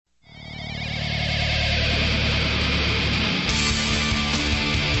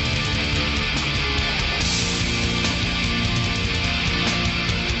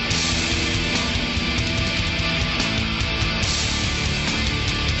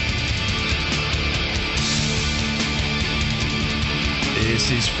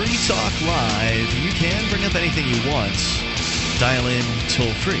This is Free Talk Live. You can bring up anything you want. Dial in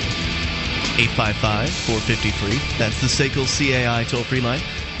toll-free. 855-450-FREE. That's the SACL CAI toll-free line.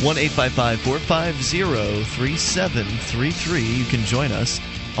 1-855-450-3733. You can join us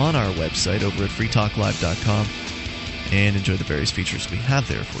on our website over at freetalklive.com and enjoy the various features we have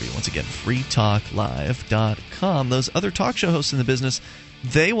there for you. Once again, freetalklive.com. Those other talk show hosts in the business,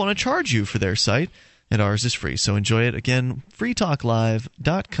 they want to charge you for their site, and ours is free. So enjoy it. Again,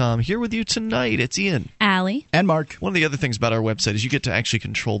 freetalklive.com. Here with you tonight, it's Ian, Allie, and Mark. One of the other things about our website is you get to actually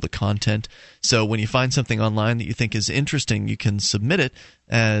control the content. So when you find something online that you think is interesting, you can submit it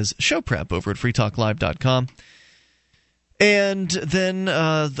as show prep over at freetalklive.com. And then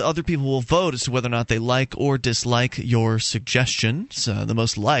the other people will vote as to whether or not they like or dislike your suggestions. The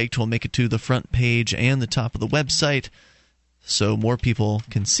most liked will make it to the front page and the top of the website so more people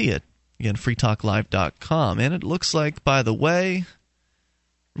can see it. Again, freetalklive.com. And it looks like, by the way,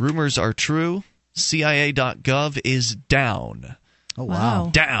 rumors are true. CIA.gov is down. Oh,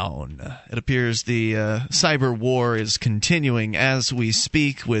 wow. Down. It appears the cyber war is continuing as we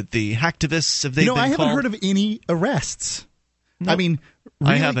speak with the hacktivists, have they been called? I haven't heard of any arrests. Nope. I mean,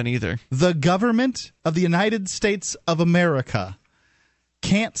 really, I haven't either. The government of the United States of America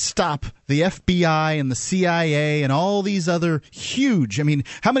can't stop the FBI and the CIA and all these other huge. I mean,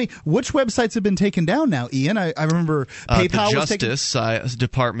 which websites have been taken down now, Ian? I remember PayPal the was taken. Justice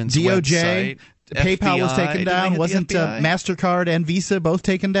Department's DOJ. website. PayPal FBI, was taken down. Wasn't MasterCard and Visa both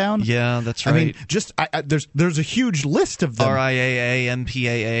taken down? Yeah, that's right. I mean, there's a huge list of them. RIAA,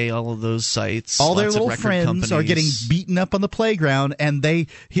 MPAA, all of those sites. All their lots little of record friends companies are getting beaten up on the playground, and they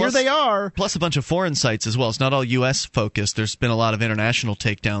are. Plus a bunch of foreign sites as well. It's not all U.S. focused. There's been a lot of international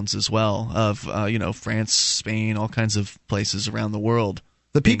takedowns as well of France, Spain, all kinds of places around the world.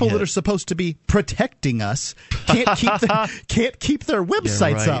 The people that are supposed to be protecting us can't keep their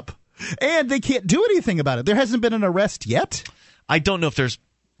websites up. And they can't do anything about it. There hasn't been an arrest yet. I don't know if there's...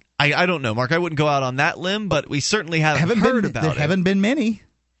 I don't know, Mark. I wouldn't go out on that limb, but we certainly haven't heard about it. There haven't been many.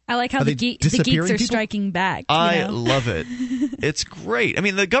 I like how the geeks are striking back. I love it. It's great. I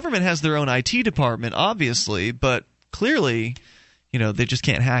mean, the government has their own IT department, obviously, but clearly, they just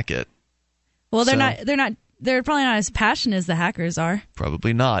can't hack it. Well, they're probably not as passionate as the hackers are.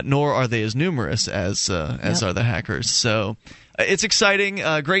 Probably not. Nor are they as numerous as are the hackers. So it's exciting,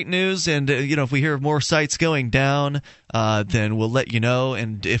 great news, and if we hear of more sites going down, then we'll let you know.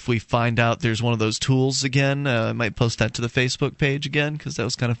 And if we find out there's one of those tools again, I might post that to the Facebook page again because that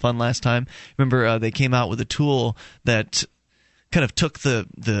was kind of fun last time. Remember, they came out with a tool that kind of took the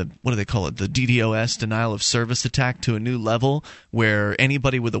what do they call it, the DDoS, denial of service attack, to a new level where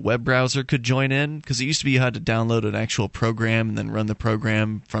anybody with a web browser could join in, because it used to be you had to download an actual program and then run the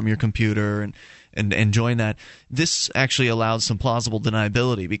program from your computer and join that. This actually allows some plausible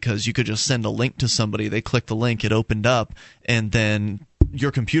deniability because you could just send a link to somebody, they click the link, it opened up, and then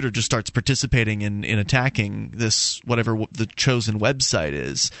your computer just starts participating in attacking this, whatever the chosen website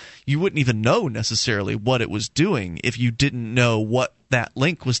is. You wouldn't even know necessarily what it was doing if you didn't know what that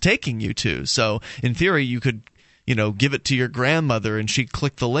link was taking you to. So in theory, you could give it to your grandmother and she'd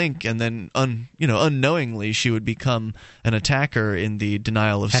click the link, and then unknowingly she would become an attacker in the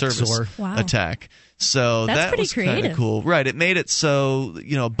denial of service attack. So that was kind of cool. Right. It made it so,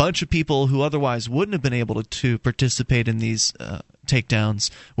 a bunch of people who otherwise wouldn't have been able to participate in these takedowns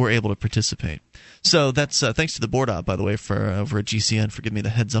were able to participate. So that's thanks to the board op, by the way, for over at GCN for giving me the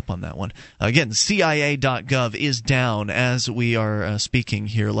heads up on that one. Again, CIA.gov is down as we are speaking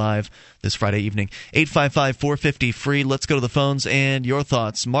here live this Friday evening. 855-450-FREE. Let's go to the phones and your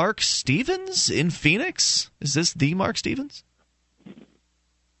thoughts. Mark Stevens in Phoenix? Is this the Mark Stevens?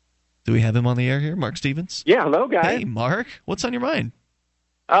 Do we have him on the air here, Mark Stevens? Yeah, hello, guys. Hey, Mark. What's on your mind?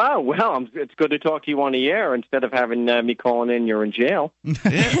 Well, it's good to talk to you on the air instead of having me calling in you're in jail.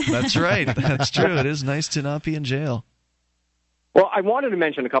 Yeah, that's right. That's true. It is nice to not be in jail. Well, I wanted to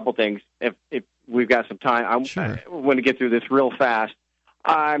mention a couple things if we've got some time. I want to get through this real fast.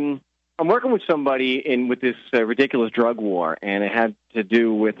 I'm working with somebody with this ridiculous drug war, and it had to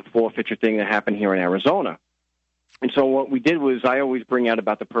do with the forfeiture thing that happened here in Arizona. And so what we did was I always bring out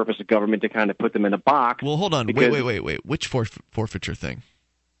about the purpose of government to kind of put them in a box. Well, hold on. Wait. Which forfeiture thing?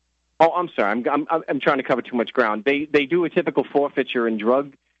 Oh, I'm sorry. I'm trying to cover too much ground. They do a typical forfeiture in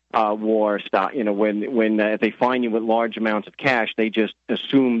drug war style. When they find you with large amounts of cash, they just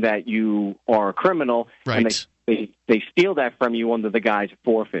assume that you are a criminal, right? And they steal that from you under the guise of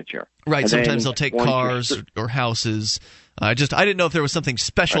forfeiture. Right. And sometimes they'll take cars or houses. I didn't know if there was something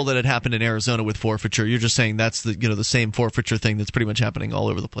special that had happened in Arizona with forfeiture. You're just saying that's the same forfeiture thing that's pretty much happening all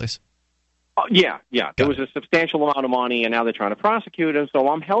over the place. Yeah. There was a substantial amount of money, and now they're trying to prosecute him. So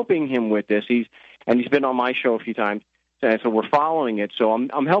I'm helping him with this. He's been on my show a few times, so we're following it. So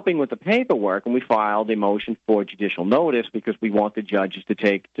I'm helping with the paperwork, and we filed a motion for judicial notice because we want the judges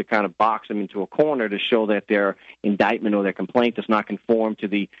to kind of box them into a corner to show that their indictment or their complaint does not conform to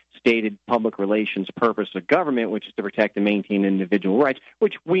the stated public relations purpose of government, which is to protect and maintain individual rights,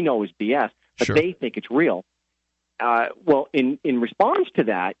 which we know is BS, but they think it's real. Well, in response to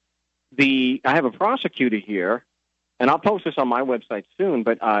that, I have a prosecutor here, and I'll post this on my website soon,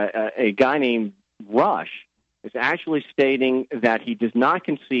 but a guy named Rush is actually stating that he does not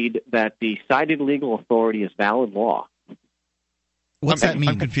concede that the cited legal authority is valid law. What's that mean?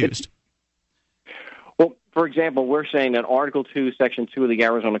 I'm confused. Well, for example, we're saying that Article 2, Section 2 of the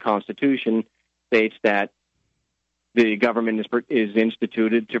Arizona Constitution states that the government is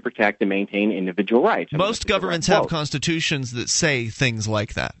instituted to protect and maintain individual rights. Most governments have constitutions that say things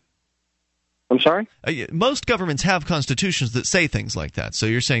like that. I'm sorry? Most governments have constitutions that say things like that. So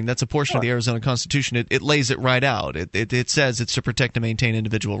you're saying that's a portion of the Arizona Constitution. It lays it right out. It says it's to protect and maintain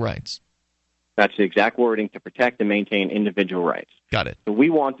individual rights. That's the exact wording, to protect and maintain individual rights. Got it. So we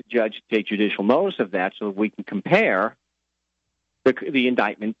want the judge to take judicial notice of that so that we can compare the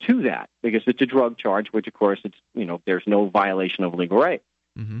indictment to that, because it's a drug charge, which, of course, there's no violation of legal right.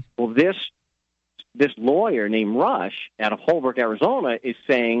 Mm-hmm. Well, this lawyer named Rush out of Holbrook, Arizona, is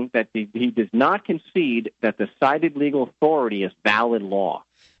saying that he does not concede that the cited legal authority is valid law.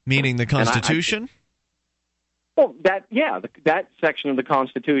 Meaning the Constitution? That section of the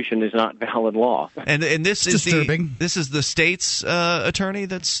Constitution is not valid law. And this is disturbing. This is the state's attorney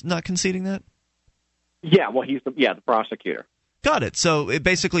that's not conceding that? Yeah, well, he's the prosecutor. Got it. So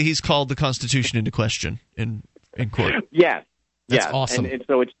basically he's called the Constitution into question in court. Yes. That's awesome. And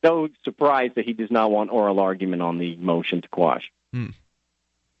so it's no surprise that he does not want oral argument on the motion to quash.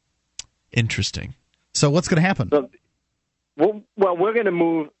 Interesting. So what's going to happen? So, well, we're going to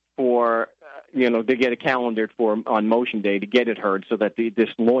move for, to get it calendared on motion day to get it heard so that this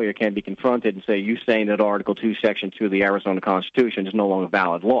lawyer can be confronted and say, you saying that Article 2, Section 2 of the Arizona Constitution is no longer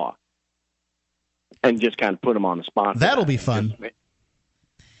valid law. And just kind of put him on the spot. That'll be fun.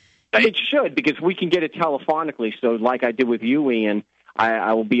 It should, because we can get it telephonically. So like I did with you, Ian,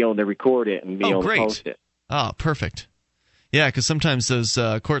 I will be able to record it and be able to post it. Oh, perfect. Yeah, because sometimes those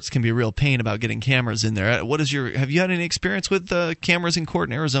courts can be a real pain about getting cameras in there. Have you had any experience with cameras in court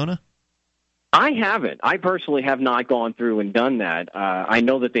in Arizona? I haven't. I personally have not gone through and done that. I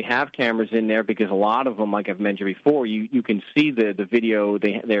know that they have cameras in there because a lot of them, like I've mentioned before, you can see the video.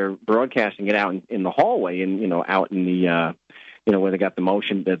 They're broadcasting it out in the hallway and out in the where they got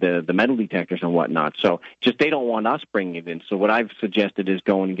the metal detectors and whatnot. So just they don't want us bringing it in. So what I've suggested is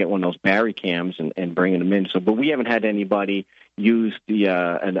going and get one of those Barry cams and bringing them in. So, but we haven't had anybody use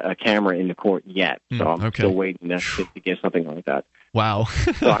a camera in the court yet. So I'm still waiting to get something like that. Wow.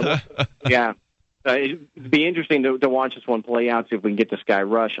 Yeah. It'd be interesting to watch this one play out, see if we can get this guy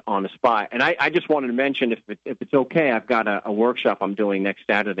Rush on the spot. And I just wanted to mention, if it's okay, I've got a workshop I'm doing next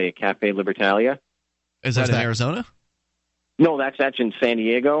Saturday at Cafe Libertalia. Is that in Arizona? No, that's in San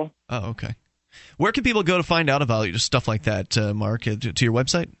Diego. Oh, okay. Where can people go to find out about stuff like that, Mark? To your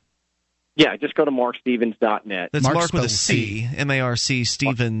website? Yeah, just go to markstevens.net. That's Mark with a C, M-A-R-C,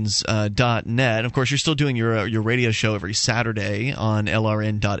 Stevens.net. Of course, you're still doing your radio show every Saturday on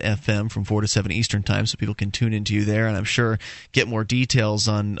LRN.FM from 4 to 7 Eastern Time, so people can tune into you there, and I'm sure get more details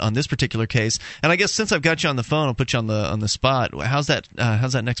on this particular case. And I guess since I've got you on the phone, I'll put you on the spot. How's that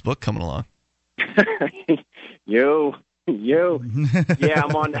next book coming along? You. Yeah,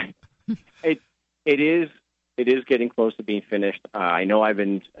 I'm on. It is getting close to being finished. I know I've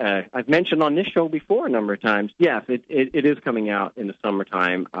mentioned on this show before a number of times. Yes, it is coming out in the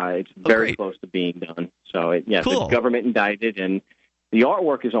summertime. It's very close to being done. So cool. The government indicted, and the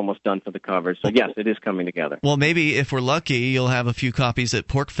artwork is almost done for the cover. So yes, it is coming together. Well, maybe if we're lucky, you'll have a few copies at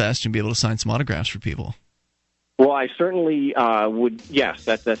PorkFest and be able to sign some autographs for people. Well, I certainly would. Yes,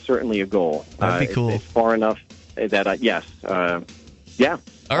 that's certainly a goal. That'd be cool. It's far enough that yes. Yeah.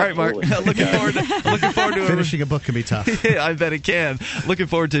 All right, Mark. Looking forward to finishing a book can be tough. Yeah, I bet it can. Looking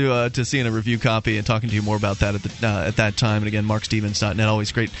forward to seeing a review copy and talking to you more about that at that time. And again, markstevens.net.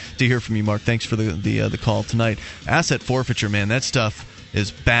 Always great to hear from you, Mark. Thanks for the call tonight. Asset forfeiture, man, that stuff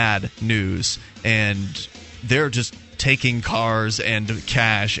is bad news, and they're just taking cars and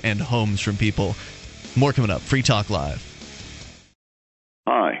cash and homes from people. More coming up. Free Talk Live.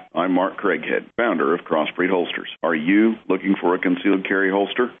 Hi, I'm Mark Craighead, founder of Crossbreed Holsters. Are you looking for a concealed carry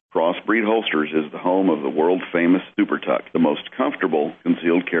holster? Crossbreed Holsters is the home of the world-famous Super Tuck, the most comfortable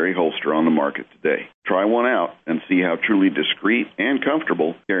concealed carry holster on the market today. Try one out and see how truly discreet and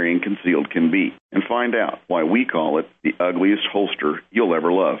comfortable carrying concealed can be, and find out why we call it the ugliest holster you'll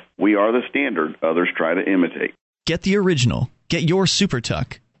ever love. We are the standard others try to imitate. Get the original. Get your Super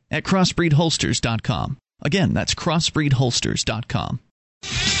Tuck at crossbreedholsters.com. Again, that's crossbreedholsters.com.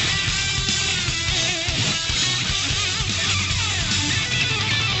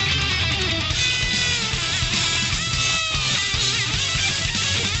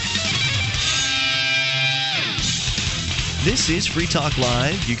 This is Free Talk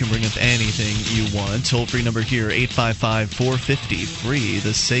Live. You can bring up anything you want. Toll-free number here, 855-450-FREE.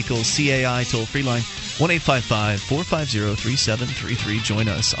 The SACL CAI toll-free line, 1-855-450-3733. Join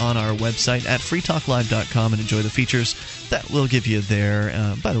us on our website at freetalklive.com and enjoy the features that we'll give you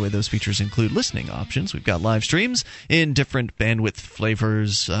there. By the way, those features include listening options. We've got live streams in different bandwidth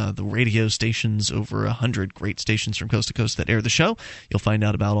flavors, the radio stations, over 100 great stations from coast to coast that air the show. You'll find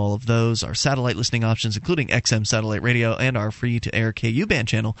out about all of those. Our satellite listening options, including XM satellite radio and our free-to-air KU band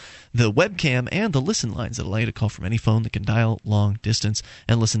channel, the webcam, and the listen lines that allow you to call from any phone that can dial long distance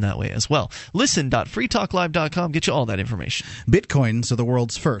and listen that way as well. Listen.freetalklive.com. Get you all that information. Bitcoins are the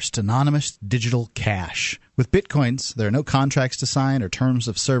world's first anonymous digital cash. With Bitcoins, there are no contracts to sign or terms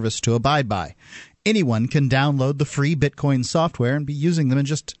of service to abide by. Anyone can download the free Bitcoin software and be using them in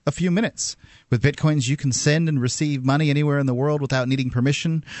just a few minutes. With Bitcoins, you can send and receive money anywhere in the world without needing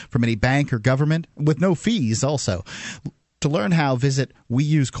permission from any bank or government, with no fees also. To learn how, visit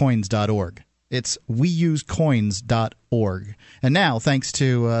weusecoins.org. It's weusecoins.org. And now, thanks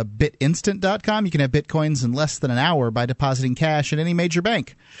to bitinstant.com, you can have Bitcoins in less than an hour by depositing cash at any major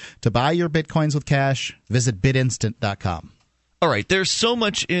bank. To buy your Bitcoins with cash, visit bitinstant.com. All right, there's so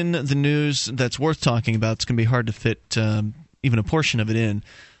much in the news that's worth talking about. It's going to be hard to fit even a portion of it in.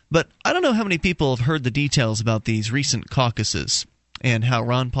 But I don't know how many people have heard the details about these recent caucuses and how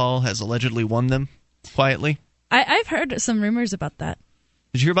Ron Paul has allegedly won them quietly. I've heard some rumors about that.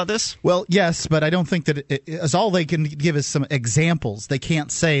 Did you hear about this? Well, yes, but I don't think that it's all they can give is some examples. They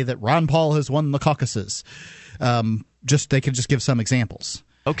can't say that Ron Paul has won the caucuses. They can just give some examples.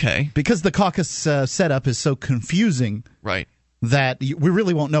 Okay. Because the caucus setup is so confusing, right, that we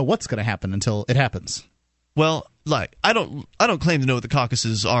really won't know what's going to happen until it happens. Well, I don't claim to know what the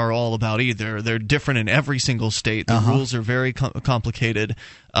caucuses are all about either. They're different in every single state. The rules are very complicated,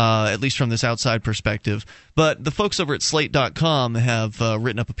 at least from this outside perspective. But the folks over at Slate.com have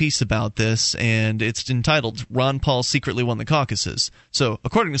written up a piece about this, and it's entitled "Ron Paul Secretly Won the Caucuses." So,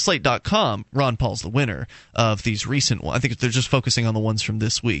 according to Slate.com, Ron Paul's the winner of these recent ones. I think they're just focusing on the ones from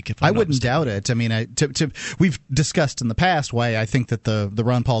this week. I wouldn't doubt it. I mean, we've discussed in the past why I think that the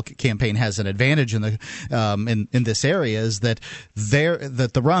Ron Paul campaign has an advantage in the in this area is that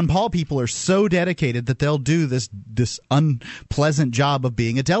the Ron Paul people are so dedicated that they'll do this unpleasant job of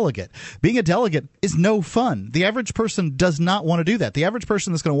being a delegate. Being a delegate is no fun. The average person does not want to do that. The average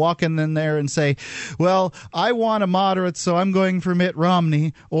person is going to walk in there and say, well, I want a moderate, so I'm going for Mitt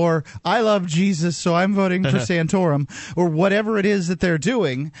Romney, or I love Jesus, so I'm voting for Santorum, or whatever it is that they're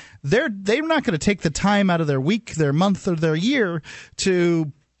doing. They're not going to take the time out of their week, their month, or their year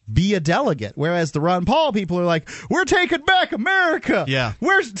to be a delegate, whereas the Ron Paul people are like, we're taking back America. Yeah,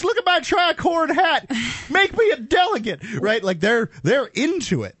 look at my tricorn hat. Make me a delegate, right? Like they're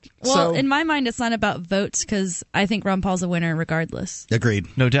into it. Well, in my mind, it's not about votes because I think Ron Paul's a winner regardless. Agreed,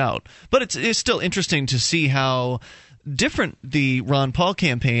 no doubt. But it's still interesting to see how different the Ron Paul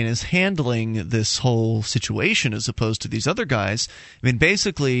campaign is handling this whole situation as opposed to these other guys. I mean,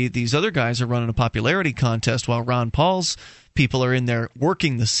 basically, these other guys are running a popularity contest while Ron Paul's people are in there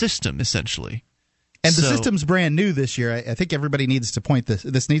working the system, essentially. And the system's brand new this year. I think everybody needs to point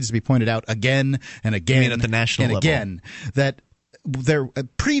this needs to be pointed out again and again. I mean, at the national level. Again, that there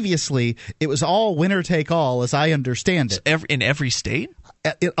previously it was all winner take all, as I understand it. In every state?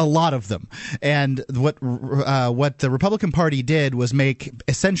 A lot of them. And what the Republican Party did was make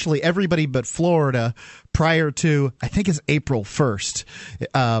essentially everybody but Florida prior to, I think it's April 1st,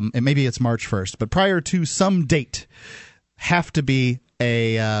 and maybe it's March 1st, but prior to some date, have to be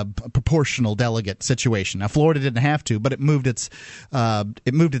a proportional delegate situation. Now, Florida didn't have to, but it moved its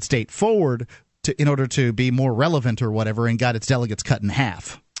date forward in order to be more relevant or whatever, and got its delegates cut in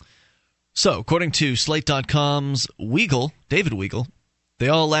half. So, according to Slate.com's David Weigel, they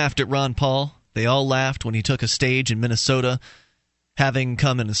all laughed at Ron Paul. They all laughed when he took a stage in Minnesota, having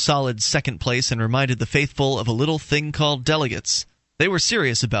come in a solid second place, and reminded the faithful of a little thing called delegates. They were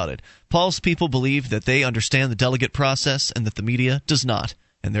serious about it. Paul's people believe that they understand the delegate process and that the media does not.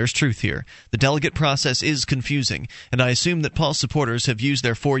 And there's truth here. The delegate process is confusing, and I assume that Paul's supporters have used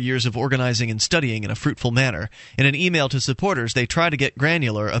their 4 years of organizing and studying in a fruitful manner. In an email to supporters, they try to get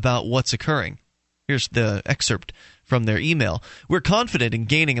granular about what's occurring. Here's the excerpt from their email. We're confident in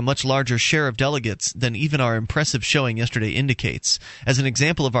gaining a much larger share of delegates than even our impressive showing yesterday indicates. As an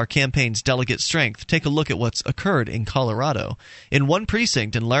example of our campaign's delegate strength, take a look at what's occurred in Colorado. In one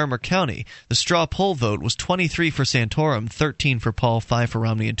precinct in Larimer County, the straw poll vote was 23 for Santorum, 13 for Paul, 5 for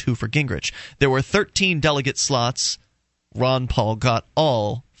Romney, and 2 for Gingrich. There were 13 delegate slots. Ron Paul got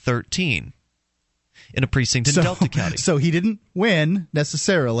all 13. In a precinct in Delta County. So he didn't win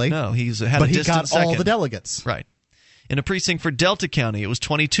necessarily. No, he had but a distant he got second. all the delegates. Right. In a precinct for Delta County, it was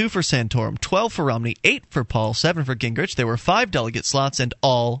 22 for Santorum, 12 for Romney, 8 for Paul, 7 for Gingrich. There were 5 delegate slots, and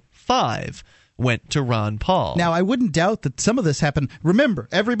all 5 went to Ron Paul. Now, I wouldn't doubt that some of this happened. Remember,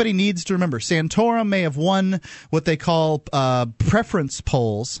 everybody needs to remember, Santorum may have won what they call preference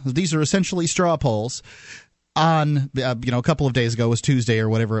polls. These are essentially straw polls. On a couple of days ago, was Tuesday or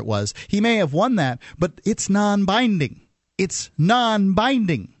whatever it was. He may have won that, but it's non-binding. It's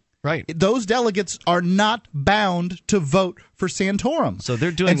non-binding. Right. Those delegates are not bound to vote for Santorum. So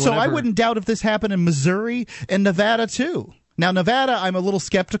they're doing And so whatever. I wouldn't doubt if this happened in Missouri and Nevada too. Now, Nevada, I'm a little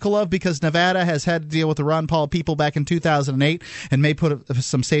skeptical of because Nevada has had to deal with the Ron Paul people back in 2008 and may put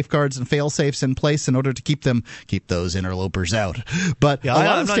some safeguards and fail-safes in place in order to keep those interlopers out. But a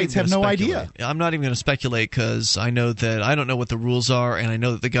lot of states have no idea. I'm not even going to speculate because I know that I don't know what the rules are, and I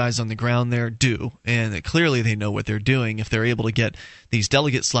know that the guys on the ground there do, and that clearly they know what they're doing if they're able to get these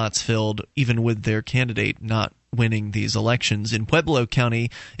delegate slots filled even with their candidate not winning these elections. In Pueblo County,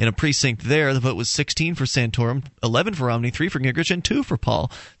 in a precinct there, the vote was 16 for Santorum, 11 for Romney, 3 for Gingrich, and 2 for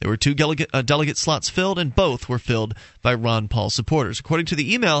Paul. There were 2 delegate slots filled, and both were filled by Ron Paul supporters. According to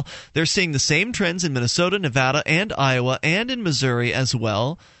the email, they're seeing the same trends in Minnesota, Nevada, and Iowa, and in Missouri as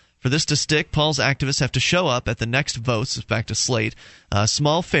well. For this to stick, Paul's activists have to show up at the next votes, back to Slate,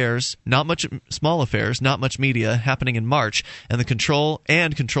 small affairs, not much media, happening in March, and control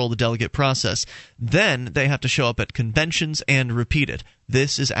the delegate process. Then they have to show up at conventions and repeat it.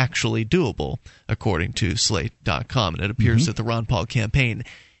 This is actually doable, according to Slate.com, and it appears that the Ron Paul campaign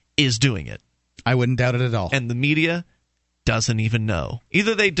is doing it. I wouldn't doubt it at all. And the media doesn't even know.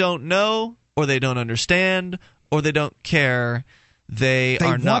 Either they don't know, or they don't understand, or they don't care. They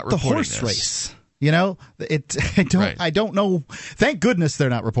are not reporting the horse this. race. You know, I don't know. Thank goodness they're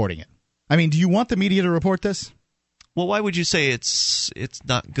not reporting it. I mean, do you want the media to report this? Well, why would you say it's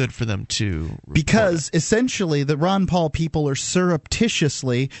not good for them to report Because it? essentially the Ron Paul people are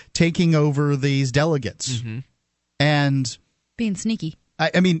surreptitiously taking over these delegates and being sneaky.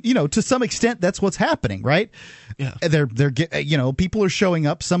 I mean, to some extent, that's what's happening, right? Yeah. They're people are showing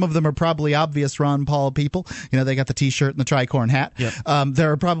up. Some of them are probably obvious Ron Paul people. They got the T-shirt and the tricorn hat. Yep.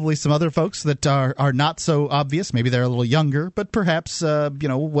 There are probably some other folks that are not so obvious. Maybe they're a little younger, but perhaps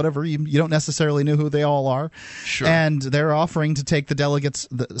whatever. You don't necessarily know who they all are. Sure. And they're offering to take the delegates'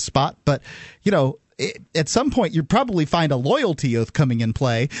 the spot, but at some point you probably find a loyalty oath coming in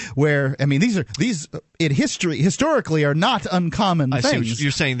play where, I mean, these historically are not uncommon things. I see what you're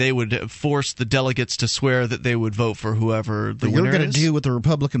saying. They would force the delegates to swear that they would vote for whoever the winner is. You're going to do what the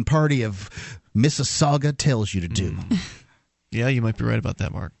Republican Party of Mississauga tells you to do. Yeah, you might be right about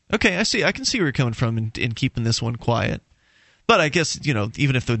that, Mark. Okay, I see. I can see where you're coming from in keeping this one quiet. But I guess,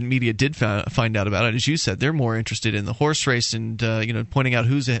 even if the media did find out about it, as you said, they're more interested in the horse race and, pointing out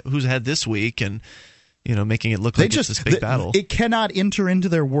who's ahead this week and, making it look like it's this big battle. It cannot enter into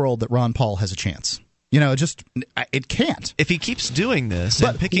their world that Ron Paul has a chance. It can't. If he keeps doing this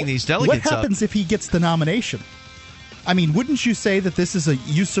and picking these delegates what happens if he gets the nomination? I mean, wouldn't you say that this is a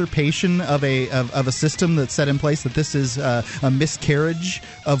usurpation of a system that's set in place, that this is a miscarriage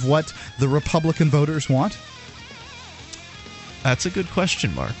of what the Republican voters want? That's a good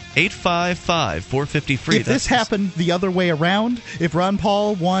question, Mark. 855-450-FREE. If this happened the other way around, if Ron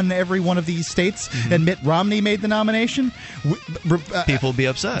Paul won every one of these states and Mitt Romney made the nomination, people will be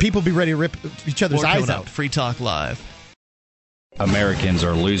upset. People will be ready to rip each other's eyes out. Free Talk Live. Americans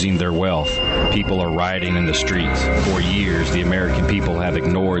are losing their wealth. People are rioting in the streets. For years, the American people have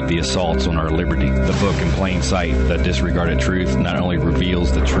ignored the assaults on our liberty. The book In Plain Sight, The Disregarded Truth, not only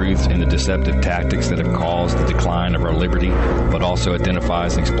reveals the truth and the deceptive tactics that have caused the decline of our liberty, but also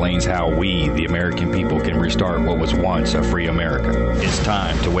identifies and explains how we, the American people, can restart what was once a free America. It's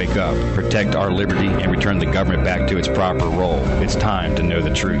time to wake up, protect our liberty, and return the government back to its proper role. It's time to know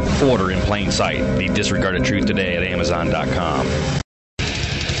the truth. Order In Plain Sight, The Disregarded Truth today at Amazon.com.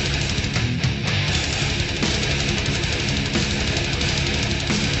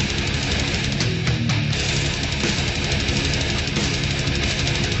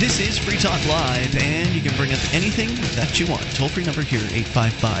 This is Free Talk Live, and you can bring up anything that you want. Toll-free number here,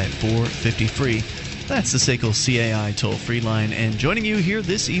 855-450-FREE. That's the SACL CAI toll-free line. And joining you here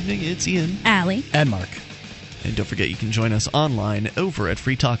this evening, it's Ian, Allie, and Mark. And don't forget, you can join us online over at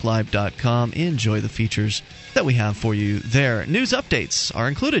freetalklive.com. Enjoy the features that we have for you there. News updates are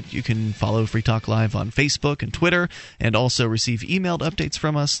included. You can follow Free Talk Live on Facebook and Twitter, and also receive emailed updates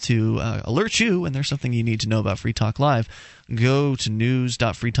from us to alert you when there's something you need to know about Free Talk Live. Go to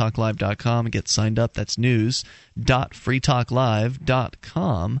news.freetalklive.com and get signed up. That's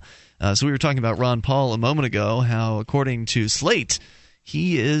news.freetalklive.com. So we were talking about Ron Paul a moment ago, how according to Slate,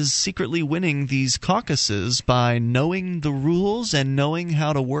 he is secretly winning these caucuses by knowing the rules and knowing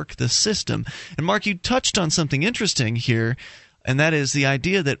how to work the system. And Mark, you touched on something interesting here, and that is the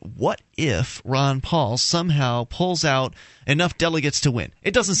idea that what if Ron Paul somehow pulls out enough delegates to win?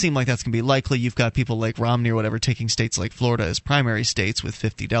 It doesn't seem like that's going to be likely. You've got people like Romney or whatever taking states like Florida as primary states with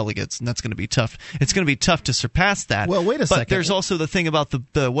 50 delegates, and that's going to be tough. It's going to be tough to surpass that. Well, wait a second. But there's also the thing about the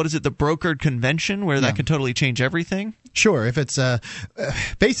brokered convention where that could totally change everything. Sure. If it's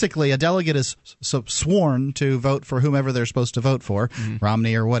basically a delegate is sworn to vote for whomever they're supposed to vote for,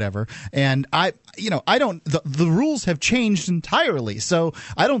 Romney or whatever, and I don't. The rules have changed entirely, so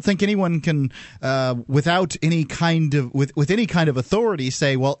I don't think anyone can, without any kind of with any kind of authority,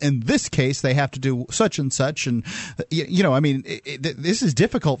 say, well, in this case they have to do such and such, and this is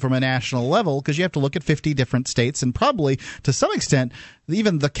difficult from a national level because you have to look at 50 different states, and probably to some extent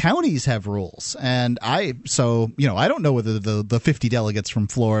even the counties have rules, and I don't know whether the 50 delegates from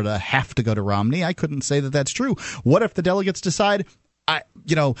Florida have to go to Romney. I couldn't say that that's true. What if the delegates decide, I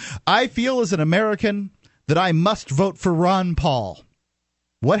feel as an American that I must vote for Ron Paul?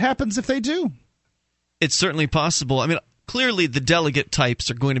 What happens if they do? It's certainly possible. I mean, clearly the delegate types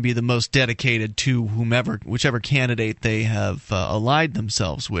are going to be the most dedicated to whichever candidate they have allied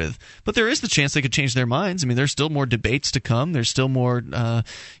themselves with. But there is the chance they could change their minds. I mean, there's still more debates to come. There's still more,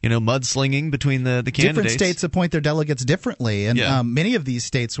 mudslinging between the candidates. Different states appoint their delegates differently, and many of these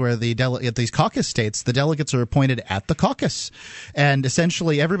states where these caucus states, the delegates are appointed at the caucus, and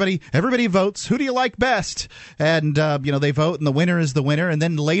essentially everybody votes. Who do you like best? And they vote, and the winner is the winner. And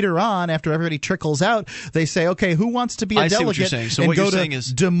then later on, after everybody trickles out, they say, okay, who wants to be a delegate, what you're saying. So and what go you're to saying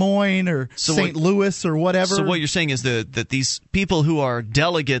is Des Moines or St. Louis or whatever. So what you're saying is that these people who are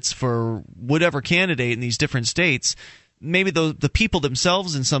delegates for whatever candidate in these different states, maybe the people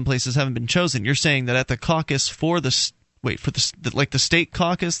themselves in some places haven't been chosen. You're saying that at the caucus for the state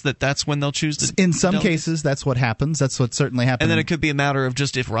caucus, that's when they'll choose the in some delegates? Cases, that's what happens. That's what certainly happens. And then it could be a matter of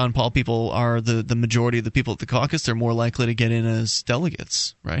just if Ron Paul people are the majority of the people at the caucus, they're more likely to get in as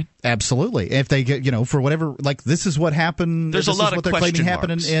delegates, right? Absolutely. If they get, for whatever, like this is what happened. There's a lot of question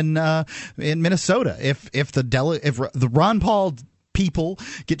marks. Happened in Minnesota. If the Ron Paul people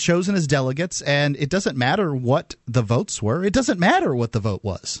get chosen as delegates, and it doesn't matter what the votes were. It doesn't matter what the vote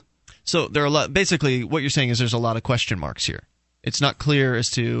was. So there are a lot. Basically, what you're saying is there's a lot of question marks here. It's not clear as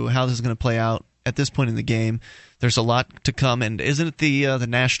to how this is going to play out at this point in the game. There's a lot to come, and isn't it the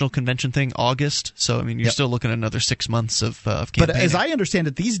national convention thing August? So I mean, you're still looking at another 6 months of campaigning. But as I understand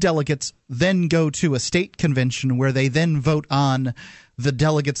it, these delegates then go to a state convention where they then vote on the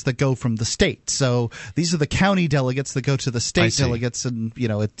delegates that go from the state. So these are the county delegates that go to the state delegates, and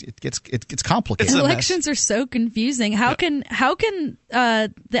it gets complicated. Elections are so confusing. How can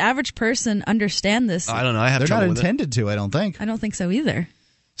the average person understand this? I don't know. They're not intended to. I don't think. I don't think so either.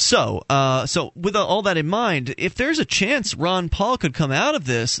 So with all that in mind, if there's a chance Ron Paul could come out of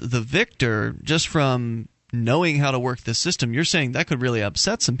this the victor just from knowing how to work the system, you're saying that could really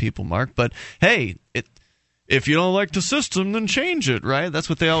upset some people, Mark. But hey, if you don't like the system, then change it, right? That's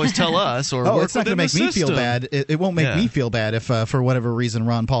what they always tell us. Or it's not going to make me feel bad. It won't make me feel bad if, for whatever reason,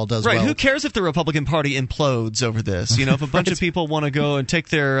 Ron Paul does well. Right? Who cares if the Republican Party implodes over this? If a bunch of people want to go and take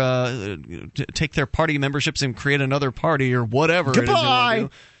their party memberships and create another party or whatever it is they want to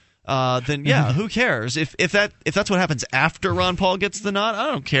do. Then who cares? If that's what happens after Ron Paul gets the nod, I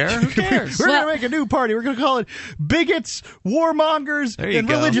don't care. Who cares? We're going to make a new party. We're going to call it Bigots, Warmongers, and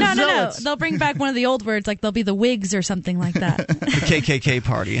Religious Zealots. No. They'll bring back one of the old words, like they'll be the Whigs or something like that. The KKK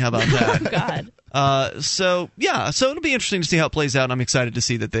party. How about that? Oh, God. So it'll be interesting to see how it plays out. And I'm excited to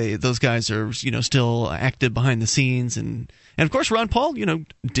see that those guys are still active behind the scenes, and of course Ron Paul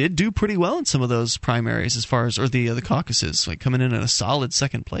did do pretty well in some of those primaries or the caucuses, like coming in at a solid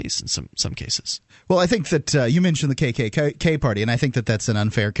second place in some cases. Well, I think that you mentioned the KKK party, and I think that that's an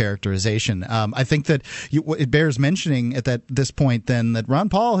unfair characterization. I think that it bears mentioning at this point then that Ron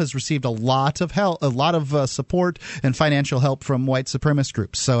Paul has received a lot of help, a lot of support and financial help from white supremacist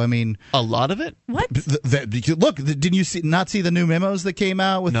groups. So I mean, a lot of it. What? Look, didn't you not see the new memos that came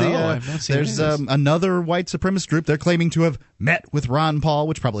out with I've not seen there's another white supremacist group. They're claiming to have met with Ron Paul,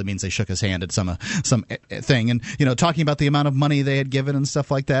 which probably means they shook his hand at some thing, and talking about the amount of money they had given and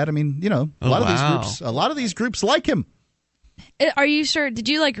stuff like that. I mean, a lot of these groups like him. Are you sure? Did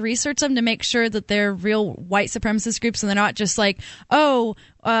you research them to make sure that they're real white supremacist groups and they're not just we're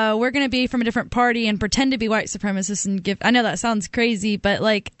going to be from a different party and pretend to be white supremacists and give? I know that sounds crazy, but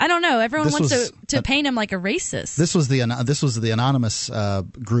I don't know. Everyone wants to paint him like a racist. This was the anonymous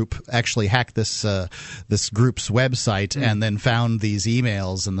group actually hacked this group's website and then found these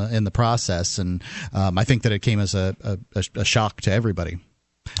emails in the process, and I think that it came as a shock to everybody.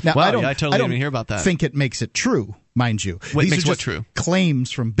 Now, I totally didn't even hear about that. Think it makes it true, mind you. Wait, These makes are what just true?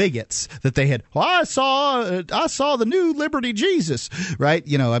 Claims from bigots that they had. Well, I saw the new Liberty Jesus, right?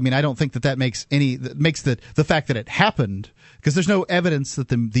 I don't think that makes the fact that it happened, because there's no evidence that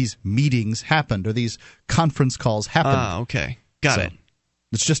these meetings happened or these conference calls happened. Ah, okay, got it.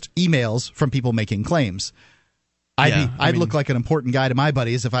 It's just emails from people making claims. I'd look like an important guy to my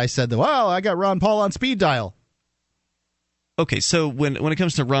buddies if I said that. Well, I got Ron Paul on speed dial. Okay, so when it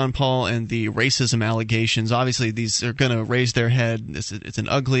comes to Ron Paul and the racism allegations, obviously these are going to raise their head. It's an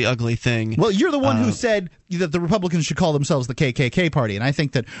ugly, ugly thing. Well, you're the one who said that the Republicans should call themselves the KKK party, and I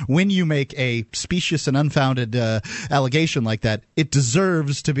think that when you make a specious and unfounded allegation like that, it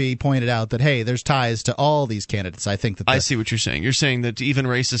deserves to be pointed out that, hey, there's ties to all these candidates. I think that I see what you're saying. You're saying that even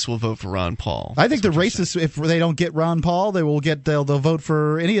racists will vote for Ron Paul. I think the racists, if they don't get Ron Paul, they'll vote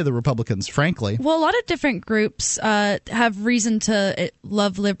for any of the Republicans, frankly. Well, a lot of different groups have reason to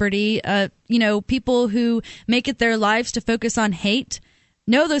love liberty. People who make it their lives to focus on hate.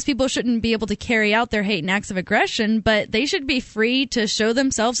 No, those people shouldn't be able to carry out their hate and acts of aggression, but they should be free to show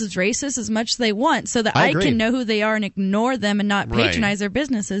themselves as racist as much as they want, so that I can know who they are and ignore them and not patronize their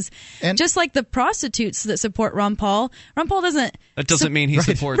businesses. And just like the prostitutes that support Ron Paul. Ron Paul doesn't... That doesn't mean he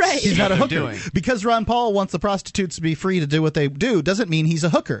supports... Right. He's not a hooker. Doing. Because Ron Paul wants the prostitutes to be free to do what they do doesn't mean he's a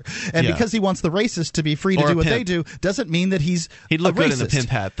hooker. And because he wants the racists to be free to do what they do doesn't mean that he's He'd look a racist. good in the pimp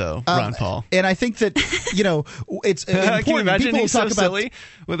hat, though, Ron Paul. And I think that, it's important. Can you imagine people he's talk so about, silly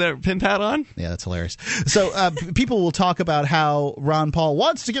with that pimp hat on? Yeah, that's hilarious. So people will talk about how Ron Paul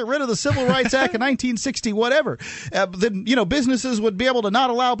wants to get rid of the Civil Rights Act of 1960, whatever. Then, businesses would be able to not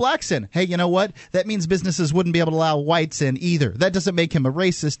allow blacks in. Hey, you know what? That means businesses wouldn't be able to allow whites in either. That doesn't make him a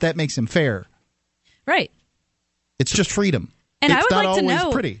racist. That makes him fair. Right. It's just freedom. And it's I would not like to always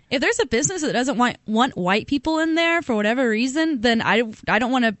know pretty. If there's a business that doesn't want white people in there for whatever reason, then I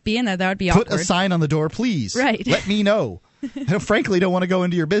don't want to be in there. That would be awkward. Put a sign on the door, please. Right. Let me know. I frankly don't want to go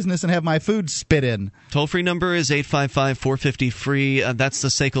into your business and have my food spit in. Toll-free number is 855-450-FREE. That's the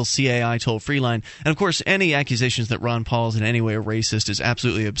SACL CAI toll-free line. And, of course, any accusations that Ron Paul is in any way a racist is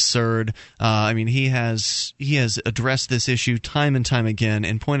absolutely absurd. He has addressed this issue time and time again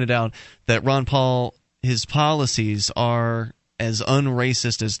and pointed out that Ron Paul, his policies are as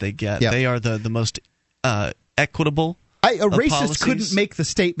un-racist as they get. Yep. They are the most equitable. A racist policies. Couldn't make the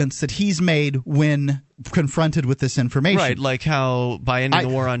statements that he's made when confronted with this information. Right, like how by ending the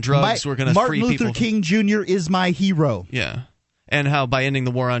war on drugs, we're going to free people. Martin Luther King Jr. is my hero. Yeah. And how by ending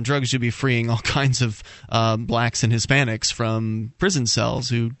the war on drugs, you'll be freeing all kinds of blacks and Hispanics from prison cells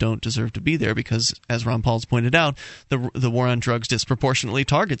who don't deserve to be there because, as Ron Paul's pointed out, the war on drugs disproportionately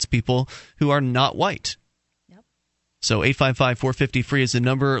targets people who are not white. So 855-450-FREE is the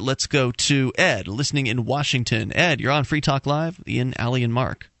number. Let's go to Ed, listening in Washington. Ed, you're on Free Talk Live. Ian, Allie, and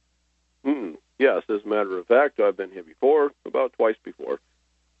Mark. Yes, as a matter of fact, I've been here before, about twice before.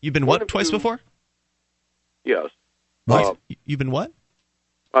 You've been what, twice before? Yes. What? You've been what?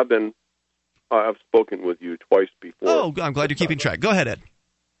 I've spoken with you twice before. Oh, I'm glad you're keeping track. Go ahead, Ed.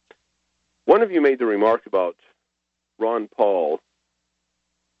 One of you made the remark about Ron Paul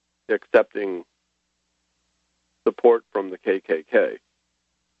accepting support from the KKK.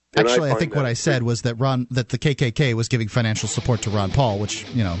 Actually, I think what I said was that the KKK was giving financial support to Ron Paul, which,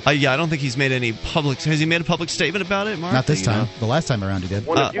 yeah, I don't think he's made any public... Has he made a public statement about it, Mark? Not this time. The last time around he did.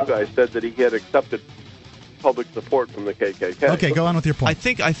 One of you guys said that he had accepted public support from the KKK. Okay, go on with your point. I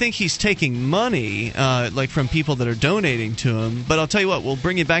think he's taking money, from people that are donating to him. But I'll tell you what, we'll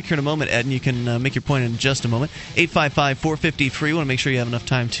bring you back here in a moment, Ed, and you can make your point in just a moment. 855-450-FREE. Want to make sure you have enough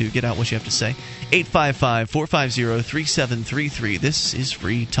time to get out what you have to say. 855-450-3733. This is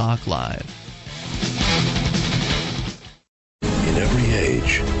Free Talk Live. In every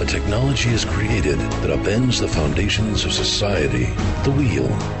age, a technology is created that upends the foundations of society. The wheel,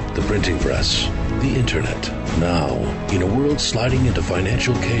 the printing press, the internet. Now, in a world sliding into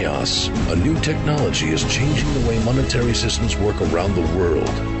financial chaos, a new technology is changing the way monetary systems work around the world.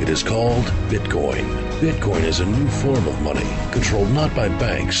 It is called Bitcoin. Bitcoin is a new form of money, controlled not by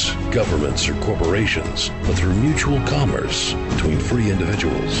banks, governments, or corporations, but through mutual commerce between free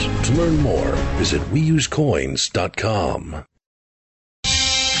individuals. To learn more, visit weusecoins.com.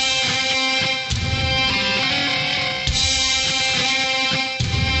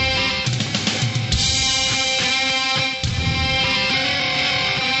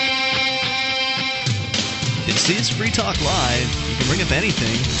 This is Free Talk Live. You can bring up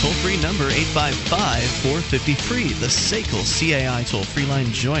anything. Toll-free number 855-450-FREE. The SACL CAI toll-free line.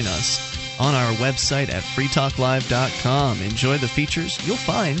 Join us on our website at freetalklive.com. Enjoy the features you'll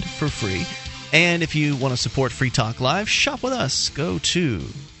find for free. And if you want to support Free Talk Live, shop with us. Go to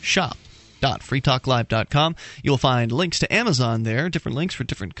shop.freetalklive.com. You'll find links to Amazon there, different links for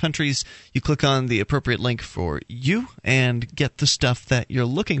different countries. You click on the appropriate link for you and get the stuff that you're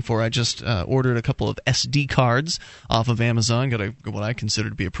looking for. I just ordered a couple of SD cards off of Amazon. Got what I consider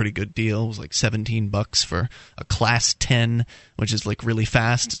to be a pretty good deal. It was like $17 for a Class 10, which is like really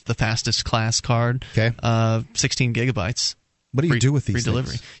fast. It's the fastest class card. Okay. 16 gigabytes. What do you do with these free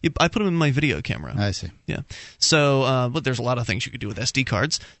delivery? I put them in my video camera. I see. Yeah. So, but there's a lot of things you could do with SD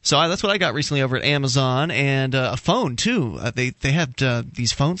cards. So that's what I got recently over at Amazon, and a phone too. They had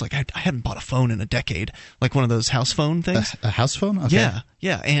these phones. Like I hadn't bought a phone in a decade. Like one of those house phone things. A house phone? Okay.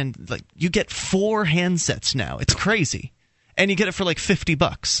 Yeah. And like you get 4 handsets now. It's crazy, and you get it for like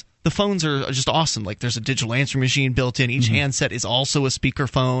 $50. The phones are just awesome. Like there's a digital answering machine built in. Each handset is also a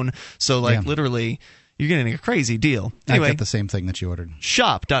speakerphone. So like literally, you're getting a crazy deal. Anyway, I got the same thing that you ordered.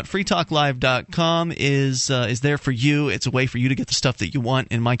 Shop.freetalklive.com is there for you. It's a way for you to get the stuff that you want.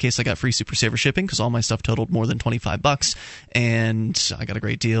 In my case, I got free Super Saver shipping because all my stuff totaled more than $25, and I got a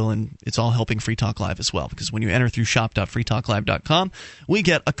great deal, and it's all helping Free Talk Live as well, because when you enter through shop.freetalklive.com, we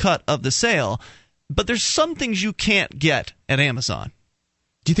get a cut of the sale. But there's some things you can't get at Amazon.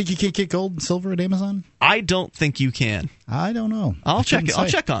 Do you think you can't get gold and silver at Amazon? I don't think you can. I don't know. I'll check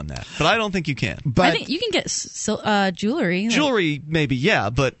on that, but I don't think you can. But I think you can get jewelry. Jewelry, maybe,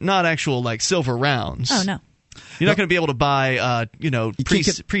 yeah, but not actual like silver rounds. Oh no. You're not going to be able to buy,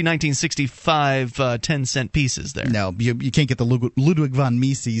 pre-1965 10-cent pieces there. No, you can't get the Ludwig von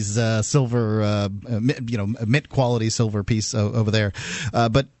Mises silver, mint quality silver piece over there.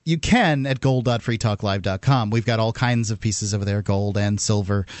 But you can at gold.freetalklive.com. We've got all kinds of pieces over there, gold and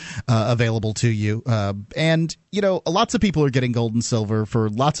silver, available to you. And lots of people are getting gold and silver for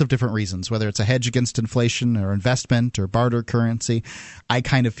lots of different reasons, whether it's a hedge against inflation or investment or barter currency. I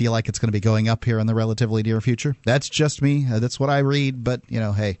kind of feel like it's going to be going up here in the relatively near future. That's just me. That's what I read. But,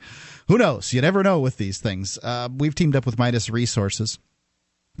 hey, who knows? You never know with these things. We've teamed up with Midas Resources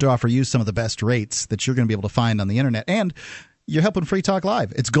to offer you some of the best rates that you're going to be able to find on the Internet. And you're helping Free Talk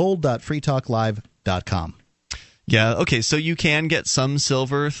Live. It's gold.freetalklive.com. Yeah, okay, so you can get some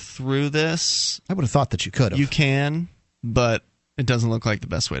silver through this. I would have thought that you could have. You can, but it doesn't look like the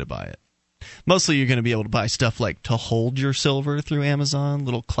best way to buy it. Mostly you're going to be able to buy stuff like to hold your silver through Amazon,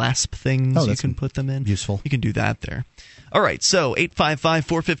 little clasp things you can put them in. Useful. You can do that there. All right, so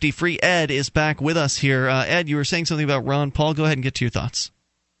 855-450-FREE. Ed is back with us here. Ed, you were saying something about Ron Paul. Go ahead and get to your thoughts.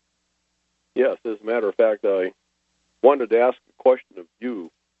 Yes, as a matter of fact, I wanted to ask a question of you,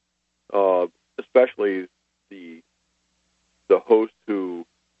 especially the host who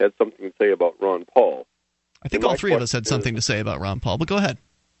had something to say about Ron Paul. I think all three of us had something to say about Ron Paul, but go ahead.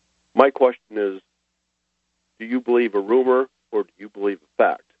 My question is, do you believe a rumor or do you believe a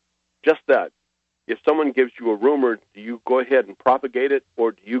fact? Just that. If someone gives you a rumor, do you go ahead and propagate it,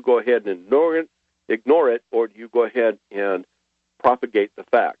 or do you go ahead and ignore it, or do you go ahead and propagate the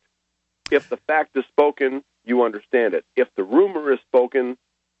fact? If the fact is spoken, you understand it. If the rumor is spoken,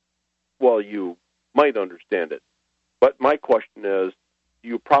 well, you might understand it. But my question is, do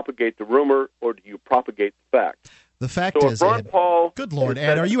you propagate the rumor or do you propagate the fact? The fact is, Ron Paul, good Lord,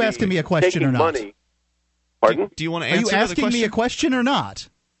 Ed, are you asking me a question or not? Money, pardon? Do you want to answer the question? Are you asking me a question or not?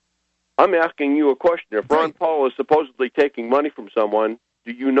 I'm asking you a question. If Ron Paul is supposedly taking money from someone,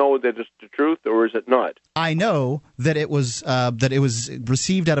 do you know that it's the truth or is it not? I know that it was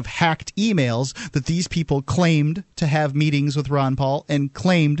received out of hacked emails that these people claimed to have meetings with Ron Paul and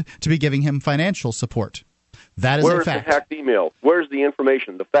claimed to be giving him financial support. That is a fact. Where's the hacked email? Where's the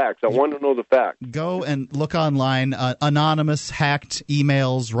information, the facts? I want to know the facts. Go and look online, anonymous hacked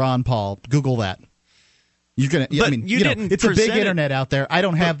emails, Ron Paul. Google that. You're gonna. It's a big internet out there. I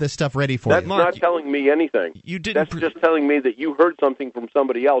don't have this stuff ready for you. That's not telling me anything. That's just telling me that you heard something from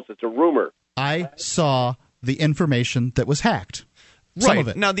somebody else. It's a rumor. I saw the information that was hacked. Some of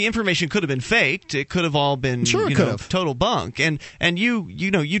it. Now, the information could have been faked. It could have all been total bunk. And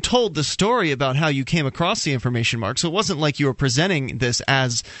you told the story about how you came across the information, Mark. So it wasn't like you were presenting this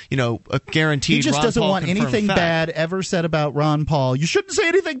as, a guaranteed He just Ron doesn't Paul want confirmed anything fact. bad ever said about Ron Paul. You shouldn't say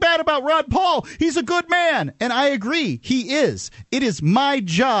anything bad about Ron Paul. He's a good man. And I agree. He is. It is my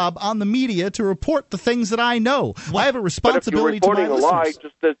job on the media to report the things that I know. I have a responsibility to my listeners. But if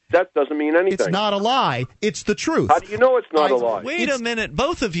you're reporting a lie, that doesn't mean anything. It's not a lie. It's the truth. How do you know it's not a lie? Wait a minute,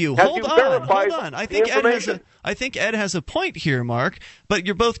 both of you. Have Hold you on. verified I the think information? Ed has a point here, Mark, but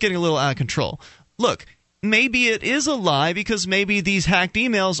you're both getting a little out of control. Look, maybe it is a lie because maybe these hacked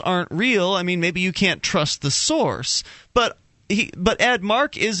emails aren't real. I mean, maybe you can't trust the source. But Ed,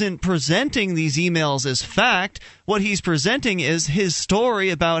 Mark isn't presenting these emails as fact. What he's presenting is his story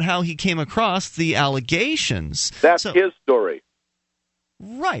about how he came across the allegations. That's his story.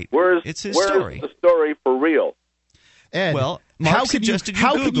 Right. It's his story. Where's the story for real? Ed, well, Mark suggested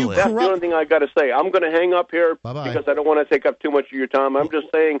you Google it. That's the only thing I got to say. I'm going to hang up here because I don't want to take up too much of your time. I'm just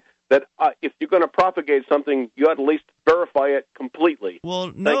saying that if you're going to propagate something, you ought to at least verify it completely.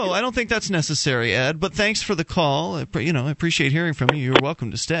 Well, no, I don't think that's necessary, Ed, but thanks for the call. I appreciate hearing from you. You're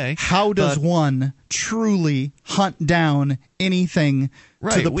welcome to stay. How does one truly hunt down anything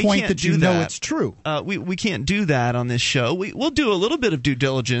to the point that you know it's true? We can't do that on this show. We'll do a little bit of due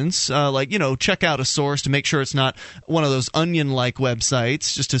diligence, check out a source to make sure it's not one of those onion-like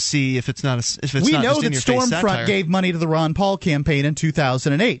websites, just to see if it's not we not know just that Stormfront gave money to the Ron Paul campaign in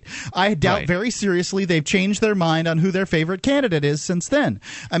 2008. I doubt very seriously they've changed their mind on who their favorite candidate is since then.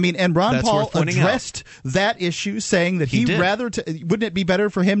 I mean, and Ron Paul addressed that issue, saying that he'd rather wouldn't it be better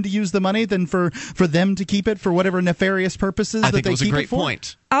for him to use the money than for them to keep it for whatever nefarious purposes that they keep it for? I think it was a great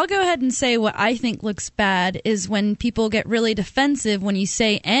point. I'll go ahead and say what I think looks bad is when people get really defensive when you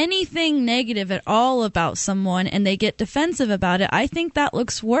say anything negative at all about someone and they get defensive about it. I think that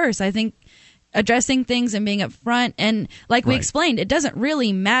looks worse. I think addressing things and being upfront and like we explained, it doesn't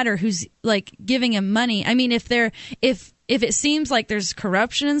really matter who's like giving him money. I mean, if it seems like there's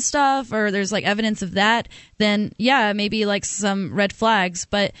corruption and stuff or there's like evidence of that, then yeah, maybe like some red flags,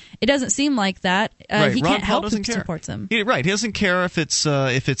 but it doesn't seem like that. He can't help who supports him. He doesn't care if it's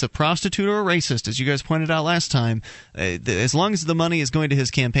a prostitute or a racist, as you guys pointed out last time. As long as the money is going to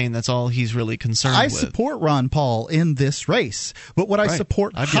his campaign, that's all he's really concerned with. I support Ron Paul in this race, but what I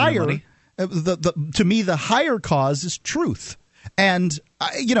support higher, to me, the higher cause is truth. And,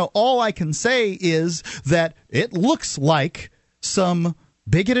 all I can say is that it looks like some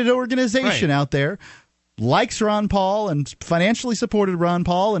bigoted organization out there likes Ron Paul and financially supported Ron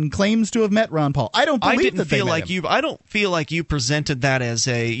Paul and claims to have met Ron Paul. I don't believe that they met him. I don't feel like you presented that as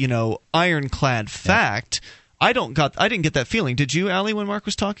a, ironclad fact. I didn't get that feeling. Did you, Allie, when Mark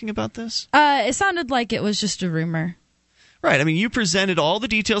was talking about this? It sounded like it was just a rumor. Right. I mean, you presented all the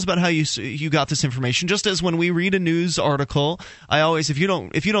details about how you got this information. Just as when we read a news article, I always, if you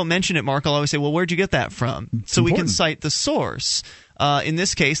don't mention it, Mark, I'll always say, well, where'd you get that from? We can cite the source. In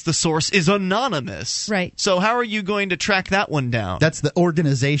this case, the source is anonymous. Right. So how are you going to track that one down? That's the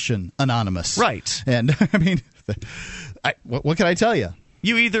organization Anonymous. Right. And I mean, what can I tell you?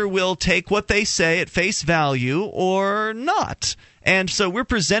 You either will take what they say at face value or not. And so we're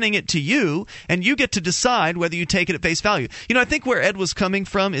presenting it to you, and you get to decide whether you take it at face value. I think where Ed was coming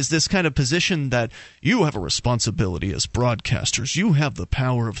from is this kind of position that you have a responsibility as broadcasters. You have the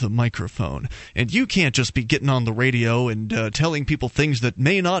power of the microphone, and you can't just be getting on the radio and telling people things that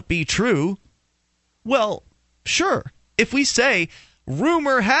may not be true. Well, sure. If we say,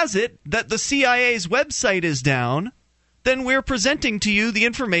 rumor has it that the CIA's website is down, then we're presenting to you the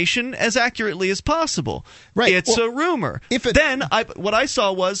information as accurately as possible. Right. It's a rumor. What I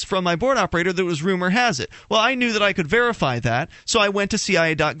saw was from my board operator that it was rumor has it. Well, I knew that I could verify that, so I went to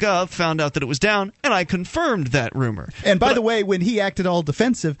CIA.gov, found out that it was down, and I confirmed that rumor. And by the way, when he acted all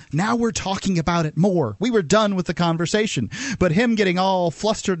defensive, now we're talking about it more. We were done with the conversation. But him getting all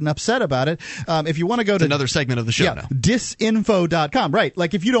flustered and upset about it, if you want to go to another segment of the show now. Disinfo.com. Right.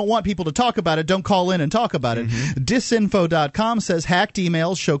 Like if you don't want people to talk about it, don't call in and talk about it. Disinfo.com says hacked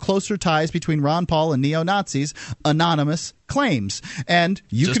emails show closer ties between Ron Paul and neo-Nazis. Anonymous claims. And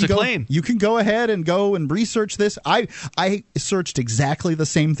you can go ahead and go and research this. I searched exactly the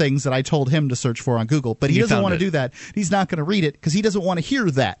same things that I told him to search for on Google, but he doesn't want to do that. He's not going to read it because he doesn't want to hear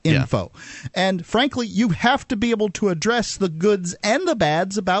that info. And frankly, you have to be able to address the goods and the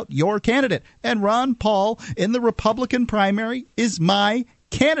bads about your candidate. And Ron Paul in the Republican primary is my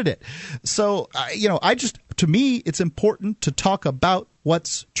candidate. So, to me, it's important to talk about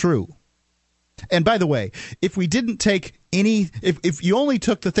what's true. And by the way, if we didn't take if you only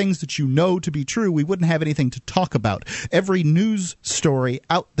took the things that you know to be true, we wouldn't have anything to talk about. Every news story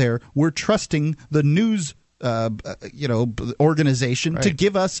out there, we're trusting the news organization to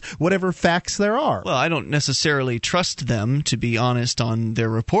give us whatever facts there are. Well, I don't necessarily trust them to be honest on their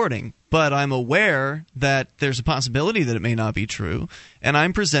reporting, but I'm aware that there's a possibility that it may not be true, and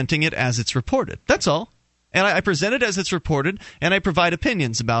I'm presenting it as it's reported. That's all. And I present it as it's reported, and I provide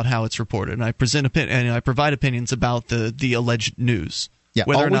opinions about how it's reported, and I provide opinions about the alleged news. Yeah,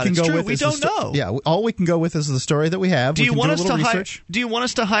 whether or not it's true, we don't know. Yeah, all we can go with is the story that we have. Do you want us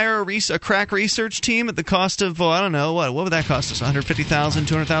to hire a crack research team at the cost of I don't know what would that cost us? $150,000,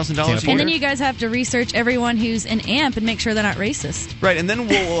 $200,000. And then you guys have to research everyone who's an AMP and make sure they're not racist. Right, and then what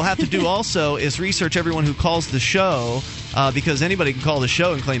we'll have to do also is research everyone who calls the show, because anybody can call the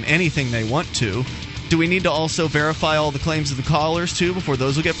show and claim anything they want to. Do we need to also verify all the claims of the callers too before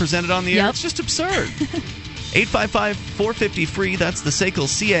those will get presented on the air? It's just absurd. 855-450-FREE, that's the SACL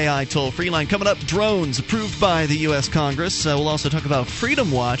CAI toll-free line. Coming up, drones approved by the U.S. Congress. We'll also talk about Freedom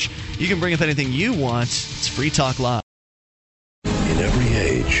Watch. You can bring up anything you want. It's Free Talk Live. In every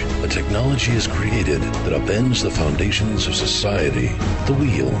age, a technology is created that upends the foundations of society. The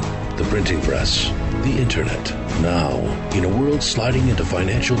wheel, the printing press, the internet. Now, in a world sliding into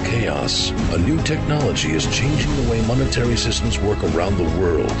financial chaos, a new technology is changing the way monetary systems work around the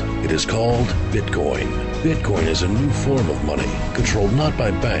world. It is called Bitcoin. Bitcoin is a new form of money, controlled not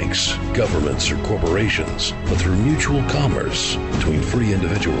by banks, governments, or corporations, but through mutual commerce between free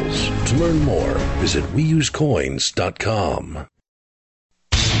individuals. To learn more, visit weusecoins.com.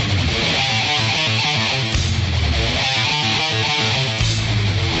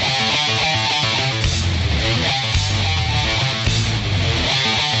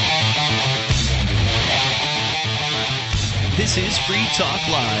 This is Free Talk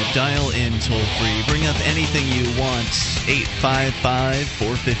Live. Dial in toll-free. Bring up anything you want.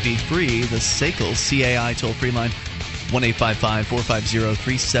 855-450-FREE, the SACL CAI toll-free line.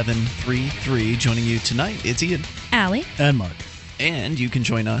 1-855-450-3733. Joining you tonight, it's Ian. Allie. And Mark. And you can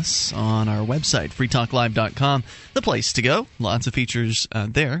join us on our website, freetalklive.com, the place to go. Lots of features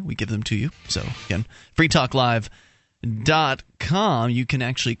there. We give them to you. So, again, freetalklive.com. You can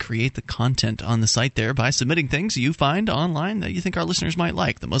actually create the content on the site there by submitting things you find online that you think our listeners might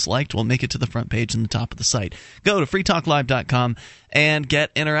like. The most liked will make it to the front page and the top of the site. Go to freetalklive.com and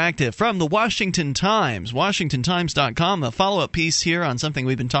get interactive. From the Washington Times, washingtontimes.com, a follow-up piece here on something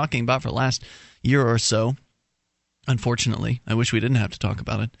we've been talking about for the last year or so. Unfortunately, I wish we didn't have to talk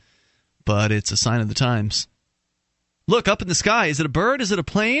about it, but it's a sign of the times. Look, up in the sky. Is it a bird? Is it a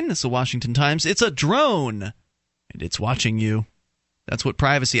plane? It's the Washington Times. It's a drone. And it's watching you. That's what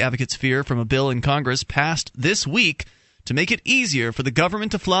privacy advocates fear from a bill in Congress passed this week to make it easier for the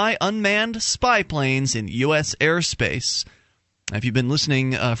government to fly unmanned spy planes in U.S. airspace. If you've been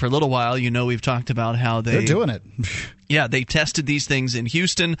listening for a little while, you know we've talked about how they're doing it. Yeah, they tested these things in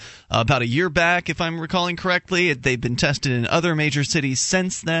Houston about a year back, if I'm recalling correctly. They've been tested in other major cities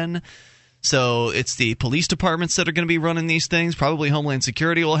since then. So it's the police departments that are going to be running these things. Probably Homeland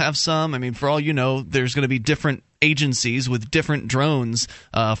Security will have some. I mean, for all you know, there's going to be different agencies with different drones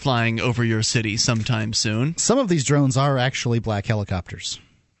flying over your city sometime soon. Some of these drones are actually black helicopters.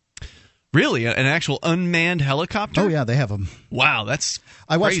 Really? An actual unmanned helicopter? Oh, yeah, they have them. Wow, that's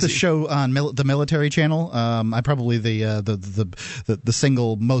I watched crazy. the show on the Military Channel. I'm probably the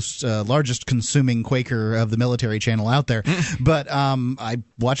single most largest consuming Quaker of the Military Channel out there. But I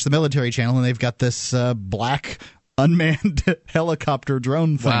watched the Military Channel, and they've got this black unmanned helicopter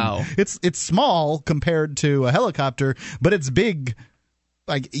drone thing. Wow. It's small compared to a helicopter, but it's big.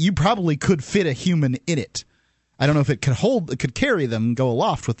 Like, you probably could fit a human in it. I don't know if it could carry them, go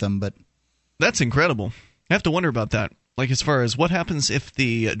aloft with them, but that's incredible. I have to wonder about that. Like, as far as what happens if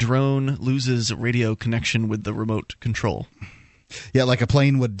the drone loses radio connection with the remote control. Yeah, like a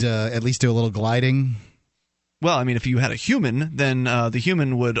plane would at least do a little gliding. Well, I mean, if you had a human, then the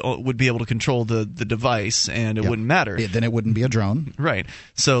human would be able to control the device, and it wouldn't matter. Then it wouldn't be a drone. Right.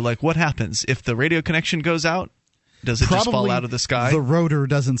 So, like, what happens if the radio connection goes out? Does it just fall out of the sky? The rotor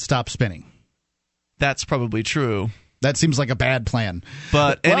doesn't stop spinning. That's probably true. That seems like a bad plan.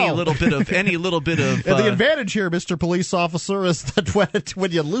 But any little bit of the advantage here, Mr. Police Officer, is that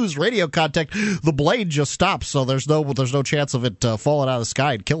when you lose radio contact, the blade just stops. So there's no chance of it falling out of the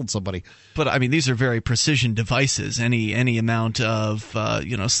sky and killing somebody. But I mean, these are very precision devices. Any amount of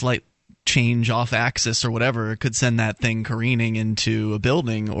slight change off axis or whatever could send that thing careening into a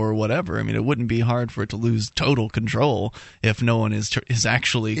building or whatever. I mean, it wouldn't be hard for it to lose total control if no one is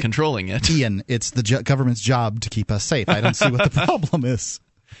actually controlling it. Ian, it's the government's job to keep us safe. I don't see what the problem is.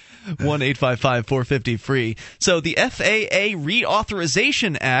 1-855-450-FREE. So the FAA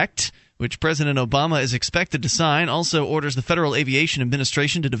Reauthorization Act, which President Obama is expected to sign, also orders the Federal Aviation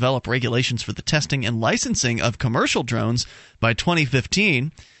Administration to develop regulations for the testing and licensing of commercial drones by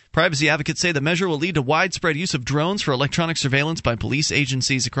 2015. Privacy advocates say the measure will lead to widespread use of drones for electronic surveillance by police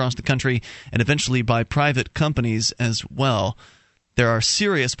agencies across the country and eventually by private companies as well. There are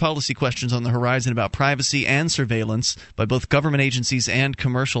serious policy questions on the horizon about privacy and surveillance by both government agencies and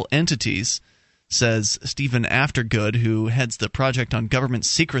commercial entities, says Stephen Aftergood, who heads the Project on Government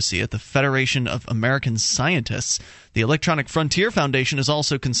Secrecy at the Federation of American Scientists. The Electronic Frontier Foundation is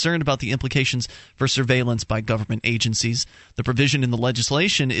also concerned about the implications for surveillance by government agencies. The provision in the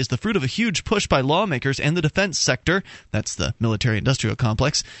legislation is the fruit of a huge push by lawmakers and the defense sector, that's the military-industrial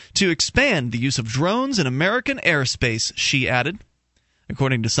complex, to expand the use of drones in American airspace, she added.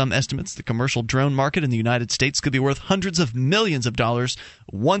 According to some estimates, the commercial drone market in the United States could be worth hundreds of millions of dollars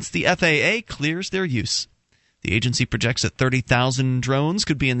once the FAA clears their use. The agency projects that 30,000 drones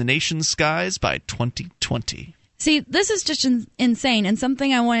could be in the nation's skies by 2020. See, this is just insane, and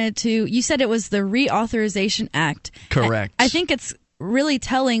something I wanted to... You said it was the Reauthorization Act. Correct. I think it's really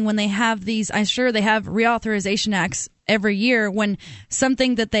telling when they have these... I'm sure they have reauthorization acts every year when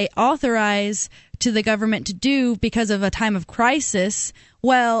something that they authorize to the government to do because of a time of crisis,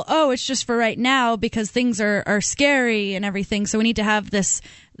 well, it's just for right now because things are scary and everything, so we need to have this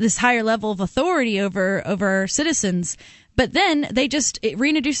higher level of authority over our citizens. But then they just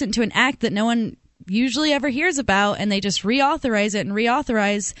reintroduce it into an act that no one usually ever hears about, and they just reauthorize it and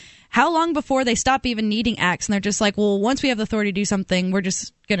reauthorize. How long before they stop even needing acts and they're just like, well, once we have the authority to do something, we're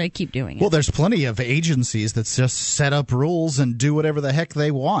just going to keep doing it? Well, there's plenty of agencies that just set up rules and do whatever the heck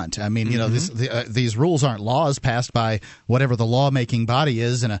they want. I mean, these rules aren't laws passed by whatever the lawmaking body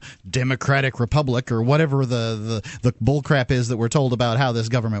is in a democratic republic or whatever the bullcrap is that we're told about how this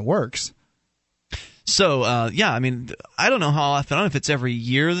government works. So, I mean, I don't know how often. I don't know if it's every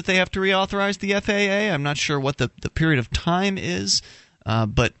year that they have to reauthorize the FAA. I'm not sure what the period of time is,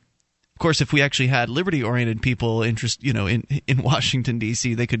 but of course, if we actually had liberty-oriented people in Washington,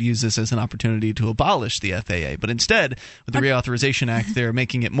 D.C., they could use this as an opportunity to abolish the FAA. But instead, with the Reauthorization Act, they're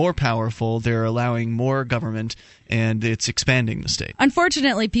making it more powerful. They're allowing more government, and it's expanding the state.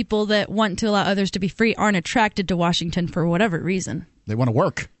 Unfortunately, people that want to allow others to be free aren't attracted to Washington for whatever reason. They want to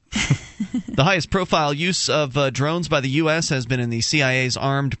work. The highest profile use of drones by the U.S. has been in the CIA's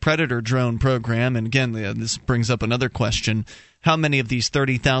Armed Predator drone program. And again, this brings up another question. How many of these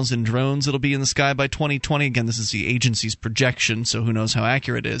 30,000 drones it'll be in the sky by 2020? Again, this is the agency's projection, so who knows how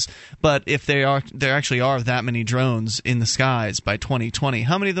accurate it is. But if there actually are that many drones in the skies by 2020,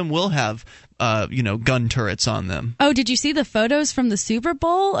 how many of them will have gun turrets on them? Oh, did you see the photos from the Super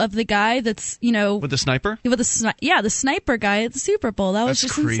Bowl of the guy that's, with the sniper? The sniper guy at the Super Bowl. That's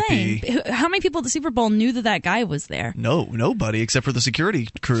just creepy. Insane. How many people at the Super Bowl knew that guy was there? No, nobody except for the security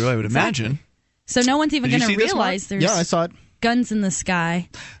crew, I would imagine. So no one's even going to realize there's I saw it. Guns in the sky.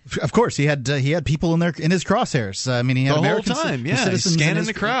 Of course, he had people in his crosshairs. I mean, he had the American whole time. citizens scanning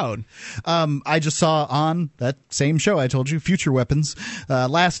the crowd. I just saw on that same show I told you, Future Weapons.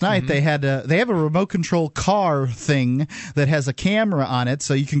 Last night they have a remote control car thing that has a camera on it,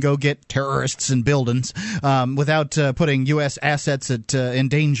 so you can go get terrorists in buildings without putting U.S. assets in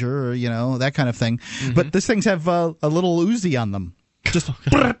danger, or that kind of thing. Mm-hmm. But these things have a little Uzi on them. Just.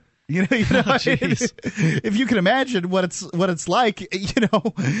 If you can imagine what it's like,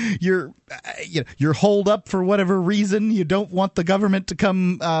 you're holed up for whatever reason. You don't want the government to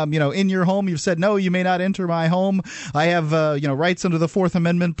come, in your home. You've said, no, you may not enter my home. I have, rights under the Fourth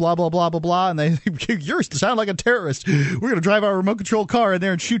Amendment, blah, blah, blah, blah, blah. And they, you sound like a terrorist. We're going to drive our remote control car in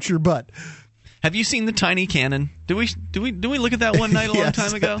there and shoot your butt. Have you seen the tiny cannon? Did we look at that one night a long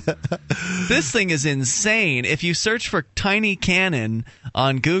time ago? This thing is insane. If you search for tiny cannon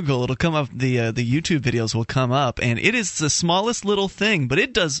on Google, it'll come up. The YouTube videos will come up, and it is the smallest little thing, but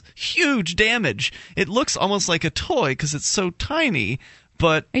it does huge damage. It looks almost like a toy because it's so tiny.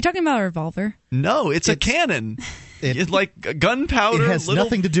 But are you talking about a revolver? No, it's a cannon. It's like gunpowder. It has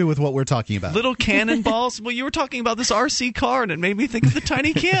nothing to do with what we're talking about. Little cannonballs. Well, you were talking about this RC car, and it made me think of the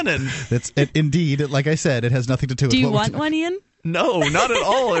tiny cannon. Indeed, like I said, it has nothing to do with. Do you want one, Ian? No, not at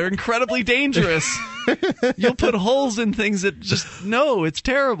all. They're incredibly dangerous. You'll put holes in things that it's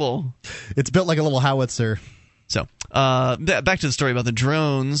terrible. It's built like a little howitzer. So, back to the story about the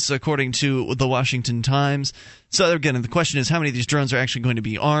drones, according to the Washington Times. So, again, the question is how many of these drones are actually going to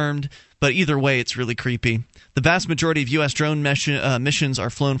be armed? But either way, it's really creepy. The vast majority of U.S. drone missions are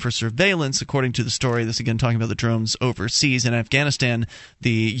flown for surveillance, according to the story. This, again, talking about the drones overseas. In Afghanistan,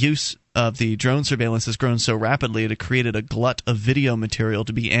 the use of the drone surveillance has grown so rapidly, it created a glut of video material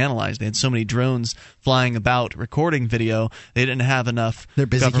to be analyzed. They had so many drones flying about recording video, they didn't have enough. They're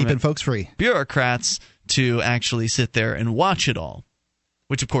busy keeping folks free. Bureaucrats to actually sit there and watch it all,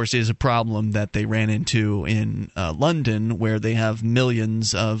 which of course is a problem that they ran into in London, where they have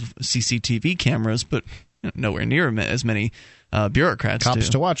millions of CCTV cameras, but nowhere near as many bureaucrats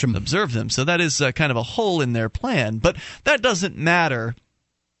to watch them, observe them. So that is kind of a hole in their plan, but that doesn't matter.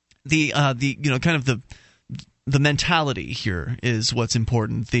 The mentality here is what's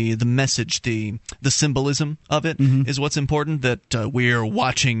important. The message, the symbolism of it is what's important. That we're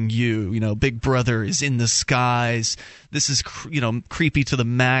watching you. Big Brother is in the skies. This is creepy to the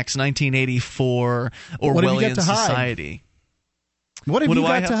max. 1984 Orwellian society. What have you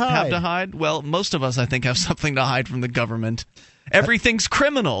got to hide? Have to hide? Well, most of us, I think, have something to hide from the government. Everything's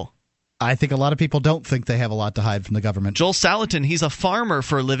criminal. I think a lot of people don't think they have a lot to hide from the government. Joel Salatin, he's a farmer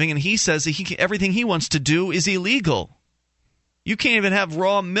for a living, and he says that everything he wants to do is illegal. You can't even have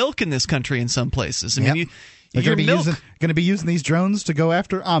raw milk in this country in some places. I mean, they're going to be using these drones to go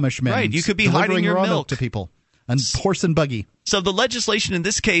after Amish men. Right, you could be hiding your raw milk to people. And horse and buggy. So the legislation in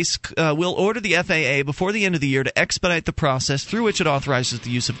this case will order the FAA before the end of the year to expedite the process through which it authorizes the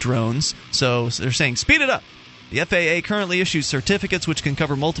use of drones. So they're saying speed it up. The FAA currently issues certificates which can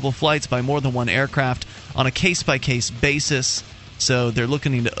cover multiple flights by more than one aircraft on a case-by-case basis. So they're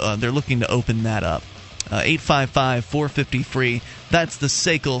looking to open that up. 855-450-FREE. That's the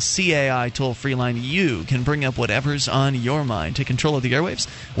SACL CAI toll-free line. You can bring up whatever's on your mind. Take control of the airwaves.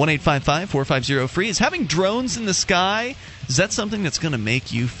 1-855-450-FREE. Is having drones in the sky, is that something that's going to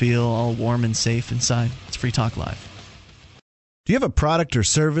make you feel all warm and safe inside? It's Free Talk Live. Do you have a product or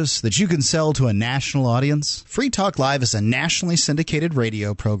service that you can sell to a national audience? Free Talk Live is a nationally syndicated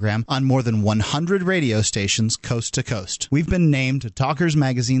radio program on more than 100 radio stations coast to coast. We've been named to Talkers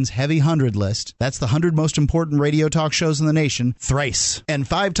Magazine's Heavy 100 list. That's the 100 most important radio talk shows in the nation, thrice. And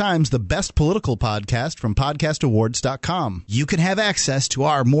 5 times the best political podcast from podcastawards.com. You can have access to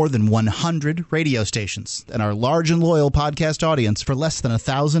our more than 100 radio stations and our large and loyal podcast audience for less than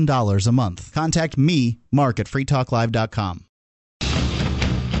 $1,000 a month. Contact me, Mark, at freetalklive.com.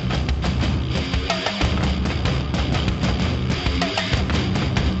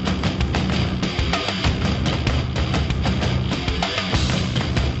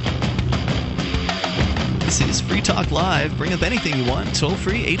 This is Free Talk Live. Bring up anything you want. Toll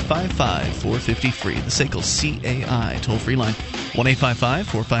free 855-450-FREE. The SACL CAI toll free line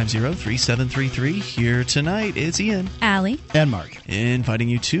 1-855-450-3733. Here tonight is Ian, Allie, and Mark, inviting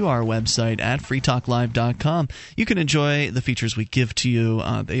you to our website at freetalklive.com. You can enjoy the features we give to you.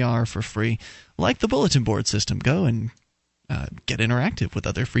 They are for free, like the bulletin board system. Go and get interactive with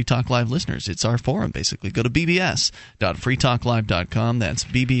other Free Talk Live listeners. It's our forum, basically. Go to bbs.freetalklive.com. That's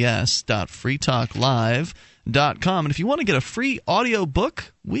bbs.freetalklive.com. And if you want to get a free audio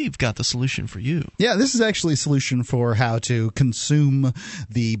book, we've got the solution for you. Yeah, this is actually a solution for how to consume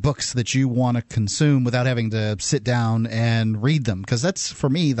the books that you want to consume without having to sit down and read them, because that's, for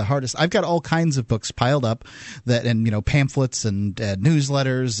me, the hardest. I've got all kinds of books piled up, and pamphlets and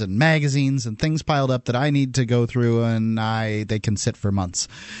newsletters and magazines and things piled up that I need to go through, and they can sit for months.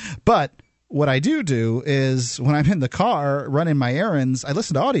 But what I do is when I'm in the car running my errands, I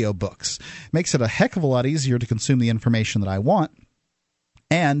listen to audiobooks. Makes it a heck of a lot easier to consume the information that I want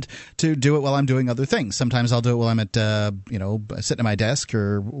and to do it while I'm doing other things. Sometimes I'll do it while I'm at, sitting at my desk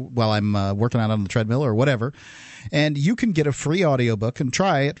or while I'm working out on the treadmill or whatever. And you can get a free audiobook and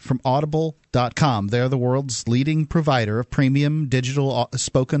try it from audible.com. They're the world's leading provider of premium digital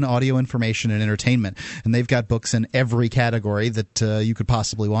spoken audio information and entertainment. And they've got books in every category that you could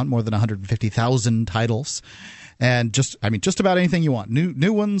possibly want, more than 150,000 titles. And just about anything you want.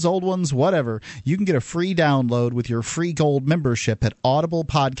 New ones, old ones, whatever. You can get a free download with your free gold membership at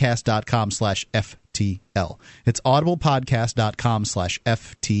audiblepodcast.com/FTL. It's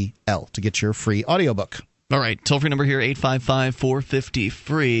audiblepodcast.com/FTL to get your free audiobook. All right, toll-free number here,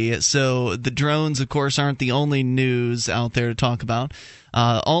 855-450-FREE. So the drones, of course, aren't the only news out there to talk about.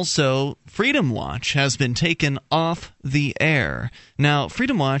 Also, Freedom Watch has been taken off the air. Now,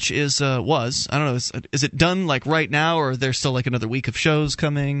 Freedom Watch is I don't know, is it done like right now, or is there still like another week of shows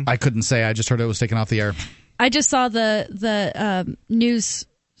coming? I couldn't say. I just heard it was taken off the air. I just saw the news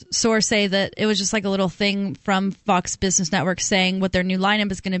source say that it was just like a little thing from Fox Business Network saying what their new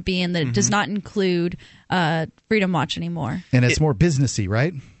lineup is going to be, and that it does not include Freedom Watch anymore. And it's more businessy,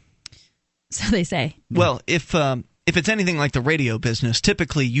 right? So they say. Well, if if it's anything like the radio business,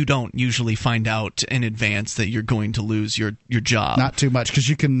 typically you don't usually find out in advance that you're going to lose your job. Not too much, because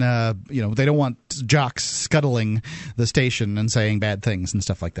you can, they don't want jocks scuttling the station and saying bad things and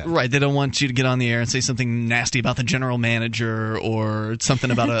stuff like that. Right. They don't want you to get on the air and say something nasty about the general manager or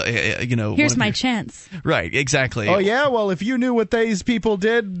something about Here's my chance. Right. Exactly. Oh yeah. Well, if you knew what these people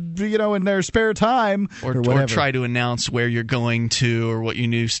did, in their spare time, or try to announce where you're going to or what your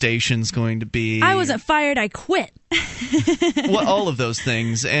new station's going to be. I wasn't fired. I quit. Well, all of those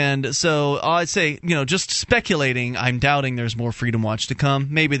things. And so I'd say, just speculating, I'm doubting there's more Freedom Watch to come.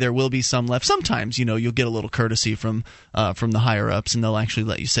 Maybe there will be some left. Sometimes, you'll get a little courtesy from the higher-ups, and they'll actually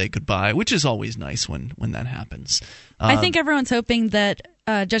let you say goodbye, which is always nice when that happens. I think everyone's hoping that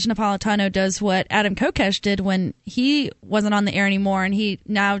Judge Napolitano does what Adam Kokesh did when he wasn't on the air anymore, and you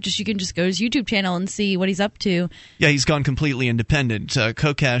can just go to his YouTube channel and see what he's up to. Yeah, he's gone completely independent.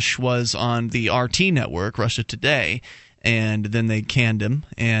 Kokesh was on the RT network, Russia Today, and then they canned him,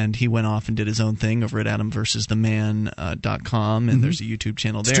 and he went off and did his own thing over at AdamVersusTheMan.com, and there's a YouTube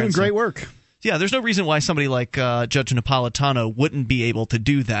channel there. He's doing great work. Yeah, there's no reason why somebody like Judge Napolitano wouldn't be able to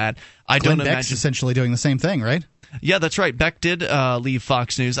do that. Glenn Beck's essentially doing the same thing, right? Yeah, that's right. Beck did leave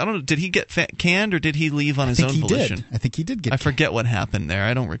Fox News. I don't know, did he get canned or did he leave on his own volition? I think he did get I forget what happened there.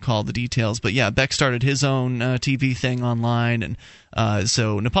 I don't recall the details. But yeah, Beck started his own TV thing online, and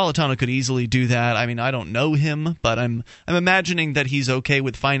so Napolitano could easily do that. I mean, I don't know him, but I'm imagining that he's okay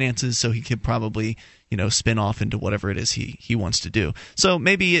with finances, so he could probably spin off into whatever it is he wants to do. So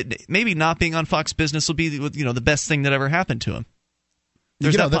maybe not being on Fox Business will be the best thing that ever happened to him.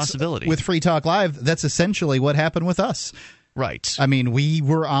 There's that possibility. With Free Talk Live, that's essentially what happened with us. Right. I mean, we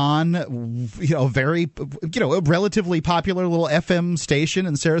were on, a relatively popular little FM station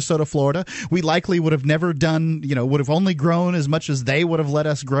in Sarasota, Florida. We likely would have never done, would have only grown as much as they would have let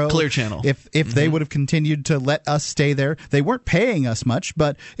us grow. Clear Channel. If they would have continued to let us stay there. They weren't paying us much,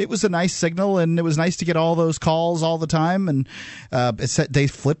 but it was a nice signal, and it was nice to get all those calls all the time. And they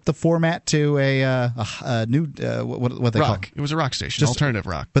flipped the format to a new, what they call it? It was a rock station, alternative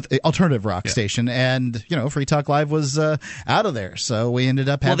rock. But the alternative rock station. And, Free Talk Live was out of there, so we ended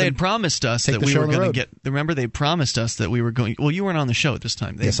up having. Well, they had promised us that we were going to get. Remember, they promised us that we were going. Well, you weren't on the show at this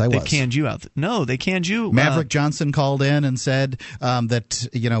time. Yes, I was. They canned you out. No, they canned you. Maverick Johnson called in and said that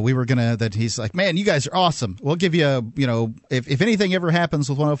we were gonna. That he's like, man, you guys are awesome. We'll give you if anything ever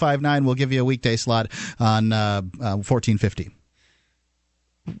happens with 105.9, we'll give you a weekday slot on 1450.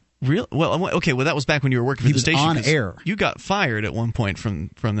 Real well, okay. Well, that was back when you were working for the station. He was on air. You got fired at one point from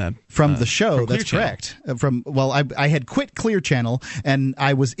that the show. That's correct. I had quit Clear Channel, and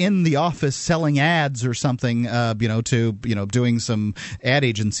I was in the office selling ads or something. Doing some ad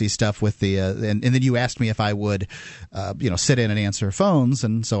agency stuff with the and then you asked me if I would, sit in and answer phones,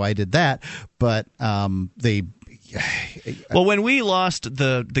 and so I did that. But they. Well, when we lost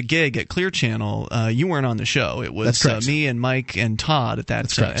the gig at Clear Channel, you weren't on the show. It was me and Mike and Todd at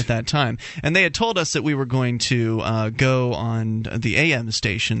that time, and they had told us that we were going to go on the AM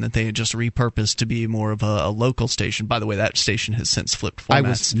station that they had just repurposed to be more of a local station. By the way, that station has since flipped formats. I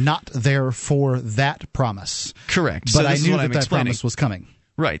was not there for that promise. Correct, but I knew that promise was coming.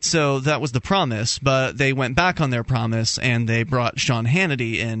 Right, so that was the promise, but they went back on their promise and they brought Sean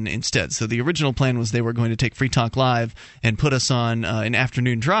Hannity in instead. So the original plan was they were going to take Free Talk Live and put us on an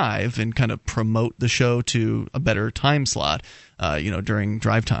afternoon drive and kind of promote the show to a better time slot, during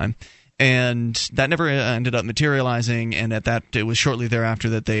drive time. And that never ended up materializing, and it was shortly thereafter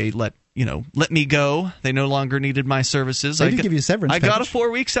that they let me go. They no longer needed my services. They did give you a severance package. I got a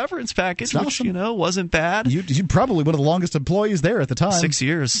 4-week severance package, which, wasn't bad. You probably one of the longest employees there at the time. 6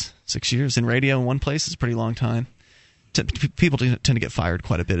 years. 6 years in radio in one place is a pretty long time. People tend to get fired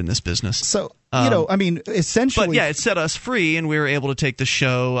quite a bit in this business. So, essentially... But, yeah, it set us free, and we were able to take the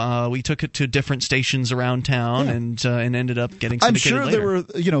show. We took it to different stations around town and ended up getting syndicated later. I'm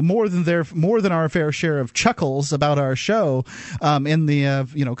sure there were, more than our fair share of chuckles about our show in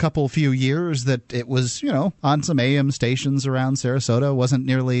the, few years that it was, on some AM stations around Sarasota. Wasn't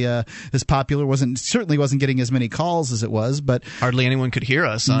nearly as popular, certainly wasn't getting as many calls as it was, but... Hardly anyone could hear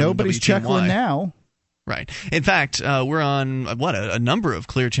us on Nobody's WTMY. chuckling now. Right. In fact, we're on, a number of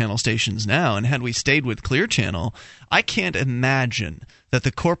Clear Channel stations now, and had we stayed with Clear Channel, I can't imagine that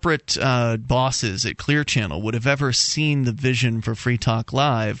the corporate bosses at Clear Channel would have ever seen the vision for Free Talk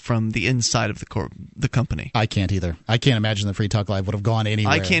Live from the inside of the company. I can't either. I can't imagine that Free Talk Live would have gone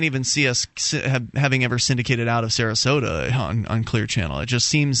anywhere. I can't even see us having ever syndicated out of Sarasota on Clear Channel. It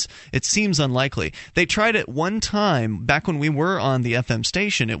seems unlikely. They tried it one time back when we were on the FM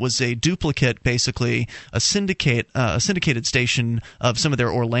station. It was a duplicate, basically a syndicated station of some of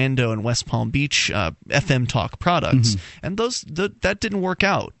their Orlando and West Palm Beach FM talk products, and that didn't work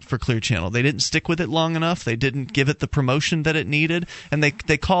out for Clear Channel. They didn't stick with it long enough. They didn't give it the promotion that it needed, and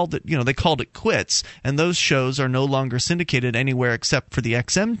they called it quits. And those shows are no longer syndicated anywhere except for the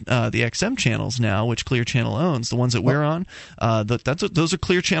XM channels now, which Clear Channel owns. The ones that we're on, those are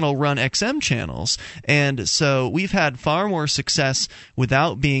Clear Channel run XM channels, and so we've had far more success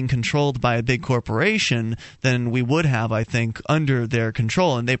without being controlled by a big corporation than we would have, I think, under their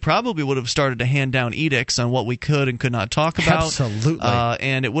control. And they probably would have started to hand down edicts on what we could and could not talk about. Absolutely.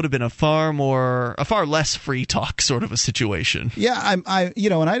 And it would have been a far less free talk sort of a situation. Yeah,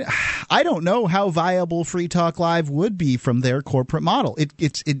 I don't know how viable Free Talk Live would be from their corporate model.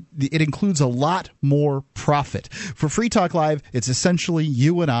 It includes a lot more profit. For Free Talk Live, it's essentially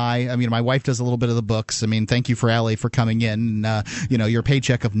you and I. I mean, my wife does a little bit of the books. I mean, thank you for Allie for coming in. Your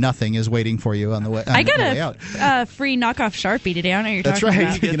paycheck of nothing is waiting for you on the way. I got a free knockoff Sharpie today. I don't know what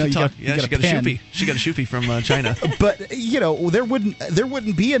you're talking about. She got a Sharpie from China. But there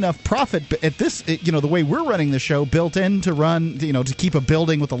wouldn't be enough profit at this. The way we're running the show, built in to run, to keep a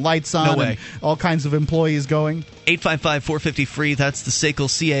building with the lights on, and all kinds of employees going. 855-450-FREE. That's the SACL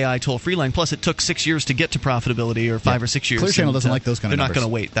CAI toll-free line. Plus, it took 6 years to get to profitability, or 5 or 6 years. Clear Channel doesn't like those kind of numbers. They're not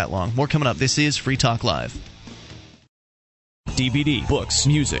going to wait that long. More coming up. This is Free Talk Live. DVD, books,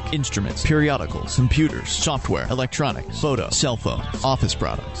 music, instruments, periodicals, computers, software, electronics, photo, cell phones, office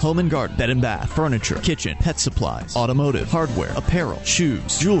products, home and garden, bed and bath, furniture, kitchen, pet supplies, automotive, hardware, apparel,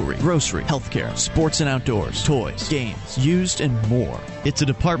 shoes, jewelry, grocery, healthcare, sports and outdoors, toys, games, used, and more. It's a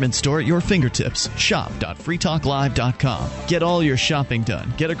department store at your fingertips. Shop.freetalklive.com. Get all your shopping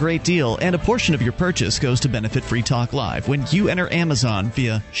done, get a great deal, and a portion of your purchase goes to benefit Free Talk Live when you enter Amazon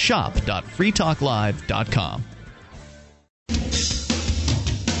via shop.freetalklive.com.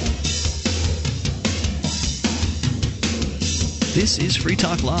 This is Free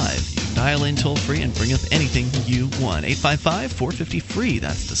Talk Live. You dial in toll-free and bring up anything you want. 855-450-FREE.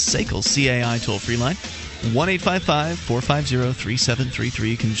 That's the SACL CAI toll-free line. 1-855-450-3733.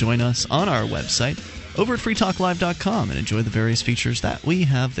 You can join us on our website over at freetalklive.com and enjoy the various features that we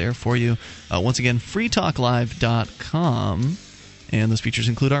have there for you. Once again, freetalklive.com. And those features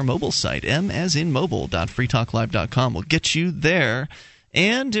include our mobile site, m-as-in-mobile.freetalklive.com. will get you there.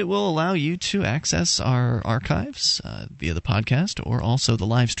 And it will allow you to access our archives via the podcast or also the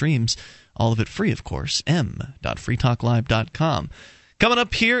live streams, all of it free, of course, m.freetalklive.com. Coming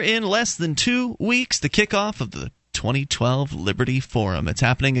up here in less than 2 weeks, the kickoff of the 2012 Liberty Forum. It's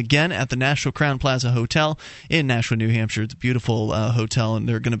happening again at the Nashville Crown Plaza Hotel in Nashville, New Hampshire. It's a beautiful hotel, and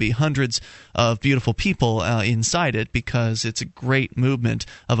there are going to be hundreds of beautiful people inside it because it's a great movement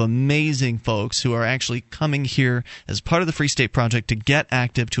of amazing folks who are actually coming here as part of the Free State Project to get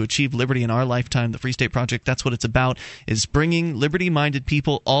active, to achieve liberty in our lifetime. The Free State Project, that's what it's about, is bringing liberty-minded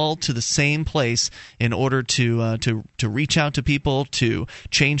people all to the same place in order to reach out to people, to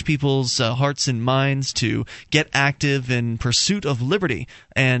change people's hearts and minds, to get active in pursuit of liberty.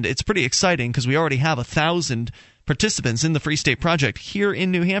 And it's pretty exciting because we already have 1,000 participants in the Free State Project here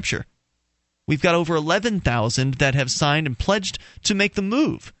in New Hampshire. We've got over 11,000 that have signed and pledged to make the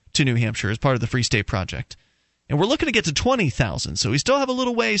move to New Hampshire as part of the Free State Project. And we're looking to get to 20,000, so we still have a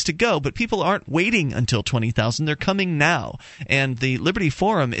little ways to go, but people aren't waiting until 20,000. They're coming now. And the Liberty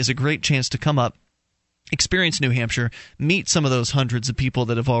Forum is a great chance to come up, experience New Hampshire, meet some of those hundreds of people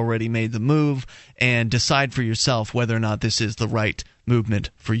that have already made the move, and decide for yourself whether or not this is the right movement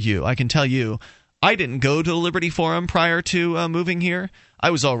for you. I can tell you, I didn't go to the Liberty Forum prior to moving here. I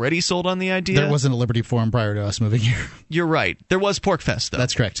was already sold on the idea. There wasn't a Liberty Forum prior to us moving here. You're right. There was PorkFest, though.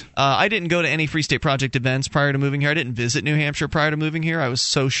 That's correct. I didn't go to any Free State Project events prior to moving here. I didn't visit New Hampshire prior to moving here. I was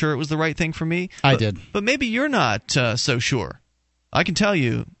so sure it was the right thing for me. I did. But maybe you're not so sure. I can tell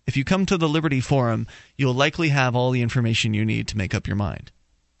you, if you come to the Liberty Forum, you'll likely have all the information you need to make up your mind.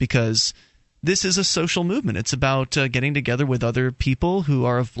 Because this is a social movement. It's about getting together with other people who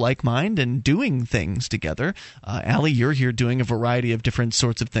are of like mind and doing things together. Allie, you're here doing a variety of different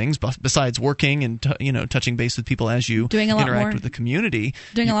sorts of things besides working and touching base with people as you interact with the community.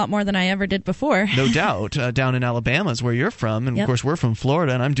 Doing a lot more than I ever did before. No doubt. Down in Alabama is where you're from, and of course we're from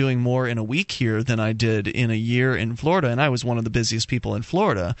Florida, and I'm doing more in a week here than I did in a year in Florida, and I was one of the busiest people in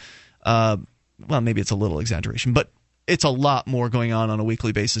Florida. Well, maybe it's a little exaggeration, but it's a lot more going on a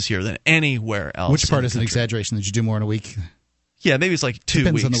weekly basis here than anywhere else. Which part is an exaggeration? Did you do more in a week? Yeah, maybe it's like 2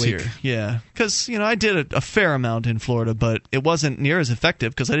 Depends weeks on the week. here. Yeah, because I did a fair amount in Florida, but it wasn't near as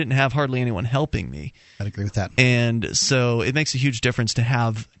effective because I didn't have hardly anyone helping me. I'd agree with that. And so it makes a huge difference to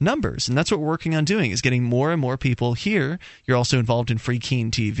have numbers, and that's what we're working on doing, is getting more and more people here. You're also involved in Free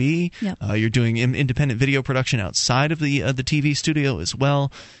Keen TV. Yep. You're doing independent video production outside of the TV studio as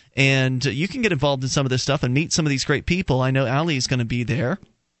well. And you can get involved in some of this stuff and meet some of these great people. I know Allie is going to be there.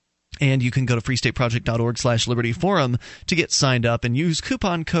 And you can go to freestateproject.org/Liberty Forum to get signed up and use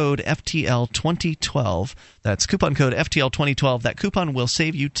coupon code FTL2012. That's coupon code FTL2012. That coupon will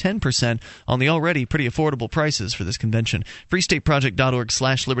save you 10% on the already pretty affordable prices for this convention.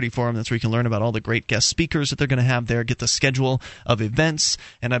 freestateproject.org/Liberty Forum. That's where you can learn about all the great guest speakers that they're going to have there, get the schedule of events.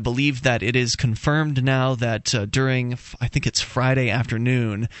 And I believe that it is confirmed now that during, I think it's Friday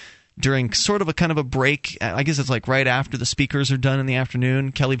afternoon, during sort of a kind of a break, I guess it's like right after the speakers are done in the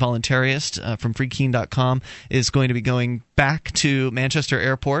afternoon, Kelly Voluntarist from freekeen.com is going to be going back to Manchester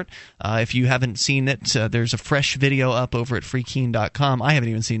Airport. If you haven't seen it, there's a fresh video up over at freekeen.com. I haven't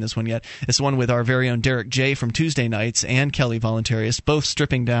even seen this one yet. It's the one with our very own Derek J. from Tuesday Nights and Kelly Voluntarist, both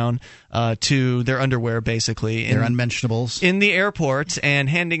stripping down to their underwear, basically. Their unmentionables. In the airport and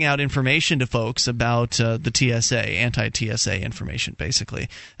handing out information to folks about the TSA, anti-TSA information, basically.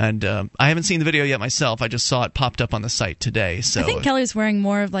 And I haven't seen the video yet myself. I just saw it popped up on the site today. So I think Kelly was wearing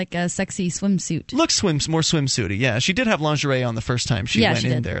more of like a sexy swimsuit. Looks more swimsuity, yeah. She did have lingerie on the first time she went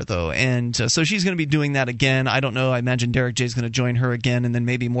in there, though. And so she's going to be doing that again. I don't know. I imagine Derek J is going to join her again, and then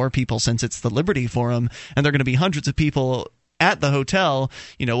maybe more people, since it's the Liberty Forum, and they're going to be hundreds of people at the hotel.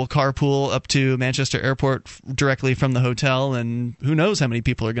 We'll carpool up to Manchester Airport directly from the hotel, and who knows how many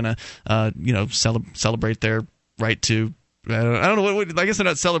people are going to, celebrate their right to. I don't know what. I guess they're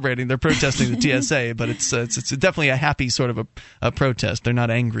not celebrating; they're protesting the TSA. But it's definitely a happy sort of a protest. They're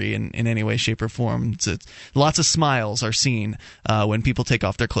not angry in any way, shape, or form. It's lots of smiles are seen when people take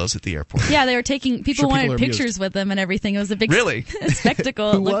off their clothes at the airport. Yeah, they were taking. People wanted pictures with them and everything. It was a big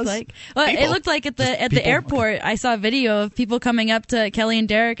spectacle. It looked like. Well, it looked like at the airport. I saw a video of people coming up to Kelly and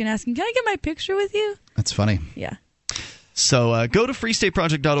Derek and asking, "Can I get my picture with you?" That's funny. Yeah. So go to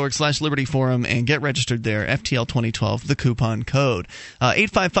freestateproject.org/Liberty Forum and get registered there. FTL2012, the coupon code.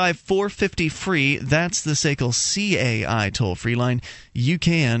 855-450-FREE. That's the SACL CAI toll-free line. You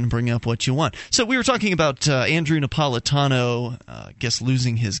can bring up what you want. So we were talking about Andrew Napolitano, I guess,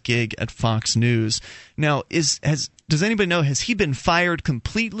 losing his gig at Fox News. Now, does anybody know, has he been fired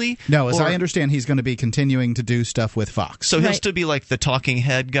completely? No, as I understand, he's going to be continuing to do stuff with Fox. So he'll still be like the talking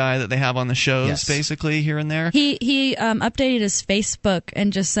head guy that they have on the shows, basically, here and there? He updated his Facebook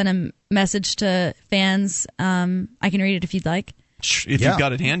and just sent a message to fans. I can read it if you'd like. If you've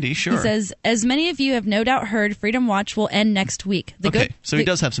got it handy, sure. He says, as many of you have no doubt heard, Freedom Watch will end next week. So he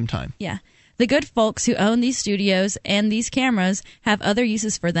does have some time. Yeah. The good folks who own these studios and these cameras have other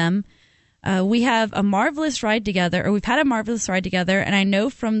uses for them. We have a marvelous ride together, or we've had a marvelous ride together, and I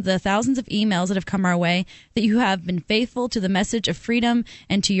know from the thousands of emails that have come our way that you have been faithful to the message of freedom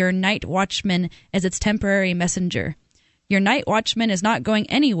and to your night watchman as its temporary messenger. Your night watchman is not going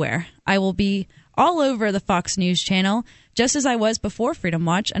anywhere. I will be all over the Fox News channel, just as I was before Freedom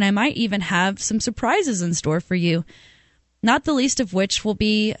Watch, and I might even have some surprises in store for you. Not the least of which will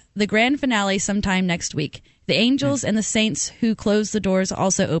be the grand finale sometime next week. The angels and the saints who close the doors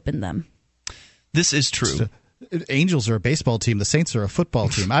also open them. This is true. Angels are a baseball team. The Saints are a football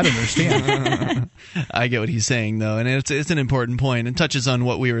team. I don't understand. I get what he's saying, though, and it's an important point and touches on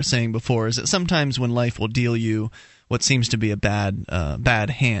what we were saying before, is that sometimes when life will deal you what seems to be a bad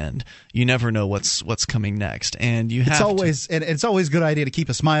hand, you never know what's coming next, and you have it's always a good idea to keep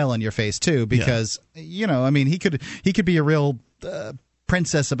a smile on your face too, because he could be a real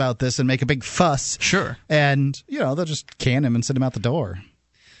princess about this and make a big fuss. Sure. And they'll just can him and send him out the door.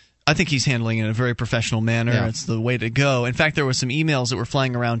 I think he's handling it in a very professional manner. Yeah. It's the way to go. In fact, there were some emails that were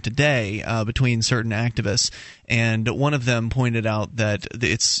flying around today between certain activists, and one of them pointed out that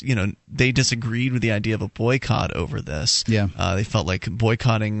they disagreed with the idea of a boycott over this. Yeah, they felt like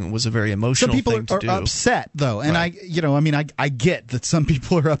boycotting was a very emotional thing to do. Some people are upset, though, and right. I get that some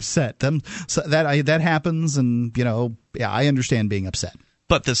people are upset. That happens, and I understand being upset.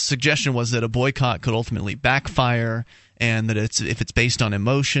 But the suggestion was that a boycott could ultimately backfire, and that if it's based on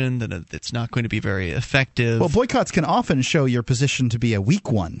emotion, that it's not going to be very effective. Well, boycotts can often show your position to be a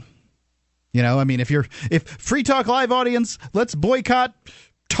weak one. If Free Talk Live audience, let's boycott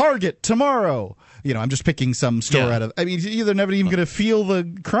Target tomorrow. I'm just picking some store out of. I mean, they're never even going to feel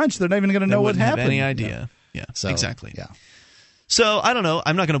the crunch. They're not even going to know what happened. Have any idea? Yeah, So, exactly. Yeah. So I don't know.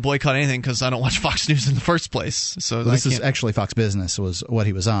 I'm not going to boycott anything because I don't watch Fox News in the first place. So this is actually Fox Business was what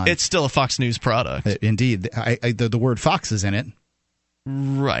he was on. It's still a Fox News product. Indeed. The word Fox is in it.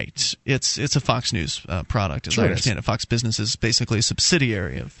 Right. It's a Fox News product, as I understand it. Fox Business is basically a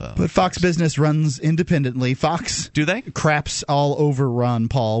subsidiary of But Fox Business runs independently. Fox do they? Craps all over Ron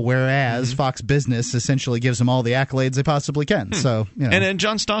Paul, whereas Fox Business essentially gives them all the accolades they possibly can. So, And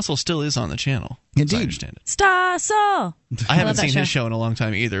John Stossel still is on the channel. Indeed. I understand it. Stossel! I haven't seen his show in a long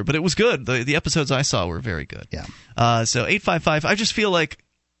time either, but it was good. The episodes I saw were very good. Yeah. So 855, I just feel like,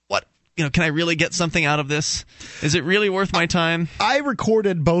 can I really get something out of this? Is it really worth my time? I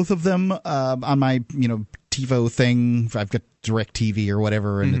recorded both of them on my, TiVo thing. I've got DirecTV or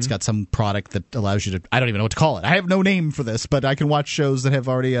whatever, and it's got some product that allows you to. I don't even know what to call it. I have no name for this, but I can watch shows that have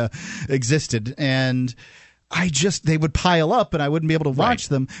already existed, and they would pile up, and I wouldn't be able to watch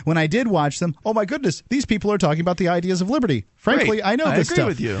them. When I did watch them, oh my goodness, these people are talking about the ideas of liberty. Frankly, I know this stuff. I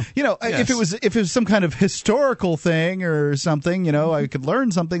agree with you. Yes. if it was some kind of historical thing or something, I could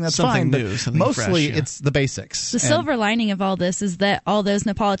learn something. That's something fine. New, but something mostly, fresh, it's the basics. The silver lining of all this is that all those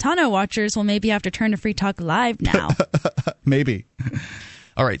Napolitano watchers will maybe have to turn to Free Talk Live now. Maybe.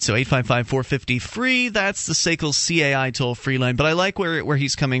 All right, so 855-450-FREE, that's the SACL CAI toll-free line. But I like where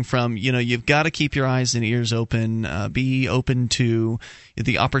he's coming from. You've got to keep your eyes and ears open. Be open to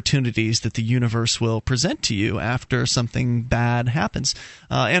the opportunities that the universe will present to you after something bad happens.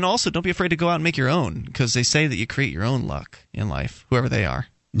 And also, don't be afraid to go out and make your own, because they say that you create your own luck in life, whoever they are.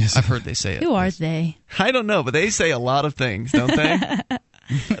 Yes. I've heard they say it. Who are they? I don't know, but they say a lot of things, don't they?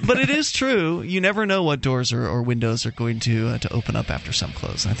 But it is true. You never know what doors or windows are going to open up after some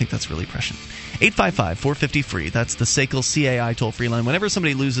close. I think that's really prescient. 855-450-FREE. That's the SACL CAI toll-free line. Whenever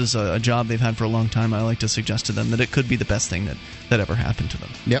somebody loses a job they've had for a long time, I like to suggest to them that it could be the best thing that ever happened to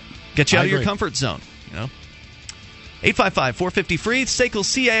them. Yep. Get you out of your comfort zone, 855-450-FREE, SACL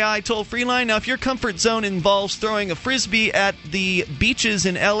CAI toll-free line. Now, if your comfort zone involves throwing a Frisbee at the beaches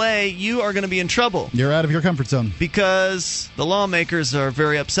in L.A., you are going to be in trouble. You're out of your comfort zone. Because the lawmakers are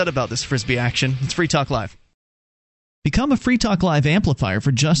very upset about this Frisbee action. It's Free Talk Live. Become a Free Talk Live amplifier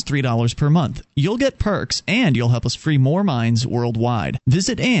for just $3 per month. You'll get perks, and you'll help us free more minds worldwide.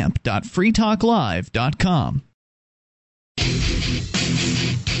 Visit amp.freetalklive.com.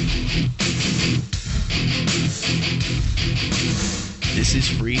 This is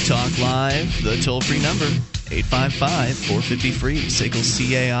Free Talk Live, the toll-free number, 855-450-FREE, SACL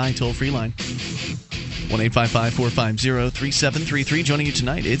CAI toll-free line. 1-855-450-3733. Joining you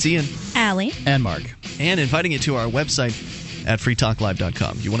tonight, it's Ian, Allie, and Mark. And inviting you to our website at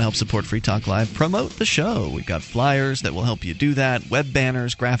freetalklive.com. If you want to help support Free Talk Live, promote the show. We've got flyers that will help you do that, web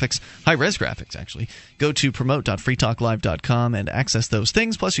banners, graphics, high-res graphics, actually. Go to promote.freetalklive.com and access those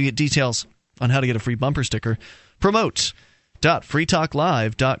things. Plus, you get details on how to get a free bumper sticker.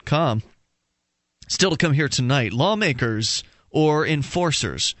 Promote.freetalklive.com. Still to come here tonight, lawmakers or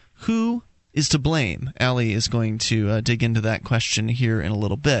enforcers. Who is to blame? Allie is going to dig into that question here in a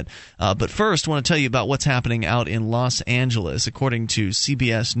little bit. But first, I want to tell you about what's happening out in Los Angeles. According to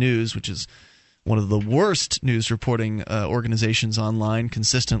CBS News, which is one of the worst news reporting organizations online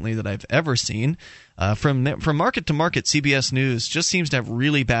consistently that I've ever seen, from market to market, CBS News just seems to have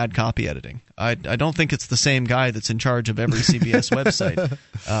really bad copy editing. I don't think it's the same guy that's in charge of every CBS website,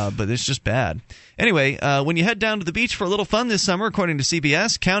 but it's just bad. Anyway, when you head down to the beach for a little fun this summer, according to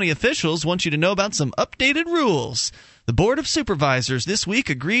CBS, county officials want you to know about some updated rules. The Board of Supervisors this week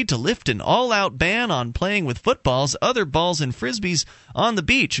agreed to lift an all-out ban on playing with footballs, other balls, and frisbees on the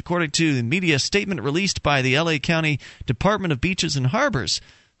beach, according to the media statement released by the L.A. County Department of Beaches and Harbors.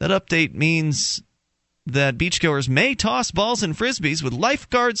 That update means that beachgoers may toss balls and frisbees with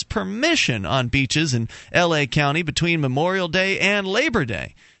lifeguards' permission on beaches in L.A. County between Memorial Day and Labor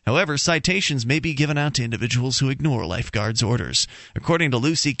Day. However, citations may be given out to individuals who ignore lifeguards' orders. According to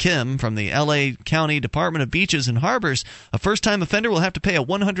Lucy Kim from the L.A. County Department of Beaches and Harbors, a first-time offender will have to pay a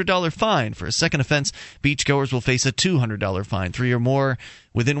 $100 fine. For a second offense, beachgoers will face a $200 fine. 3 or more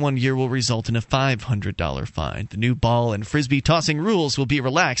within 1 year will result in a $500 fine. The new ball and frisbee tossing rules will be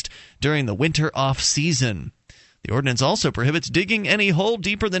relaxed during the winter off-season. The ordinance also prohibits digging any hole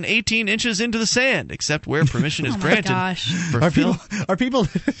deeper than 18 inches into the sand, except where permission is granted. Gosh. Are people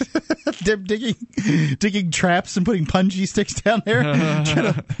digging traps and putting punji sticks down there?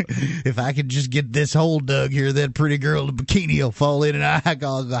 If I could just get this hole dug here, that pretty girl in a bikini will fall in and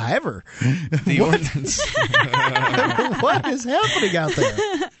I'll have her. The ordinance. What is happening out there?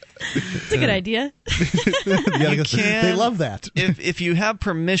 It's a good idea. They love that. If you have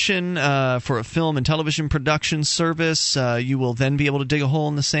permission for a film and television production service, you will then be able to dig a hole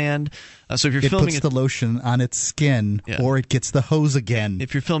in the sand. So if you're filming, it puts the lotion on its skin, or it gets the hose again.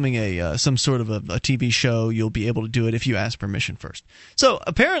 If you're filming some sort of a TV show, you'll be able to do it if you ask permission first. So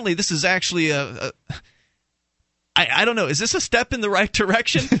apparently, this is actually I don't know. Is this a step in the right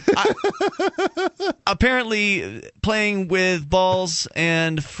direction? Apparently, playing with balls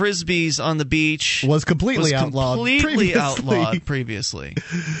and frisbees on the beach was completely outlawed previously.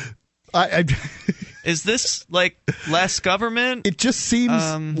 Is this like less government? It just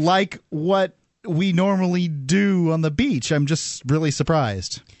seems like what we normally do on the beach. I'm just really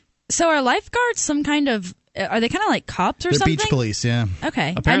surprised. So are lifeguards some kind of? Are they kind of like cops or They're something? Beach police, yeah.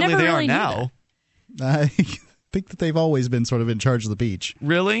 Okay. Apparently, they really are now. I think that they've always been sort of in charge of the beach.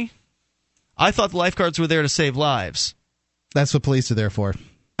 Really? I thought the lifeguards were there to save lives. That's what police are there for.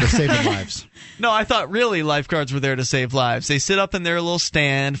 They're saving lives. No, I thought really lifeguards were there to save lives. They sit up in their little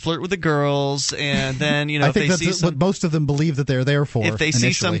stand, flirt with the girls, and then, I think that's what most of them believe that they're there for. If they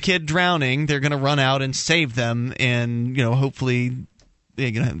see some kid drowning, they're going to run out and save them, and hopefully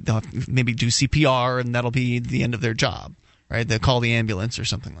they'll maybe do CPR, and that'll be the end of their job. Right? They'll call the ambulance or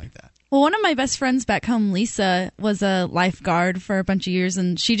something like that. Well, one of my best friends back home, Lisa, was a lifeguard for a bunch of years,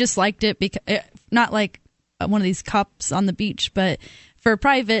 and she just liked it because not like one of these cops on the beach, but for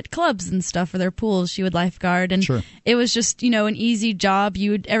private clubs and stuff for their pools, she would lifeguard, and it was just an easy job.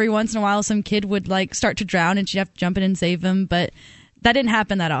 You would every once in a while some kid would like start to drown, and she'd have to jump in and save him, but that didn't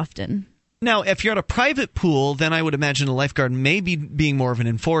happen that often. Now, if you're at a private pool, then I would imagine a lifeguard may be being more of an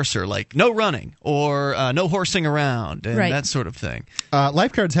enforcer, like no running or no horsing around and that sort of thing.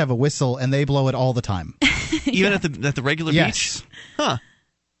 Lifeguards have a whistle, and they blow it all the time. Even at the regular beach? Huh.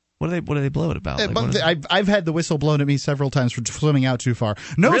 What do they blow it about? I've had the whistle blown at me several times for swimming out too far.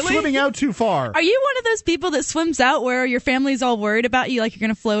 Swimming out too far. Are you one of those people that swims out where your family's all worried about you, like you're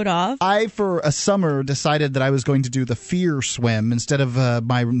going to float off? I, for a summer, decided that I was going to do the fear swim instead of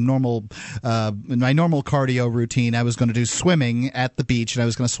my normal cardio routine. I was going to do swimming at the beach, and I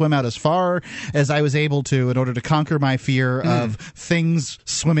was going to swim out as far as I was able to in order to conquer my fear of things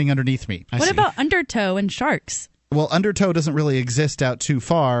swimming underneath me. What about undertow and sharks? Well, undertow doesn't really exist out too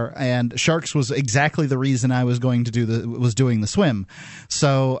far, and sharks was exactly the reason I was doing the swim.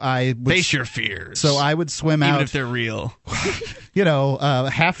 So I would, face your fears. So I would swim even out, if they're real.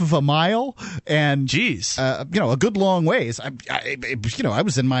 Half of a mile, and a good long ways. I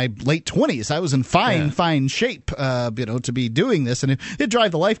was in my late 20s. I was in fine shape, to be doing this, and it'd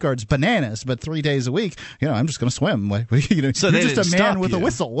drive the lifeguards bananas. But 3 days a week, I'm just going to swim. So you're just a man with a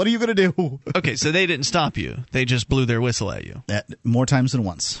whistle. What are you going to do? Okay, so they didn't stop you. They just blew their whistle at you. More times than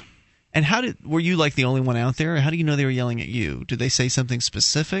once. And were you like the only one out there? How do you know they were yelling at you? Did they say something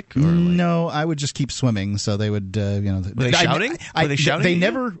specific? Or no, I would just keep swimming. So they would, Were they shouting? Were they shouting?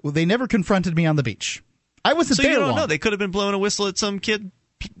 They never confronted me on the beach. I wasn't there. So you don't know. They could have been blowing a whistle at some kid,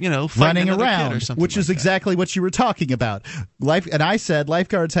 running around, or something, which is exactly what you were talking about. And I said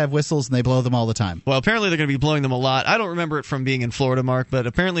lifeguards have whistles and they blow them all the time. Well, apparently they're going to be blowing them a lot. I don't remember it from being in Florida, Mark, but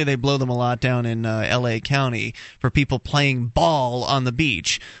apparently they blow them a lot down in L.A. County for people playing ball on the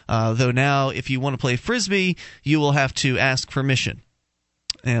beach. Though now, if you want to play frisbee, you will have to ask permission.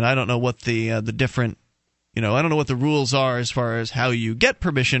 And I don't know what the different. I don't know what the rules are as far as how you get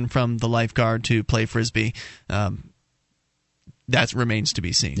permission from the lifeguard to play frisbee. That remains to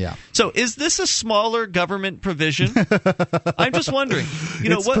be seen. Yeah. So is this a smaller government provision? I'm just wondering.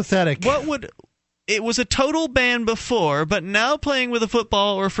 It's pathetic. It was a total ban before, but now playing with a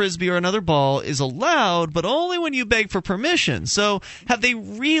football or frisbee or another ball is allowed, but only when you beg for permission. So have they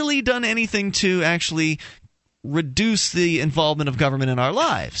really done anything to actually reduce the involvement of government in our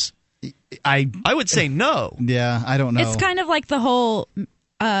lives? I would say no. Yeah, I don't know. It's kind of like the whole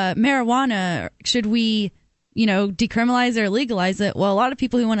marijuana. Should we decriminalize or legalize it? Well, a lot of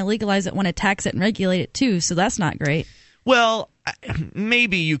people who want to legalize it want to tax it and regulate it too, so that's not great. Well,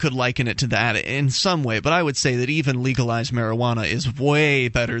 maybe you could liken it to that in some way, but I would say that even legalized marijuana is way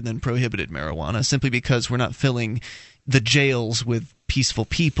better than prohibited marijuana, simply because we're not filling the jails with peaceful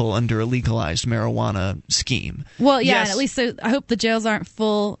people under a legalized marijuana scheme. Well, yeah, and at least I hope the jails aren't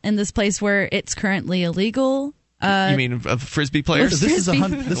full in this place where it's currently illegal. You mean of frisbee players? This is a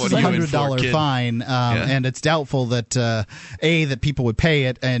 $100 fine, and it's doubtful that A, that people would pay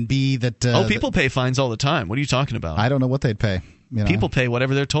it, and B, that people pay fines all the time. What are you talking about? I don't know what they'd pay. People pay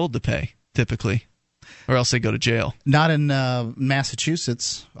whatever they're told to pay, typically. Or else they go to jail. Not in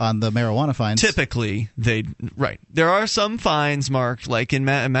Massachusetts on the marijuana fines. Typically, right. There are some fines, Mark, like in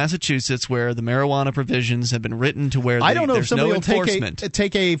Massachusetts, where the marijuana provisions have been written to where I don't know if there's somebody no will enforcement.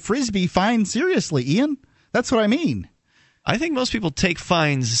 take a Frisbee fine seriously, Ian. That's what I mean. I think most people take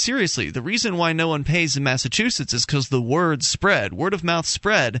fines seriously. The reason why no one pays in Massachusetts is because the word of mouth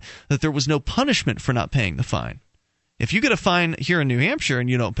spread, that there was no punishment for not paying the fine. If you get a fine here in New Hampshire and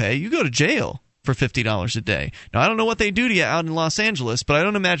you don't pay, you go to jail for $50 a day. Now, I don't know what they do to you out in Los Angeles, but I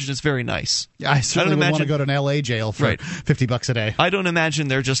don't imagine it's very nice. Yeah, I certainly would want to go to an L.A. jail for $50 a day. I don't imagine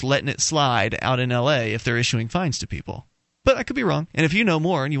they're just letting it slide out in L.A. if they're issuing fines to people. But I could be wrong. And if you know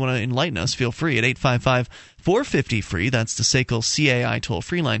more and you want to enlighten us, feel free at 855-450-FREE. That's the SACL CAI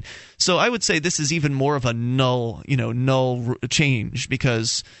toll-free line. So I would say this is even more of a null change,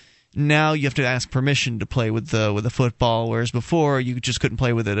 because now you have to ask permission to play with the football, whereas before you just couldn't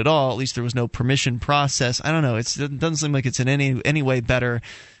play with it at all. At least there was no permission process. I don't know. It doesn't seem like it's in any way better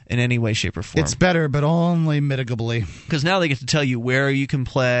in any way, shape, or form. It's better, but only mitigably. Because now they get to tell you where you can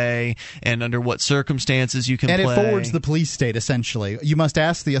play and under what circumstances you can play. And it forwards the police state, essentially. You must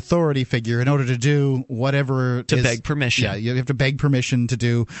ask the authority figure in order to do whatever to beg permission. Yeah, you have to beg permission to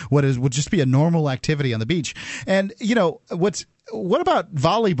do what would just be a normal activity on the beach. And, what about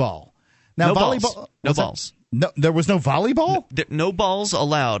volleyball? Now, no volleyball. Balls. No balls. No, there was no volleyball? No balls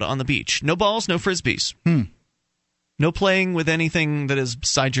allowed on the beach. No balls, no frisbees. No playing with anything that is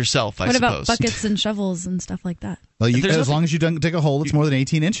beside yourself, I suppose. What about buckets and shovels and stuff like that? Well, as long as you don't dig a hole that's more than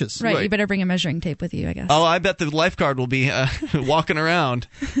 18 inches. Right, you better bring a measuring tape with you, I guess. Oh, I bet the lifeguard will be walking around.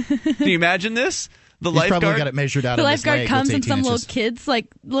 Can you imagine this? He's probably got it measured out. The lifeguard comes in some little kids, like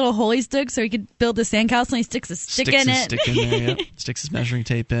little holy sticks, so he could build a sandcastle, and he sticks a stick in it. Stick in there, yep. Sticks his measuring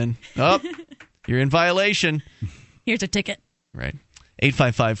tape in. Oh, you're in violation. Here's a ticket. Right.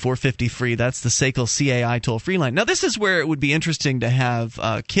 855-450-FREE. That's the SACL CAI toll-free line. Now, this is where it would be interesting to have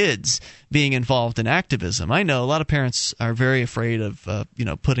kids being involved in activism. I know a lot of parents are very afraid of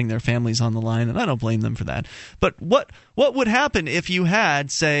putting their families on the line, and I don't blame them for that. But what would happen if you had,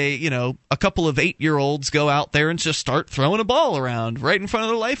 say, a couple of 8-year-olds go out there and just start throwing a ball around right in front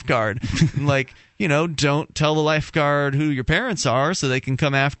of the lifeguard? Like, don't tell the lifeguard who your parents are so they can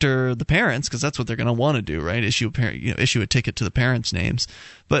come after the parents, because that's what they're going to want to do, right? Issue a ticket to the parents' names.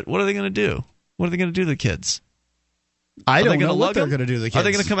 But what are they going to do? What are they going to do to the kids? I don't know what they're going to do to the kids. Are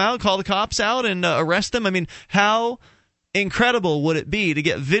they going to come out, call the cops out, and arrest them? I mean, how incredible would it be to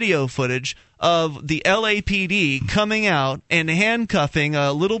get video footage of the LAPD coming out and handcuffing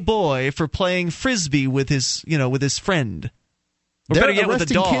a little boy for playing frisbee with his friend? Or they're better yet, with a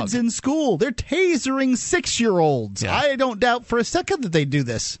dog. Kids in school. They're tasering 6-year-olds. Yeah. I don't doubt for a second that they do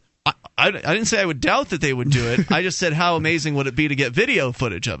this. I didn't say I would doubt that they would do it. I just said how amazing would it be to get video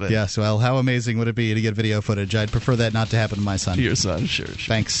footage of it. Yes, well, how amazing would it be to get video footage? I'd prefer that not to happen to my son. To your son, sure.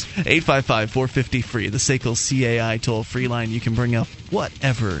 Thanks. 855-450-FREE, the SACL CAI toll-free line. You can bring up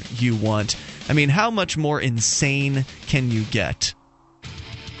whatever you want. I mean, how much more insane can you get?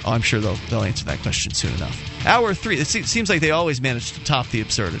 Oh, I'm sure they'll answer that question soon enough. Hour 3. It seems like they always manage to top the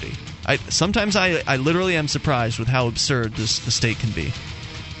absurdity. Sometimes I literally am surprised with how absurd the state can be.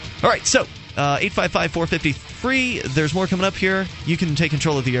 All right, so 855-450-FREE. There's more coming up here. You can take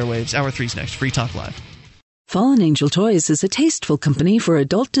control of the airwaves. Hour 3's next. Free Talk Live. Fallen Angel Toys is a tasteful company for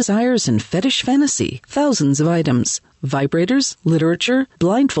adult desires and fetish fantasy. Thousands of items. Vibrators, literature,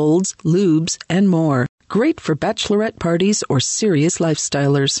 blindfolds, lubes, and more. Great for bachelorette parties or serious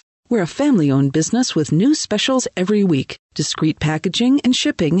lifestylers. We're a family-owned business with new specials every week. Discreet packaging and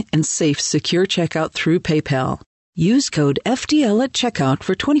shipping, and safe, secure checkout through PayPal. Use code FTL at checkout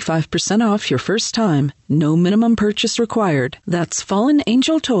for 25% off your first time. No minimum purchase required. That's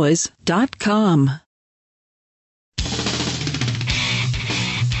FallenAngelToys.com.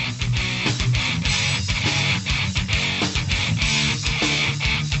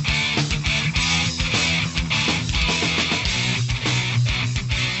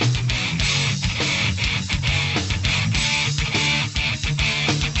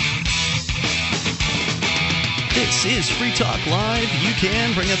 This is Free Talk Live. You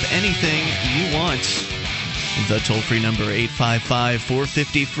can bring up anything you want. The toll-free number,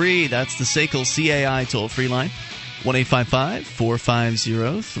 855-450-FREE. That's the SACL CAI toll-free line.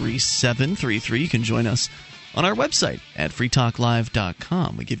 1-855-450-3733. You can join us on our website at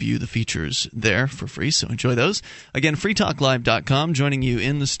freetalklive.com. We give you the features there for free, so enjoy those. Again, freetalklive.com. Joining you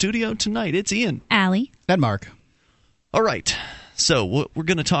in the studio tonight, it's Ian. Allie. And Mark. All right. So what we're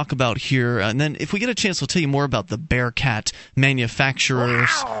going to talk about here, and then if we get a chance, we'll tell you more about the Bearcat manufacturer's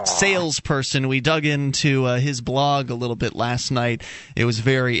salesperson. We dug into his blog a little bit last night. It was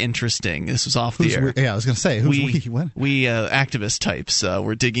very interesting. This was off the air. I was going to say, who's we? What? We activist types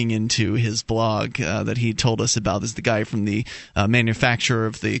were digging into his blog that he told us about. This is the guy from the manufacturer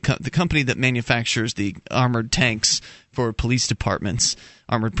of the company that manufactures the armored tanks for police departments,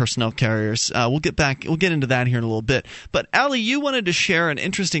 armored personnel carriers. We'll get into that here in a little bit. But Allie, you wanted to share an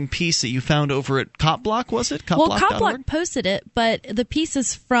interesting piece that you found over at CopBlock, was it? Well, CopBlock posted it, but the piece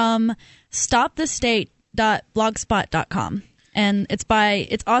is from stopthestate.blogspot.com, and it's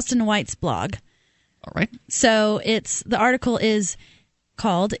Austin White's blog. All right. So the article is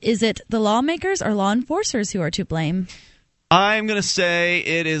called, "Is it the lawmakers or law enforcers who are to blame?" I'm going to say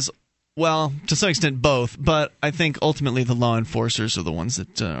it is, well, to some extent both, but I think ultimately the law enforcers are the ones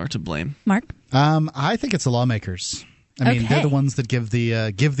that are to blame. Mark? I think it's the lawmakers. I mean, they're the ones that give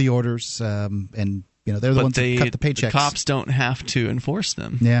the orders, and they're the ones that cut the paychecks. The cops don't have to enforce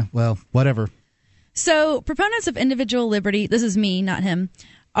them. Yeah, well, whatever. So proponents of individual liberty, this is me, not him,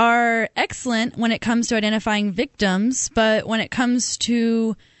 are excellent when it comes to identifying victims, but when it comes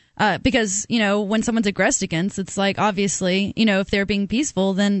to because, when someone's aggressed against, it's like, obviously, if they're being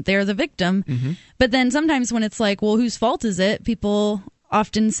peaceful, then they're the victim. Mm-hmm. But then sometimes when it's like, well, whose fault is it? People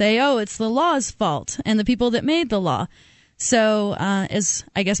often say, oh, it's the law's fault and the people that made the law. So as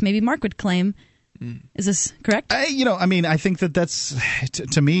I guess maybe Mark would claim, is this correct? I think that's,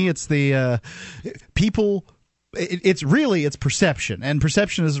 to me, it's the people. It's perception, and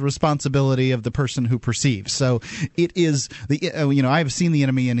perception is a responsibility of the person who perceives. So it is I have seen the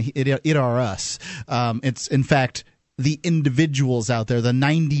enemy, and it are us. It's in fact the individuals out there, the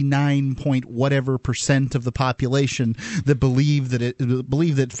 99 point whatever % of the population that believe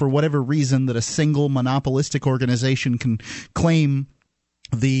that for whatever reason that a single monopolistic organization can claim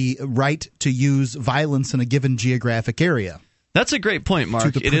the right to use violence in a given geographic area. That's a great point,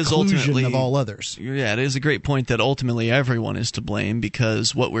 Mark. To the it is ultimately of all others. Yeah, it is a great point that ultimately everyone is to blame,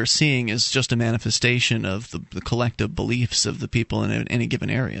 because what we're seeing is just a manifestation of the collective beliefs of the people in any given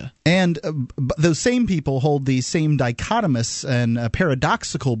area. And those same people hold the same dichotomous and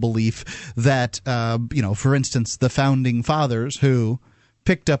paradoxical belief that, for instance, the founding fathers who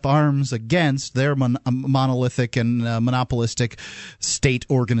picked up arms against their monolithic and monopolistic state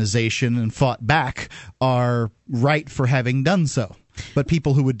organization and fought back are right for having done so. But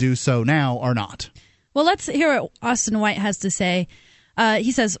people who would do so now are not. Well, let's hear what Austin White has to say.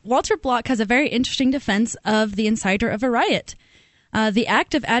 He says, Walter Block has a very interesting defense of the inciter of a riot. The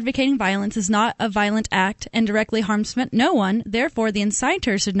act of advocating violence is not a violent act and directly harms no one. Therefore, the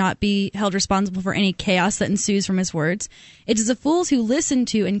inciter should not be held responsible for any chaos that ensues from his words. It is the fools who listen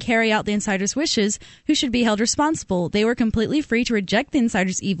to and carry out the inciter's wishes who should be held responsible. They were completely free to reject the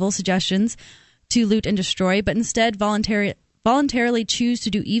inciter's evil suggestions to loot and destroy, but instead voluntarily choose to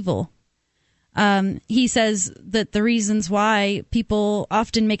do evil. He says that the reasons why people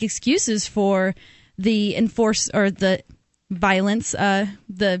often make excuses for the violence,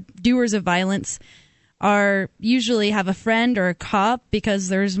 the doers of violence are usually have a friend or a cop, because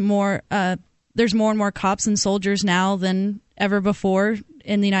there's more and more cops and soldiers now than ever before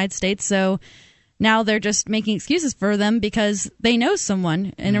in the United States. So now they're just making excuses for them because they know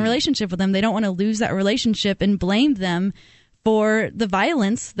someone in a relationship with them. They don't want to lose that relationship and blame them for the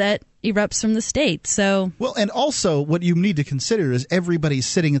violence that erupts from the state. So, well, and also what you need to consider is everybody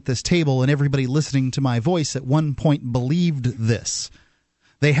sitting at this table and everybody listening to my voice at one point believed this.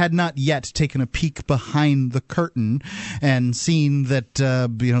 They had not yet taken a peek behind the curtain and seen that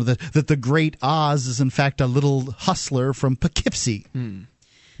that the great Oz is in fact a little hustler from Poughkeepsie.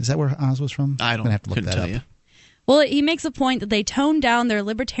 Is that where Oz was from? I don't have to look that up. You. Well, he makes a point that they tone down their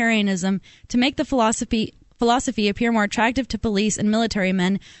libertarianism to make the philosophy appear more attractive to police and military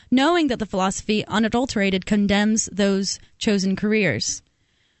men, knowing that the philosophy, unadulterated, condemns those chosen careers.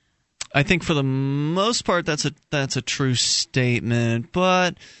 I think for the most part that's a true statement,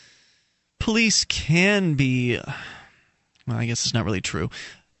 but police can be, well, I guess it's not really true.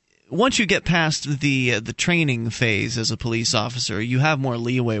 Once you get past the training phase as a police officer, you have more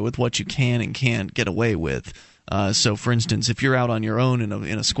leeway with what you can and can't get away with. So, for instance, if you're out on your own in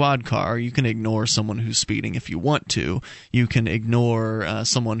a squad car, you can ignore someone who's speeding if you want to. You can ignore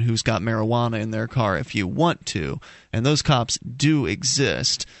someone who's got marijuana in their car if you want to. And those cops do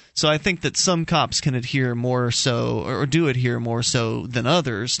exist. So I think that some cops can adhere more so, or do adhere more so than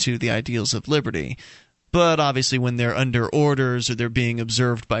others to the ideals of liberty. But obviously when they're under orders or they're being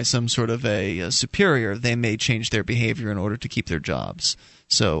observed by some sort of a superior, they may change their behavior in order to keep their jobs.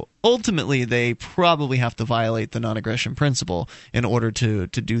 So ultimately, they probably have to violate the non-aggression principle in order to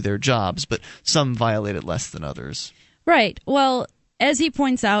do their jobs, but some violate it less than others. Right. Well, as he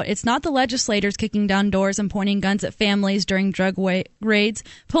points out, it's not the legislators kicking down doors and pointing guns at families during drug raids,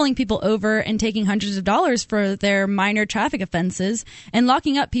 pulling people over and taking hundreds of dollars for their minor traffic offenses, and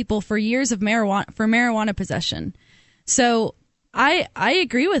locking up people for years of marijuana possession. So I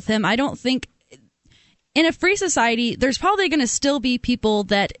agree with him. I don't think in a free society, there's probably going to still be people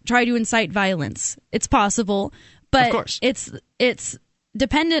that try to incite violence. It's possible, but of course. It's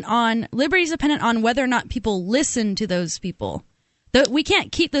dependent on liberty's dependent on whether or not people listen to those people. We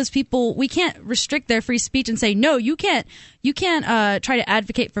can't keep those people. We can't restrict their free speech and say no. You can't try to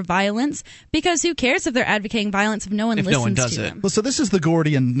advocate for violence, because who cares if they're advocating violence if no one listens to them? Well, so this is the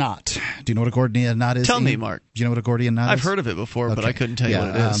Gordian knot. Do you know what a Gordian knot is? Tell me, Mark. Do you know what a Gordian knot is? I've heard of it before, but I couldn't tell you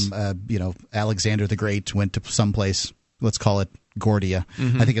what it is. Alexander the Great went to some place. Let's call it Gordia.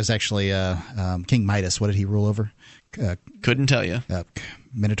 I think it was actually King Midas. What did he rule over? Couldn't tell you.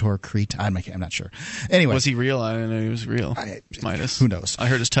 Minotaur, Crete. I'm not sure. Anyway, was he real? I don't know. He was real. Midas. Who knows? I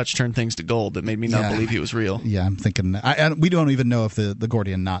heard his touch turned things to gold. That made me not believe he was real. Yeah, I'm thinking. We don't even know if the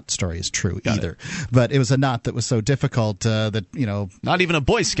Gordian knot story is true either. But it was a knot that was so difficult that not even a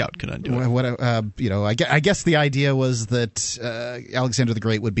Boy Scout could undo it. I guess the idea was that Alexander the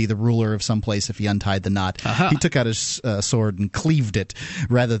Great would be the ruler of some place if he untied the knot. He took out his sword and cleaved it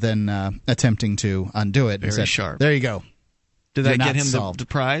rather than attempting to undo it. Very sharp. There you go. Did that get him the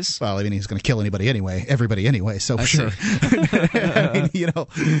prize? Well, I mean, he's going to kill everybody anyway, so sure. I mean,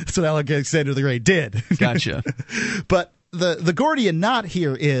 that's what Alexander the Great did. Gotcha. But the Gordian knot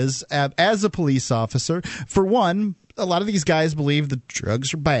here is, as a police officer, for one, a lot of these guys believe that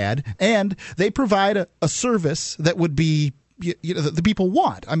drugs are bad, and they provide a service that would be, that the people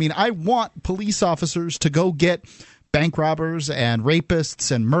want. I mean, I want police officers to go get bank robbers and rapists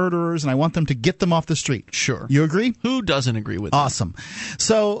and murderers, and I want them to get them off the street. Sure. You agree? Who doesn't agree with Awesome. that?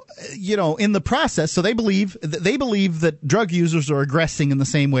 So, in the process, so they believe that drug users are aggressing in the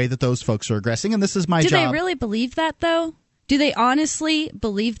same way that those folks are aggressing, and this is my job. Do they really believe that, though? Do they honestly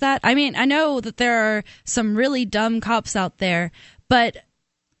believe that? I mean, I know that there are some really dumb cops out there, but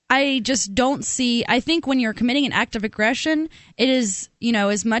I just don't see. I think when you're committing an act of aggression, it is,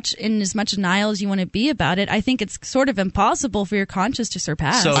 as much denial as you want to be about it. I think it's sort of impossible for your conscience to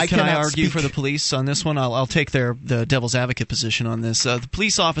surpass. So can I argue for the police on this one? I'll take the devil's advocate position on this. The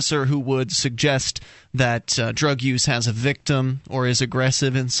police officer who would suggest that drug use has a victim or is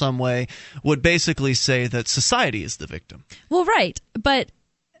aggressive in some way would basically say that society is the victim. Well, right, but.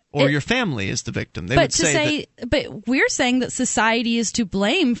 Or your family is the victim. But we're saying that society is to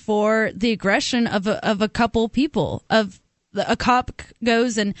blame for the aggression of a couple people. A cop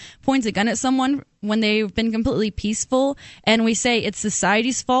goes and points a gun at someone when they've been completely peaceful, and we say it's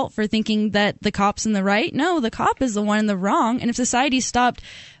society's fault for thinking that the cop's in the right. No, the cop is the one in the wrong. And if society stopped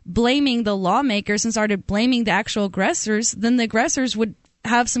blaming the lawmakers and started blaming the actual aggressors, then the aggressors would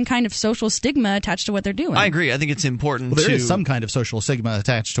have some kind of social stigma attached to what they're doing. I agree. I think it's important there is some kind of social stigma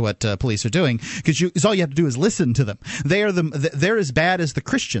attached to what police are doing, because all you have to do is listen to them. They're as bad as the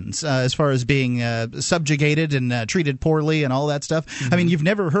Christians as far as being subjugated and treated poorly and all that stuff. Mm-hmm. I mean, you've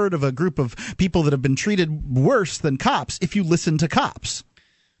never heard of a group of people that have been treated worse than cops if you listen to cops.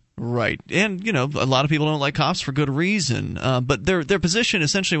 Right. And, a lot of people don't like cops for good reason. But their position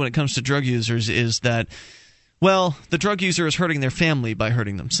essentially when it comes to drug users is that, well, the drug user is hurting their family by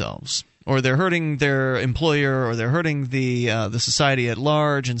hurting themselves, or they're hurting their employer, or they're hurting the society at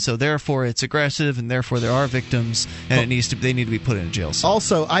large, and so therefore it's aggressive, and therefore there are victims, and they need to be put in a jail cell.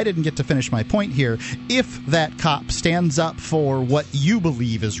 Also, I didn't get to finish my point here. If that cop stands up for what you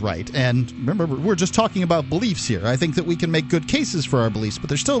believe is right, and remember, we're just talking about beliefs here. I think that we can make good cases for our beliefs, but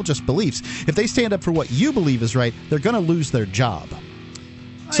they're still just beliefs. If they stand up for what you believe is right, they're going to lose their job.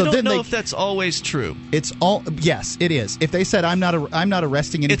 So I don't know if that's always true. Yes, it is. If they said I'm not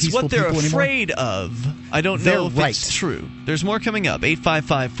arresting any peaceful people anymore. It's what they're afraid of. I don't know if it's true. There's more coming up.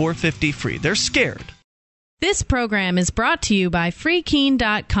 855-450-FREE. They're scared. This program is brought to you by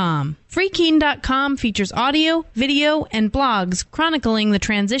FreeKeene.com. FreeKeene.com features audio, video, and blogs chronicling the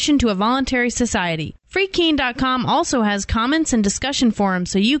transition to a voluntary society. FreeKeene.com also has comments and discussion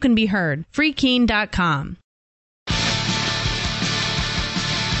forums so you can be heard. FreeKeene.com.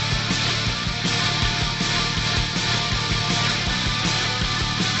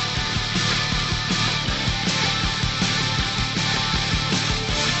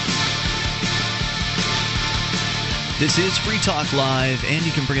 This is Free Talk Live, and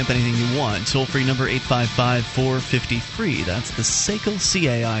you can bring up anything you want. Toll-free number 855-450-FREE. That's the SACL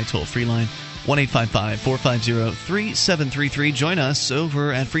CAI toll-free line, 1-855-450-3733. Join us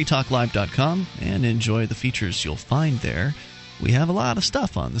over at freetalklive.com and enjoy the features you'll find there. We have a lot of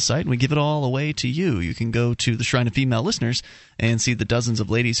stuff on the site, and we give it all away to you. You can go to the Shrine of Female Listeners and see the dozens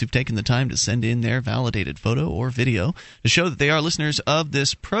of ladies who've taken the time to send in their validated photo or video to show that they are listeners of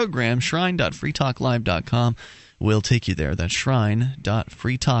this program. Shrine.freetalklive.com will take you there. That's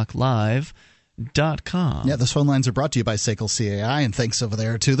shrine.freetalklive.com. Yeah, those phone lines are brought to you by SACL CAI, and thanks over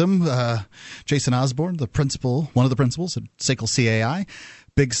there to them. Jason Osborne, one of the principals at SACL CAI,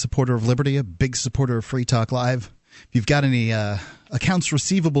 big supporter of Liberty, a big supporter of Free Talk Live. If you've got any accounts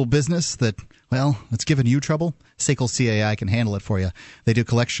receivable business that, well, it's given you trouble, SACL CAI can handle it for you. They do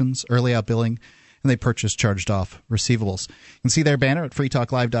collections, early out billing, and they purchase charged-off receivables. You can see their banner at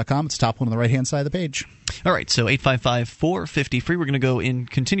freetalklive.com. It's top one on the right-hand side of the page. All right, so 855-450-FREE. We're going to go and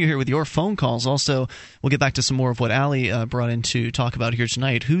continue here with your phone calls. Also, we'll get back to some more of what Allie brought in to talk about here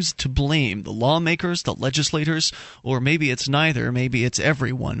tonight. Who's to blame? The lawmakers, the legislators, or maybe it's neither. Maybe it's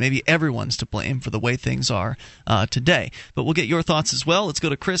everyone. Maybe everyone's to blame for the way things are today. But we'll get your thoughts as well. Let's go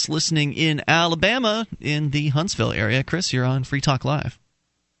to Chris listening in Alabama in the Huntsville area. Chris, you're on Free Talk Live.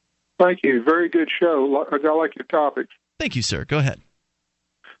 Thank you. Very good show. I like your topics. Thank you, sir. Go ahead.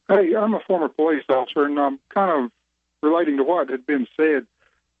 Hey, I'm a former police officer, and I'm kind of relating to what had been said.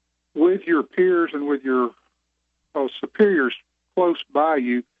 With your peers and with your superiors close by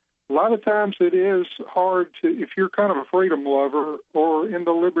you, a lot of times it is hard to, if you're kind of a freedom lover or in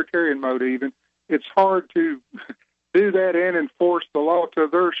the libertarian mode even, it's hard to do that and enforce the law to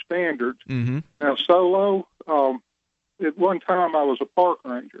their standards. Mm-hmm. Now, solo, at one time I was a park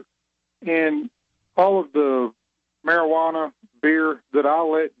ranger. And all of the marijuana, beer that I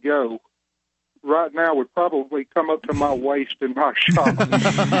let go right now would probably come up to my waist in my shop.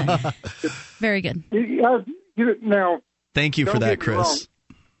 Very good. Now, thank you for that, Chris.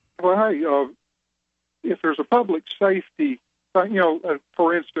 Well, hey, if there's a public safety,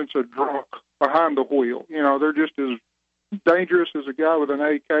 for instance, a drunk behind the wheel, they're just as dangerous as a guy with an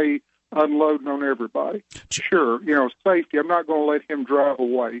AK unloading on everybody. Sure, safety. I'm not going to let him drive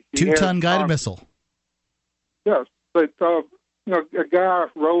away. 2-ton guided missile. Yes, but a guy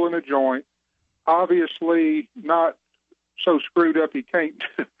rolling a joint, obviously not so screwed up he can't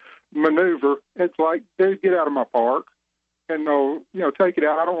maneuver. It's like, dude, get out of my park, and take it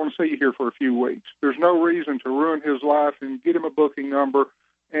out. I don't want to see you here for a few weeks. There's no reason to ruin his life and get him a booking number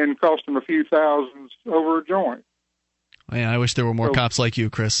and cost him a few thousands over a joint. Man, I wish there were more cops like you,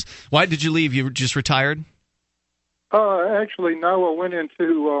 Chris. Why did you leave? You just retired? Actually, no. I went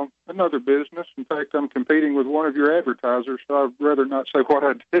into another business. In fact, I'm competing with one of your advertisers, so I'd rather not say what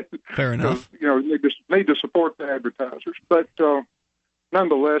I did. Fair enough. Need to support the advertisers. But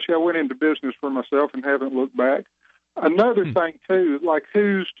nonetheless, I went into business for myself and haven't looked back. Another thing, too, like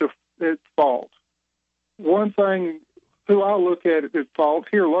who's at fault? One thing, who I look at at fault,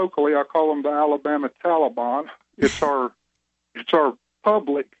 here locally, I call them the Alabama Taliban. It's our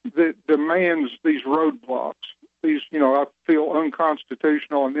public that demands these roadblocks. These, I feel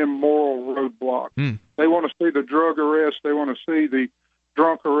unconstitutional and immoral roadblocks. They want to see the drug arrest. They want to see the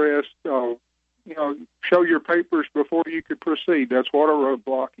drunk arrest. Show your papers before you could proceed. That's what a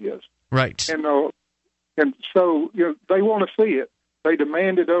roadblock is. Right. And so they want to see it. They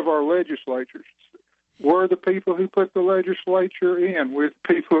demand it of our legislatures. We're the people who put the legislature in. We're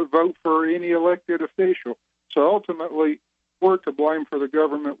the people who vote for any elected official. So ultimately, we're to blame for the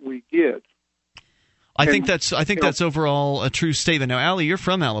government we get. I think that's overall a true statement. Now, Allie, you're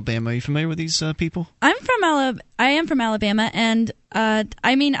from Alabama. Are you familiar with these people? I am from Alabama, and I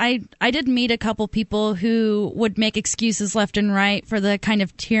did meet a couple people who would make excuses left and right for the kind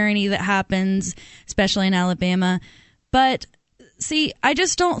of tyranny that happens, especially in Alabama. But see, I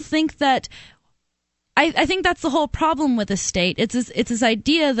just don't think that. I think that's the whole problem with the state. It's this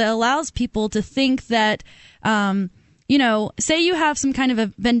idea that allows people to think that, say you have some kind of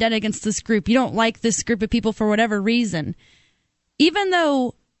a vendetta against this group. You don't like this group of people for whatever reason. Even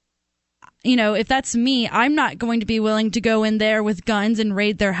though, if that's me, I'm not going to be willing to go in there with guns and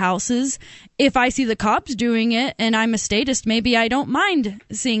raid their houses. If I see the cops doing it and I'm a statist, maybe I don't mind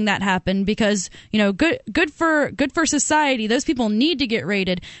seeing that happen because, good for society. Those people need to get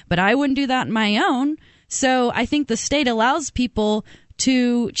raided, but I wouldn't do that on my own. So I think the state allows people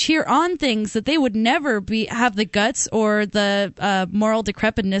to cheer on things that they would never have the guts or the moral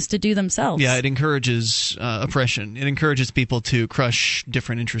decrepitness to do themselves. Yeah, it encourages oppression. It encourages people to crush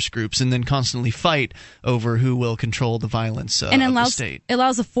different interest groups and then constantly fight over who will control the violence of the state. It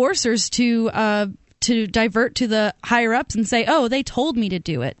allows the forcers to divert to the higher ups and say, "Oh, they told me to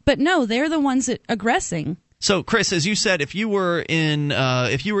do it," but no, they're the ones that aggressing. So, Chris, as you said, if you were in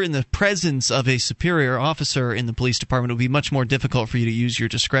the presence of a superior officer in the police department, it would be much more difficult for you to use your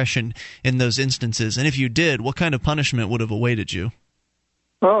discretion in those instances. And if you did, what kind of punishment would have awaited you?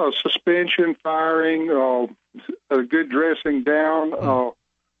 Suspension, firing, a good dressing down.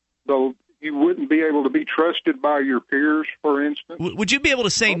 Though you wouldn't be able to be trusted by your peers, for instance. Would you be able to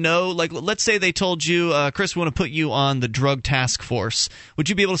say no? Like, let's say they told you, Chris, we want to put you on the drug task force. Would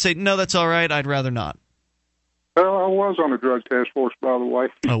you be able to say, no, that's all right, I'd rather not? Well, I was on a drug task force, by the way.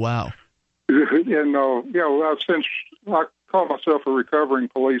 Oh, wow. And, since I call myself a recovering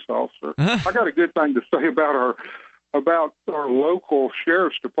police officer, I got a good thing to say about our local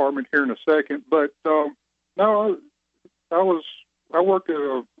sheriff's department here in a second. But, no, I worked at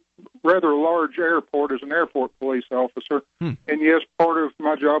a rather large airport as an airport police officer. And, yes, part of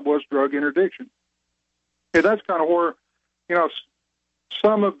my job was drug interdiction. And that's kind of where,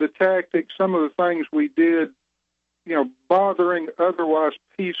 some of the tactics, some of the things we did, bothering otherwise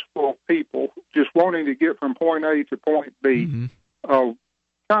peaceful people, just wanting to get from point A to point B, kind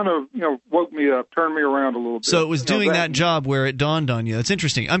of, woke me up, turned me around a little bit. So it was doing that job where it dawned on you. That's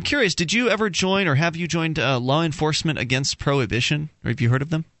interesting. I'm curious, did you ever join or have you joined Law Enforcement Against Prohibition? Or have you heard of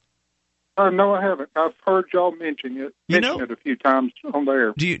them? No, I haven't. I've heard y'all mention it a few times on the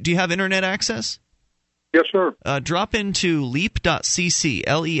air. Do you have internet access? Yes, sir. Drop into leap.cc,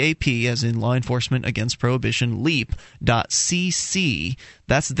 L-E-A-P, as in Law Enforcement Against Prohibition, leap.cc.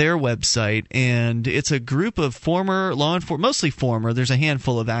 That's their website, and it's a group of former mostly former, there's a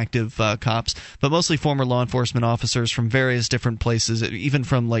handful of active cops, but mostly former law enforcement officers from various different places, even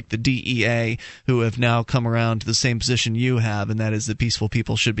from like the DEA, who have now come around to the same position you have, and that is that peaceful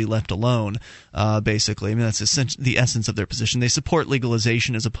people should be left alone, basically. I mean, that's the essence of their position. They support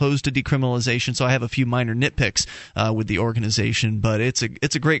legalization as opposed to decriminalization, so I have a few minor nitpicks with the organization, but it's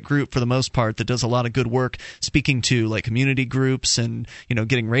a great group for the most part that does a lot of good work speaking to like community groups and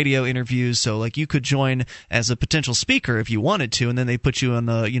getting radio interviews. So like you could join as a potential speaker if you wanted to, and then they put you on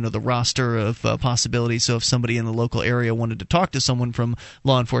the roster of possibilities. So if somebody in the local area wanted to talk to someone from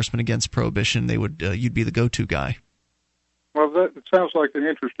Law Enforcement Against Prohibition, they would you'd be the go-to guy. Well, that sounds like an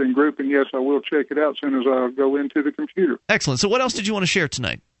interesting group, and yes, I will check it out as soon as I go into the computer. Excellent. So what else did you want to share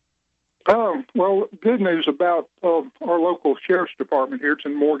tonight? Well, good news about our local sheriff's department here. It's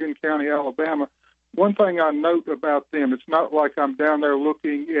in Morgan County, Alabama. One thing I note about them, it's not like I'm down there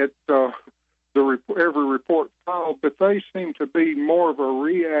looking at every report filed, but they seem to be more of a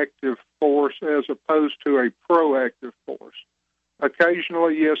reactive force as opposed to a proactive force.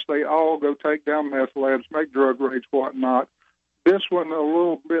 Occasionally, yes, they all go take down meth labs, make drug raids, whatnot. This one a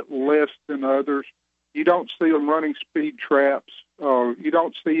little bit less than others. You don't see them running speed traps. You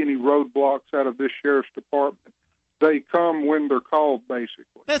don't see any roadblocks out of this sheriff's department. They come when they're called, basically.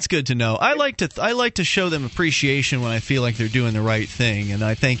 That's good to know. I like to show them appreciation when I feel like they're doing the right thing, and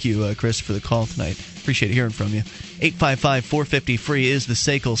I thank you, Chris, for the call tonight. Appreciate hearing from you. 855-450-FREE is the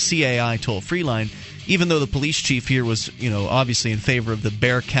SACL CAI toll-free line. Even though the police chief here was, obviously in favor of the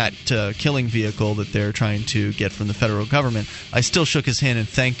Bearcat killing vehicle that they're trying to get from the federal government, I still shook his hand and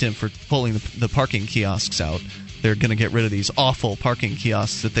thanked him for pulling the parking kiosks out. They're going to get rid of these awful parking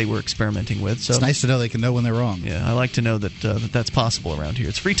kiosks that they were experimenting with. So it's nice to know they can know when they're wrong. Yeah, I like to know that that's possible around here.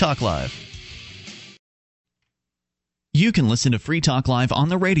 It's Free Talk Live. You can listen to Free Talk Live on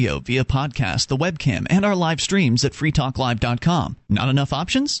the radio via podcast, the webcam, and our live streams at freetalklive.com. Not enough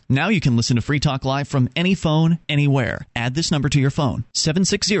options? Now you can listen to Free Talk Live from any phone, anywhere. Add this number to your phone,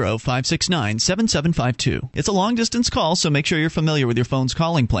 760-569-7752. It's a long-distance call, so make sure you're familiar with your phone's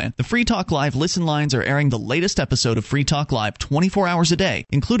calling plan. The Free Talk Live listen lines are airing the latest episode of Free Talk Live 24 hours a day,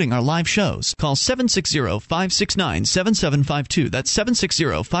 including our live shows. Call 760-569-7752. That's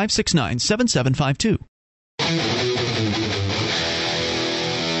 760-569-7752.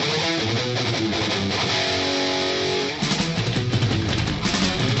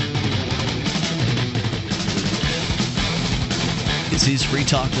 This is Free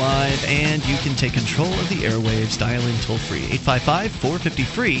Talk Live, and you can take control of the airwaves. Dial in toll-free,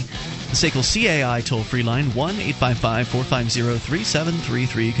 855-450-FREE. The SACL CAI toll-free line,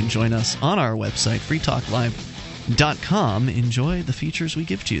 1-855-450-3733. You can join us on our website, freetalklive.com. Enjoy the features we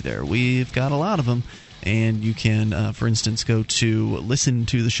give to you there. We've got a lot of them. And you can, for instance, go to listen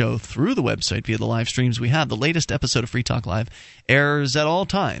to the show through the website via the live streams we have. The latest episode of Free Talk Live airs at all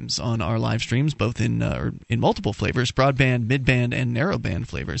times on our live streams, both in multiple flavors, broadband, midband, and narrowband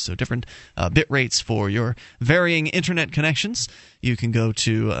flavors, so different bit rates for your varying internet connections. You can go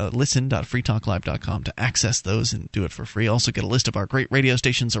to listen.freetalklive.com to access those and do it for free. Also get a list of our great radio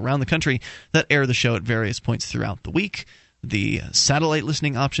stations around the country that air the show at various points throughout the week. the satellite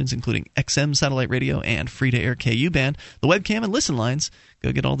listening options, including XM satellite radio and free-to-air KU band, the webcam and listen lines.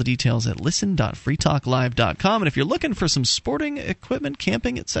 Go get all the details at listen.freetalklive.com. And if you're looking for some sporting equipment,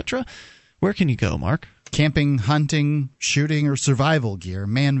 camping, etc., where can you go, Mark? Camping, hunting, shooting, or survival gear,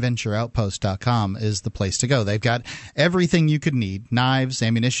 manventureoutpost.com is the place to go. They've got everything you could need: knives,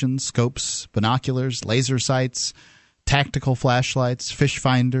 ammunition, scopes, binoculars, laser sights, tactical flashlights, fish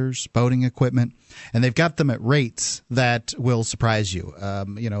finders, boating equipment, and they've got them at rates that will surprise you.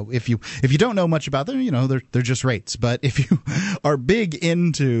 If you don't know much about them, they're just rates. But if you are big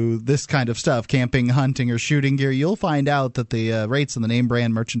into this kind of stuff, camping, hunting, or shooting gear, you'll find out that the rates on the name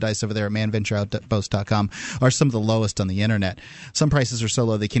brand merchandise over there at manventureoutpost.com are some of the lowest on the internet. Some prices are so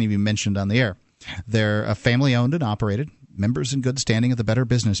low they can't even be mentioned on the air. They're family owned and operated, members in good standing of the Better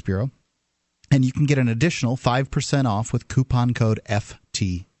Business Bureau. And you can get an additional 5% off with coupon code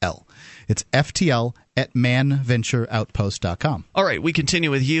FTL. It's FTL at manventureoutpost.com. All right, we continue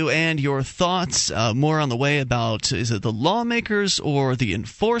with you and your thoughts. More on the way about, is it the lawmakers or the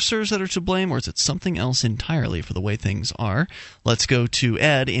enforcers that are to blame, or is it something else entirely for the way things are? Let's go to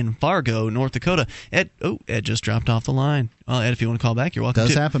Ed in Fargo, North Dakota. Ed just dropped off the line. Ed, if you want to call back, you're welcome.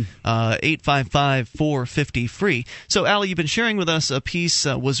 Does happen. 855-450-FREE. So, Allie, you've been sharing with us a piece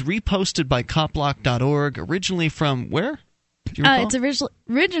was reposted by copblock.org, originally from where? It's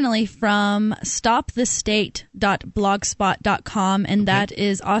originally from stopthestate.blogspot.com, and that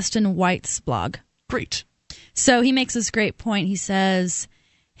is Austin White's blog. Great. So he makes this great point. He says,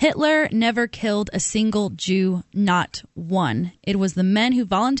 Hitler never killed a single Jew, not one. It was the men who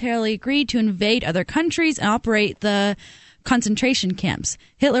voluntarily agreed to invade other countries and operate the concentration camps.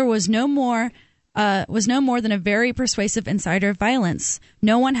 Hitler was no more than a very persuasive insider of violence.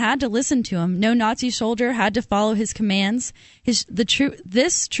 No one had to listen to him. No Nazi soldier had to follow his commands.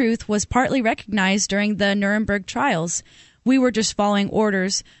 This truth was partly recognized during the Nuremberg trials. We were just following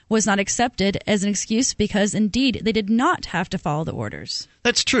orders was not accepted as an excuse because, indeed, they did not have to follow the orders.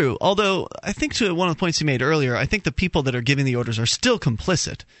 That's true. Although, I think to one of the points you made earlier, I think the people that are giving the orders are still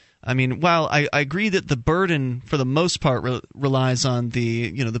complicit. I mean, while I agree that the burden, for the most part, relies on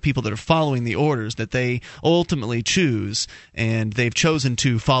the people that are following the orders, that they ultimately choose, and they've chosen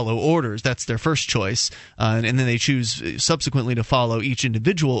to follow orders. That's their first choice, and then they choose subsequently to follow each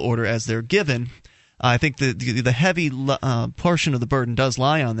individual order as they're given. I think the heavy portion of the burden does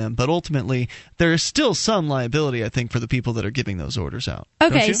lie on them, but ultimately there is still some liability, I think, for the people that are giving those orders out.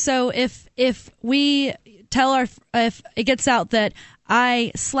 Okay, so if we tell if it gets out that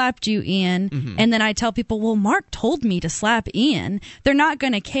I slapped you, Ian, and then I tell people, well, Mark told me to slap Ian, they're not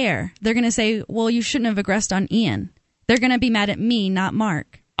going to care. They're going to say, well, you shouldn't have aggressed on Ian. They're going to be mad at me, not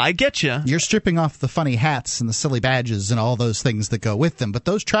Mark. I get you. You're stripping off the funny hats and the silly badges and all those things that go with them, but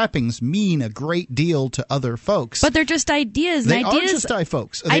those trappings mean a great deal to other folks. But they're just ideas. They are just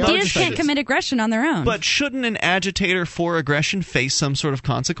folks. Ideas can't commit aggression on their own. But shouldn't an agitator for aggression face some sort of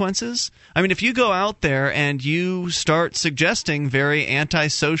consequences? I mean, if you go out there and you start suggesting very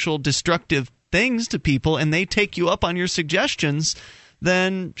antisocial, destructive things to people and they take you up on your suggestions,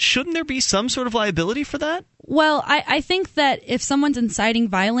 then shouldn't there be some sort of liability for that? Well, I think that if someone's inciting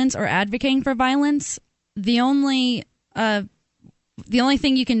violence or advocating for violence, the only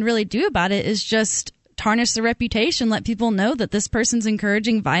thing you can really do about it is just tarnish the reputation, let people know that this person's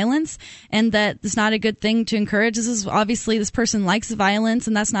encouraging violence and that it's not a good thing to encourage. Obviously this person likes violence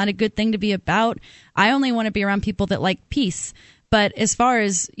and that's not a good thing to be about. I only want to be around people that like peace. But as far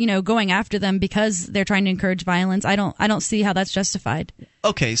as, going after them because they're trying to encourage violence, I don't see how that's justified.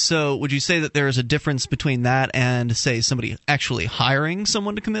 Okay, so would you say that there is a difference between that and, say, somebody actually hiring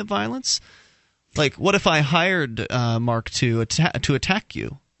someone to commit violence? Like, what if I hired Mark to attack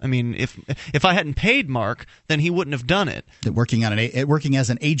you? I mean, if I hadn't paid Mark, then he wouldn't have done it. Working as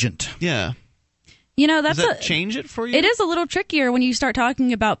an agent. Yeah. Does that change it for you? It is a little trickier when you start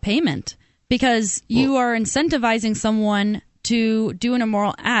talking about payment because you are incentivizing someone to do an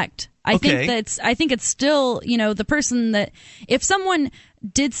immoral act. I think it's still, the person that if someone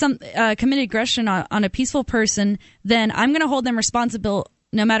did committed aggression on a peaceful person, then I'm going to hold them responsible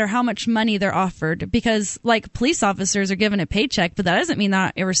no matter how much money they're offered, because like police officers are given a paycheck, but that doesn't mean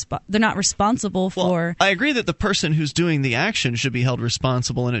they're not responsible for. I agree that the person who's doing the action should be held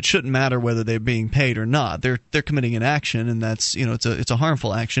responsible, and it shouldn't matter whether they're being paid or not. They're committing an action, and that's it's a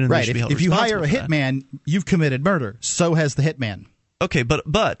harmful action, and right. They should be held if you responsible. If you hire a hitman, you've committed murder. So has the hitman. Okay, but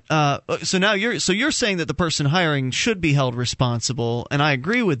so now you're saying that the person hiring should be held responsible, and I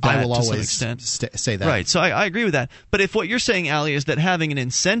agree with that. I will to always some extent. say that. Right. So I agree with that. But if what you're saying, Allie, is that having an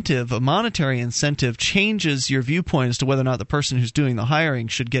incentive, a monetary incentive, changes your viewpoint as to whether or not the person who's doing the hiring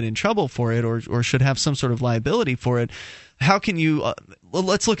should get in trouble for it or should have some sort of liability for it, how can you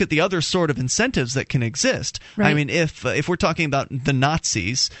let's look at the other sort of incentives that can exist. Right. I mean, if we're talking about the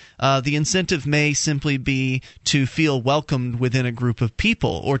Nazis, the incentive may simply be to feel welcomed within a group of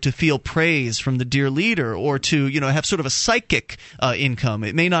people, or to feel praise from the dear leader, or to have sort of a psychic income.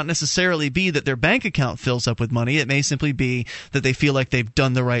 It may not necessarily be that their bank account fills up with money. It may simply be that they feel like they've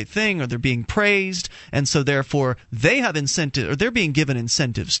done the right thing, or they're being praised, and so therefore they have incentive, or they're being given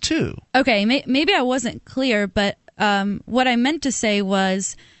incentives too. Okay, maybe I wasn't clear, but what I meant to say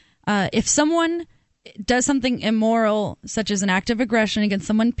was if someone does something immoral, such as an act of aggression against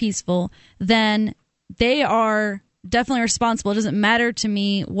someone peaceful, then they are definitely responsible. It doesn't matter to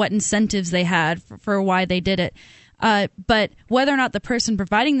me what incentives they had for why they did it. But whether or not the person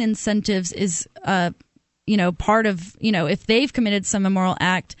providing the incentives is, part of, if they've committed some immoral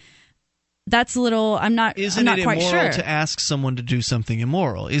act, that's a little. I'm not quite sure. Isn't it immoral to ask someone to do something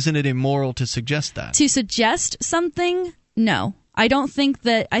immoral? Isn't it immoral to suggest that? To suggest something? No. I don't think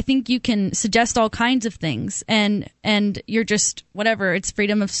that. I think you can suggest all kinds of things, and you're just whatever. It's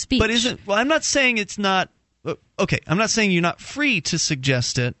freedom of speech. But I'm not saying it's not. Okay, I'm not saying you're not free to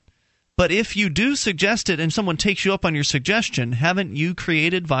suggest it. But if you do suggest it and someone takes you up on your suggestion, haven't you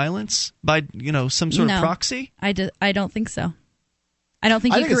created violence by some sort of proxy? I don't think so. I don't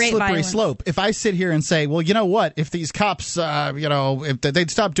think you create it's slippery violence. slope. If I sit here and say, well, you know what? If these cops, if they'd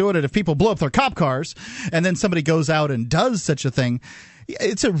stop doing it, if people blow up their cop cars, and then somebody goes out and does such a thing,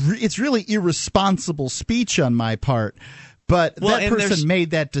 it's really irresponsible speech on my part. But that person made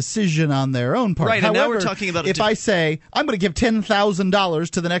that decision on their own part. Right, However, and now we're talking about if I say, I'm going to give $10,000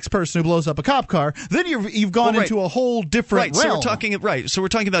 to the next person who blows up a cop car, then you've gone into a whole different realm. So we're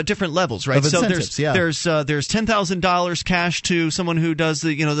talking about different levels, right? Of incentives, there's $10,000 cash to someone who does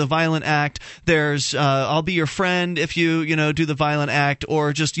the violent act. There's I'll be your friend if you do the violent act,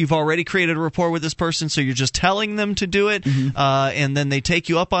 or just you've already created a rapport with this person, so you're just telling them to do it, and then they take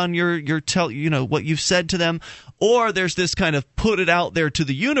you up on your what you've said to them. Or there's this kind of put it out there to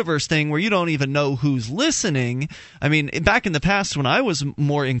the universe thing where you don't even know who's listening. I mean, back in the past when I was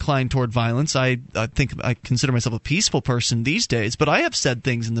more inclined toward violence, I think I consider myself a peaceful person these days, but I have said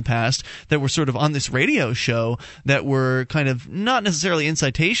things in the past that were sort of on this radio show that were kind of not necessarily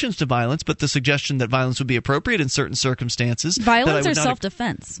incitations to violence, but the suggestion that violence would be appropriate in certain circumstances. Violence or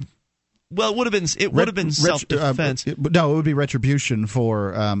self-defense? Well, it would have been self-defense. No, it would be retribution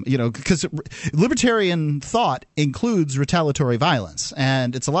for because libertarian thought includes retaliatory violence,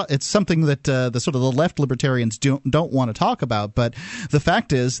 and it's something that the sort of the left libertarians don't want to talk about. But the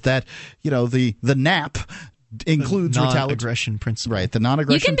fact is that the NAP includes non-aggression principle. Right, the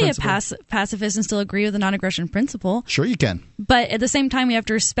non-aggression principle. You can be a pacifist and still agree with the non-aggression principle. Sure, you can. But at the same time, we have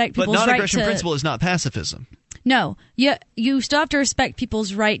to respect people's right to... But non-aggression principle is not pacifism. No, you still have to respect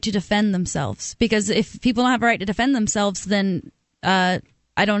people's right to defend themselves, because if people don't have a right to defend themselves, then I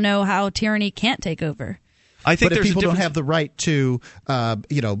don't know how tyranny can't take over. I think but if people don't have the right to,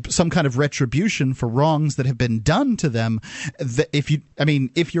 some kind of retribution for wrongs that have been done to them, if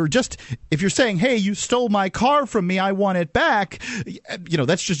you're saying, "Hey, you stole my car from me, I want it back,"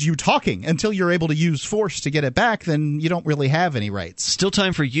 that's just you talking. Until you're able to use force to get it back, then you don't really have any rights. Still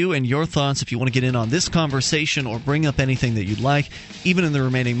time for you and your thoughts if you want to get in on this conversation or bring up anything that you'd like, even in the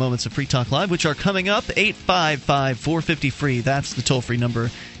remaining moments of Free Talk Live, which are coming up. 855-450-FREE. That's the toll-free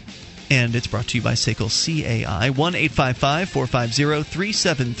number. And it's brought to you by SACL CAI,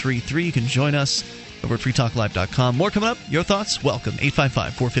 1-855-450-3733. You can join us over at freetalklive.com. More coming up. Your thoughts? Welcome.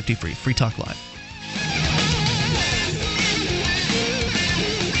 855-450-FREE. Free Talk Live.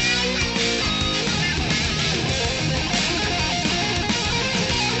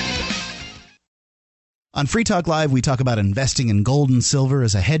 On Free Talk Live, we talk about investing in gold and silver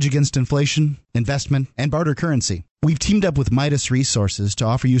as a hedge against inflation, investment, and barter currency. We've teamed up with Midas Resources to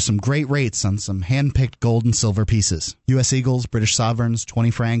offer you some great rates on some hand-picked gold and silver pieces. U.S. Eagles, British Sovereigns,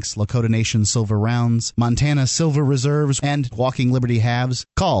 20 francs, Lakota Nation silver rounds, Montana silver reserves, and Walking Liberty halves.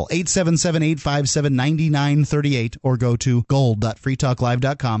 Call 877-857-9938 or go to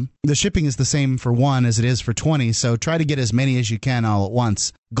gold.freetalklive.com. The shipping is the same for 1 as it is for 20, so try to get as many as you can all at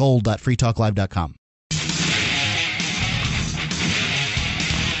once. Gold.freetalklive.com.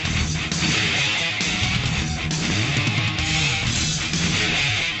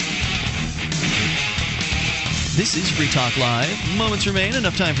 This is Free Talk Live. Moments remain.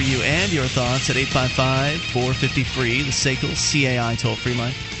 Enough time for you and your thoughts at 855-450-FREE, the SACL CAI toll-free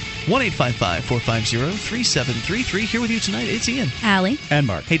line. 1-855-450-3733. Here with you tonight, it's Ian. Allie. And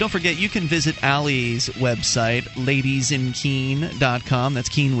Mark. Hey, don't forget, you can visit Allie's website, ladiesinkeene.com. That's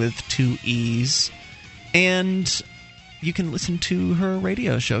Keene with 2 E's. And you can listen to her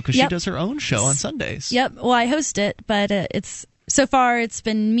radio show because she does her own show on Sundays. Yep. Well, I host it, but so far it's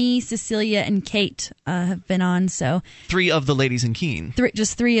been me, Cecilia, and Kate have been on. So 3 of the ladies in Keene.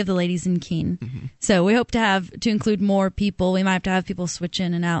 Just 3 of the ladies in Keene. Mm-hmm. So we hope to include more people. We might have to have people switch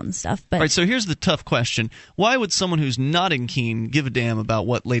in and out and stuff. But all right. So here's the tough question: why would someone who's not in Keene give a damn about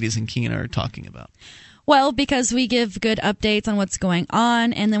what ladies in Keene are talking about? Well, because we give good updates on what's going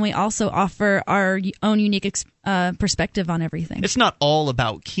on, and then we also offer our own unique perspective on everything. It's not all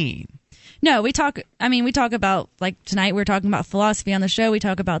about Keene. No, we talk about, like tonight we're talking about philosophy on the show. We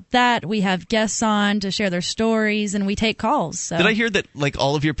talk about that. We have guests on to share their stories, and we take calls. So. Did I hear that like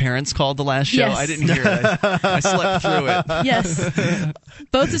all of your parents called the last show? Yes. I didn't hear it. I slept through it. Yes.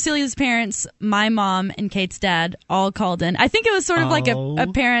 Both Cecilia's parents, my mom and Kate's dad, all called in. I think it was sort of like a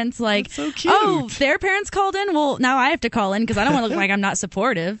parent's like, so cute. Oh, their parents called in? Well, now I have to call in because I don't want to look like I'm not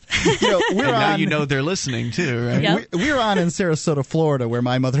supportive. Now you know they're listening too, right? Yep. We're on in Sarasota, Florida, where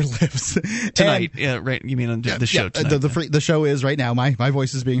my mother lives. Tonight, right? You mean on the show tonight? The show is right now. My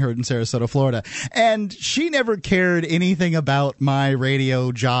voice is being heard in Sarasota, Florida, and she never cared anything about my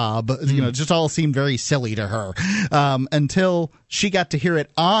radio job. It just all seemed very silly to her until she got to hear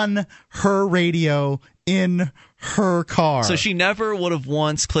it on her radio in her car. So she never would have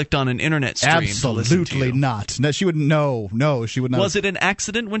once clicked on an internet stream. Absolutely not. No, she wouldn't. No, she would not. Was it an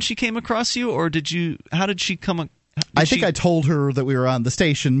accident when she came across you, or how did she come? I think I told her that we were on the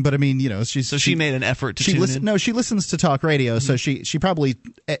station, but I mean, she made an effort to tune in? No, she listens to talk radio, so she probably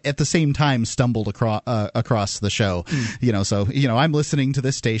at the same time stumbled across the show. So I'm listening to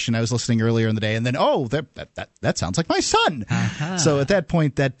this station. I was listening earlier in the day, and then that sounds like my son. Uh-huh. So at that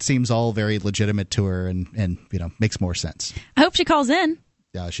point, that seems all very legitimate to her, and makes more sense. I hope she calls in.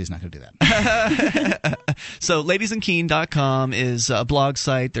 She's not going to do that. So ladiesinkeene.com is a blog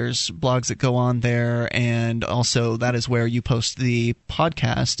site. There's blogs that go on there, and also that is where you post the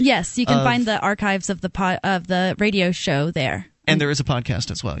podcast. Yes, you can find the archives of the radio show there. And there is a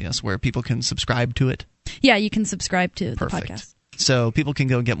podcast as well, yes, where people can subscribe to it. Yeah, you can subscribe to Perfect. The podcast. So people can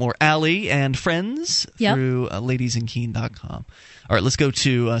go and get more Allie and friends through ladiesinkeene.com. All right, let's go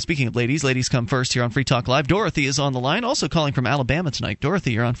to, speaking of ladies come first here on Free Talk Live. Dorothy is on the line, also calling from Alabama tonight.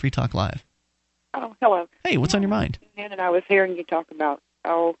 Dorothy, you're on Free Talk Live. Oh, hello. Hey, what's on your mind? And I was hearing you talk about,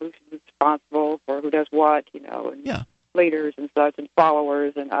 who's responsible for who does what, and leaders and such, and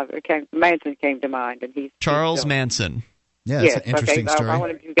followers, and Manson came to mind. And he's Charles Manson. Yeah, it's an interesting story. I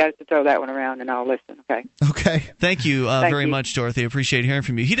wanted you guys to throw that one around, and I'll listen, okay? Okay. Thank you very much, Dorothy. Appreciate hearing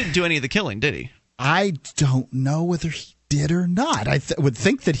from you. He didn't do any of the killing, did he? I don't know whether he did or not. I would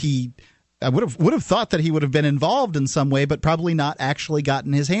think that I would have thought that he would have been involved in some way, but probably not actually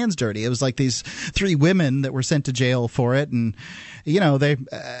gotten his hands dirty. It was like these 3 women that were sent to jail for it, and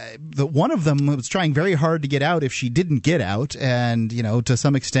one of them was trying very hard to get out if she didn't get out, and to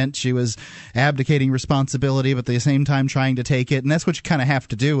some extent she was abdicating responsibility, but at the same time trying to take it, and that's what you kind of have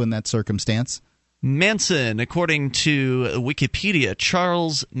to do in that circumstance. Manson, according to Wikipedia,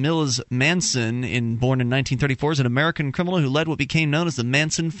 Charles Mills Manson, born in 1934, is an American criminal who led what became known as the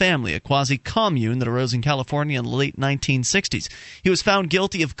Manson family, a quasi-commune that arose in California in the late 1960s. He was found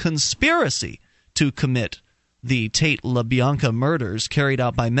guilty of conspiracy to commit the Tate LaBianca murders carried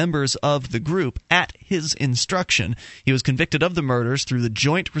out by members of the group at his instruction. He was convicted of the murders through the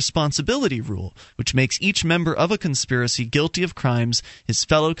joint responsibility rule, which makes each member of a conspiracy guilty of crimes his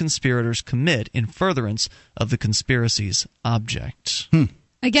fellow conspirators commit in furtherance of the conspiracy's object.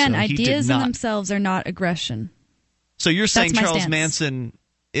 Again, ideas in themselves are not aggression. So you're saying Charles Manson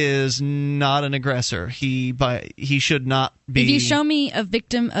is not an aggressor. He should not be. If you show me a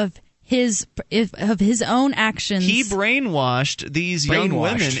victim of his own actions. He brainwashed these young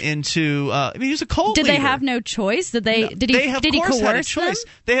women into. He was a cult leader. Did they have no choice? Did he coerce them?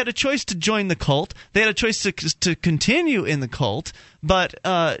 They had a choice to join the cult. They had a choice to continue in the cult. But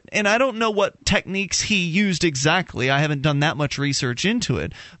and I don't know what techniques he used exactly. I haven't done that much research into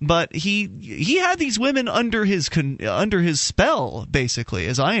it. But he had these women under his spell, basically,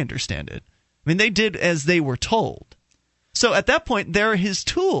 as I understand it. I mean, they did as they were told. So at that point, they're his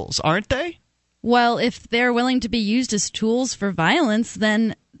tools, aren't they? Well, if they're willing to be used as tools for violence,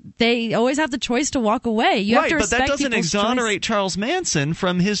 then they always have the choice to walk away. You have to respect but that doesn't exonerate choice. Charles Manson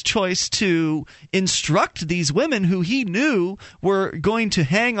from his choice to instruct these women who he knew were going to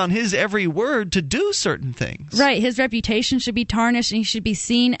hang on his every word to do certain things. Right. His reputation should be tarnished, and he should be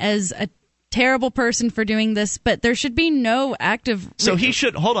seen as a terrible person for doing this, but there should be no active... So he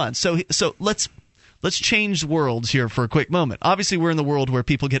should... Hold on. So let's let's change worlds here for a quick moment. Obviously, we're in the world where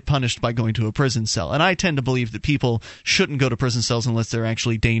people get punished by going to a prison cell, and I tend to believe that people shouldn't go to prison cells unless they're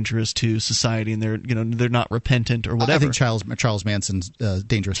actually dangerous to society and they're not repentant or whatever. I think Charles Manson's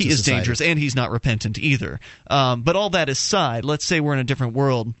dangerous to society. He is dangerous, and he's not repentant either. But all that aside, let's say we're in a different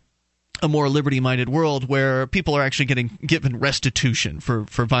world, a more liberty-minded world where people are actually getting given restitution for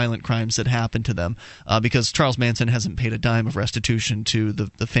violent crimes that happen to them, because Charles Manson hasn't paid a dime of restitution to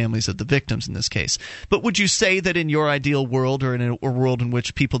the families of the victims in this case. But would you say that in your ideal world, or in a world in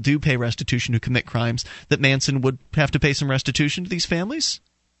which people do pay restitution who commit crimes, that Manson would have to pay some restitution to these families?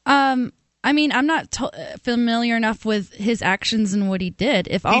 I mean, I'm not familiar enough with his actions and what he did.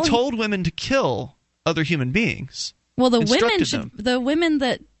 If he told women to kill other human beings. Well, the women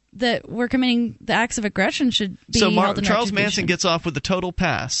that were committing the acts of aggression should be held in Charles Manson gets off with a total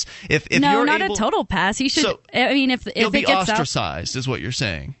pass. If no, you're not able, a total pass. He should. I mean, if he'll it be gets ostracized, is what you're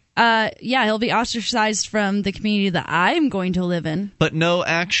saying. Yeah, he'll be ostracized from the community that I'm going to live in. But no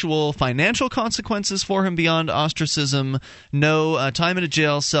actual financial consequences for him beyond ostracism, no time in a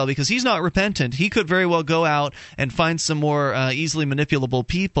jail cell, because he's not repentant. He could very well go out and find some more easily manipulable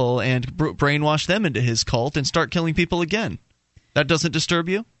people and brainwash them into his cult and start killing people again. That doesn't disturb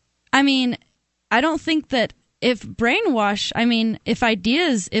you? I mean, I don't think that if spreading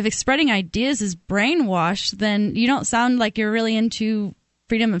ideas is brainwash, then you don't sound like you're really into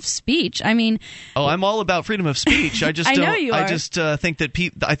freedom of speech. I mean, I'm all about freedom of speech. I just I know you are. I just think that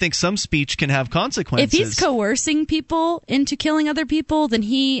I think some speech can have consequences. If he's coercing people into killing other people, then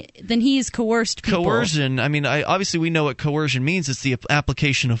he's coerced people. Coercion. I mean, obviously we know what coercion means. It's the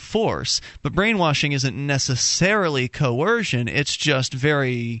application of force. But brainwashing isn't necessarily coercion. It's just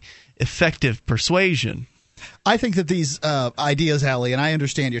very effective persuasion. I think that these ideas, Allie, and I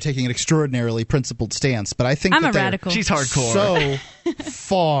understand you're taking an extraordinarily principled stance, but I think I'm that a radical. She's hardcore. So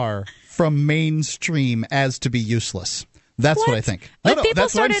far from mainstream as to be useless. That's what I think.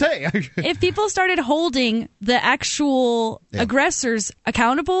 That's what I'm saying. If people started holding the actual aggressors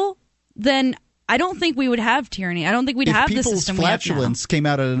accountable, then I don't think we would have tyranny. I don't think we'd have the system we have now. If people's flatulence came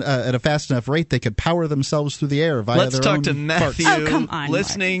out at a fast enough rate, they could power themselves through the air via Let's their talk own to Matthew, Oh, come on,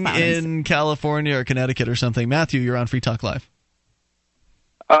 listening Mark. in California or Connecticut or something. Matthew, you're on Free Talk Live.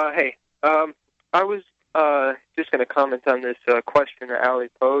 Hey, I was just going to comment on this question that Allie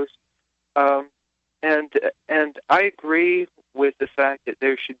posed, and I agree with the fact that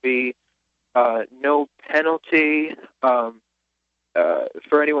there should be no penalty for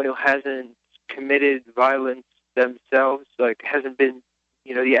anyone who hasn't committed violence themselves, like hasn't been,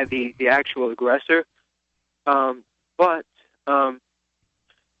 the actual aggressor. But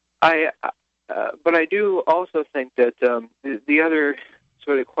I do also think that the other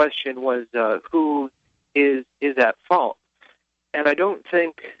sort of question was who is at fault, and I don't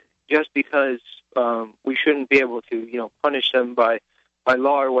think just because we shouldn't be able to punish them by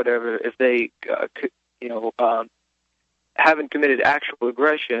law or whatever if they haven't committed actual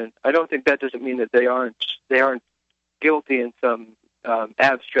aggression. I don't think that doesn't mean that they aren't guilty in some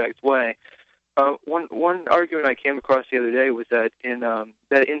abstract way. One argument I came across the other day was that in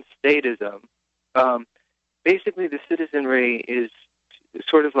statism, basically the citizenry is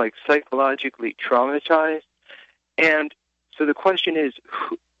sort of like psychologically traumatized, and so the question is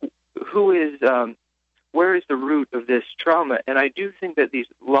who is where is the root of this trauma? And I do think that these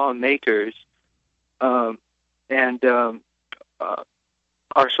lawmakers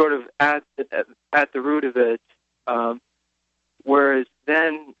are sort of at the root of it, whereas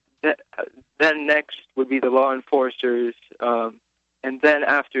then next would be the law enforcers, and then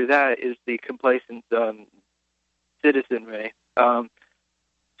after that is the complacent citizenry.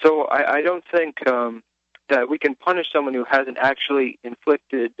 So I don't think that we can punish someone who hasn't actually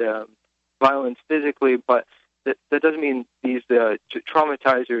inflicted violence physically, but that doesn't mean these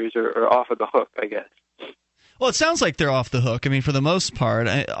traumatizers are off of the hook, I guess. Well, it sounds like they're off the hook. I mean, for the most part.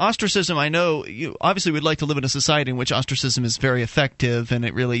 Ostracism, I know, obviously we'd like to live in a society in which ostracism is very effective and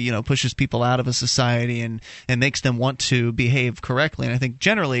it really, pushes people out of a society and makes them want to behave correctly. And I think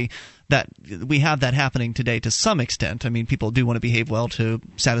generally that we have that happening today to some extent. I mean, people do want to behave well to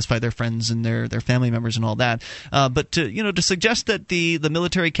satisfy their friends and their family members and all that. But to suggest that the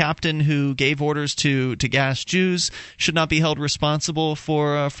military captain who gave orders to gas Jews should not be held responsible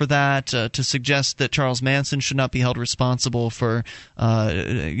for that, to suggest that Charles Manson should not be held responsible for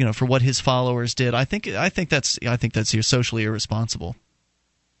for what his followers did, I think that's socially irresponsible.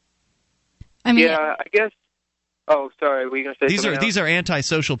 I mean, yeah, I guess. Oh, sorry. Were you going to say these are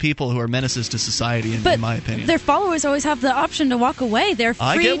antisocial people who are menaces to society, in my opinion. Their followers always have the option to walk away. They're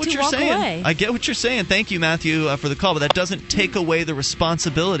free to walk away. I get what you're saying. Thank you, Matthew, for the call, but that doesn't take away the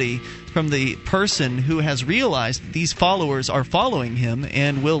responsibility from the person who has realized these followers are following him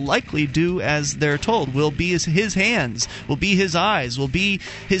and will likely do as they're told, will be his hands, will be his eyes, will be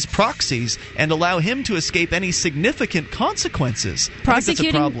his proxies, and allow him to escape any significant consequences. I think that's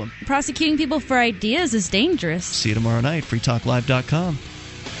a problem. Prosecuting people for ideas is dangerous. See you tomorrow night, freetalklive.com.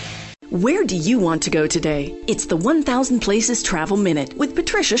 Where do you want to go today? It's the 1000 Places Travel Minute with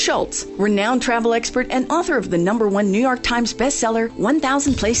Patricia Schultz, renowned travel expert and author of the #1 New York Times bestseller,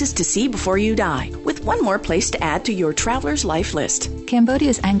 1000 Places to See Before You Die, with one more place to add to your traveler's life list.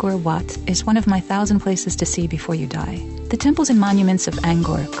 Cambodia's Angkor Wat is one of my 1000 places to see before you die. The temples and monuments of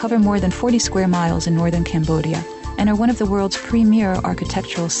Angkor cover more than 40 square miles in northern Cambodia and are one of the world's premier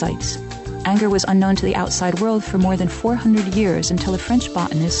architectural sites. Angkor was unknown to the outside world for more than 400 years until a French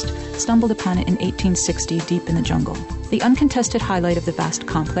botanist stumbled upon it in 1860 deep in the jungle. The uncontested highlight of the vast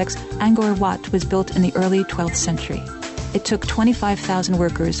complex, Angkor Wat was built in the early 12th century. It took 25,000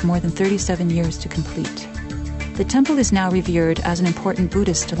 workers more than 37 years to complete. The temple is now revered as an important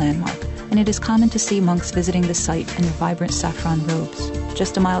Buddhist landmark, and it is common to see monks visiting the site in their vibrant saffron robes.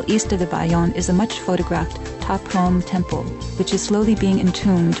 Just a mile east of the Bayon is the much-photographed Ta Prohm Temple, which is slowly being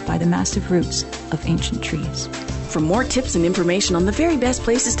entombed by the massive roots of ancient trees. For more tips and information on the very best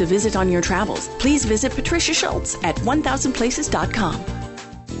places to visit on your travels, please visit Patricia Schultz at 1000places.com.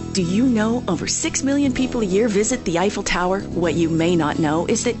 Do you know over 6 million people a year visit the Eiffel Tower? What you may not know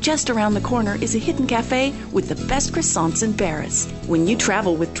is that just around the corner is a hidden cafe with the best croissants in Paris. When you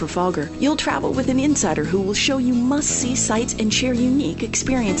travel with Trafalgar, you'll travel with an insider who will show you must-see sites and share unique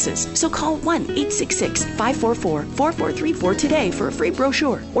experiences. So call 1-866-544-4434 today for a free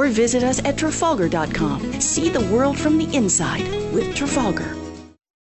brochure, or visit us at Trafalgar.com. See the world from the inside with Trafalgar.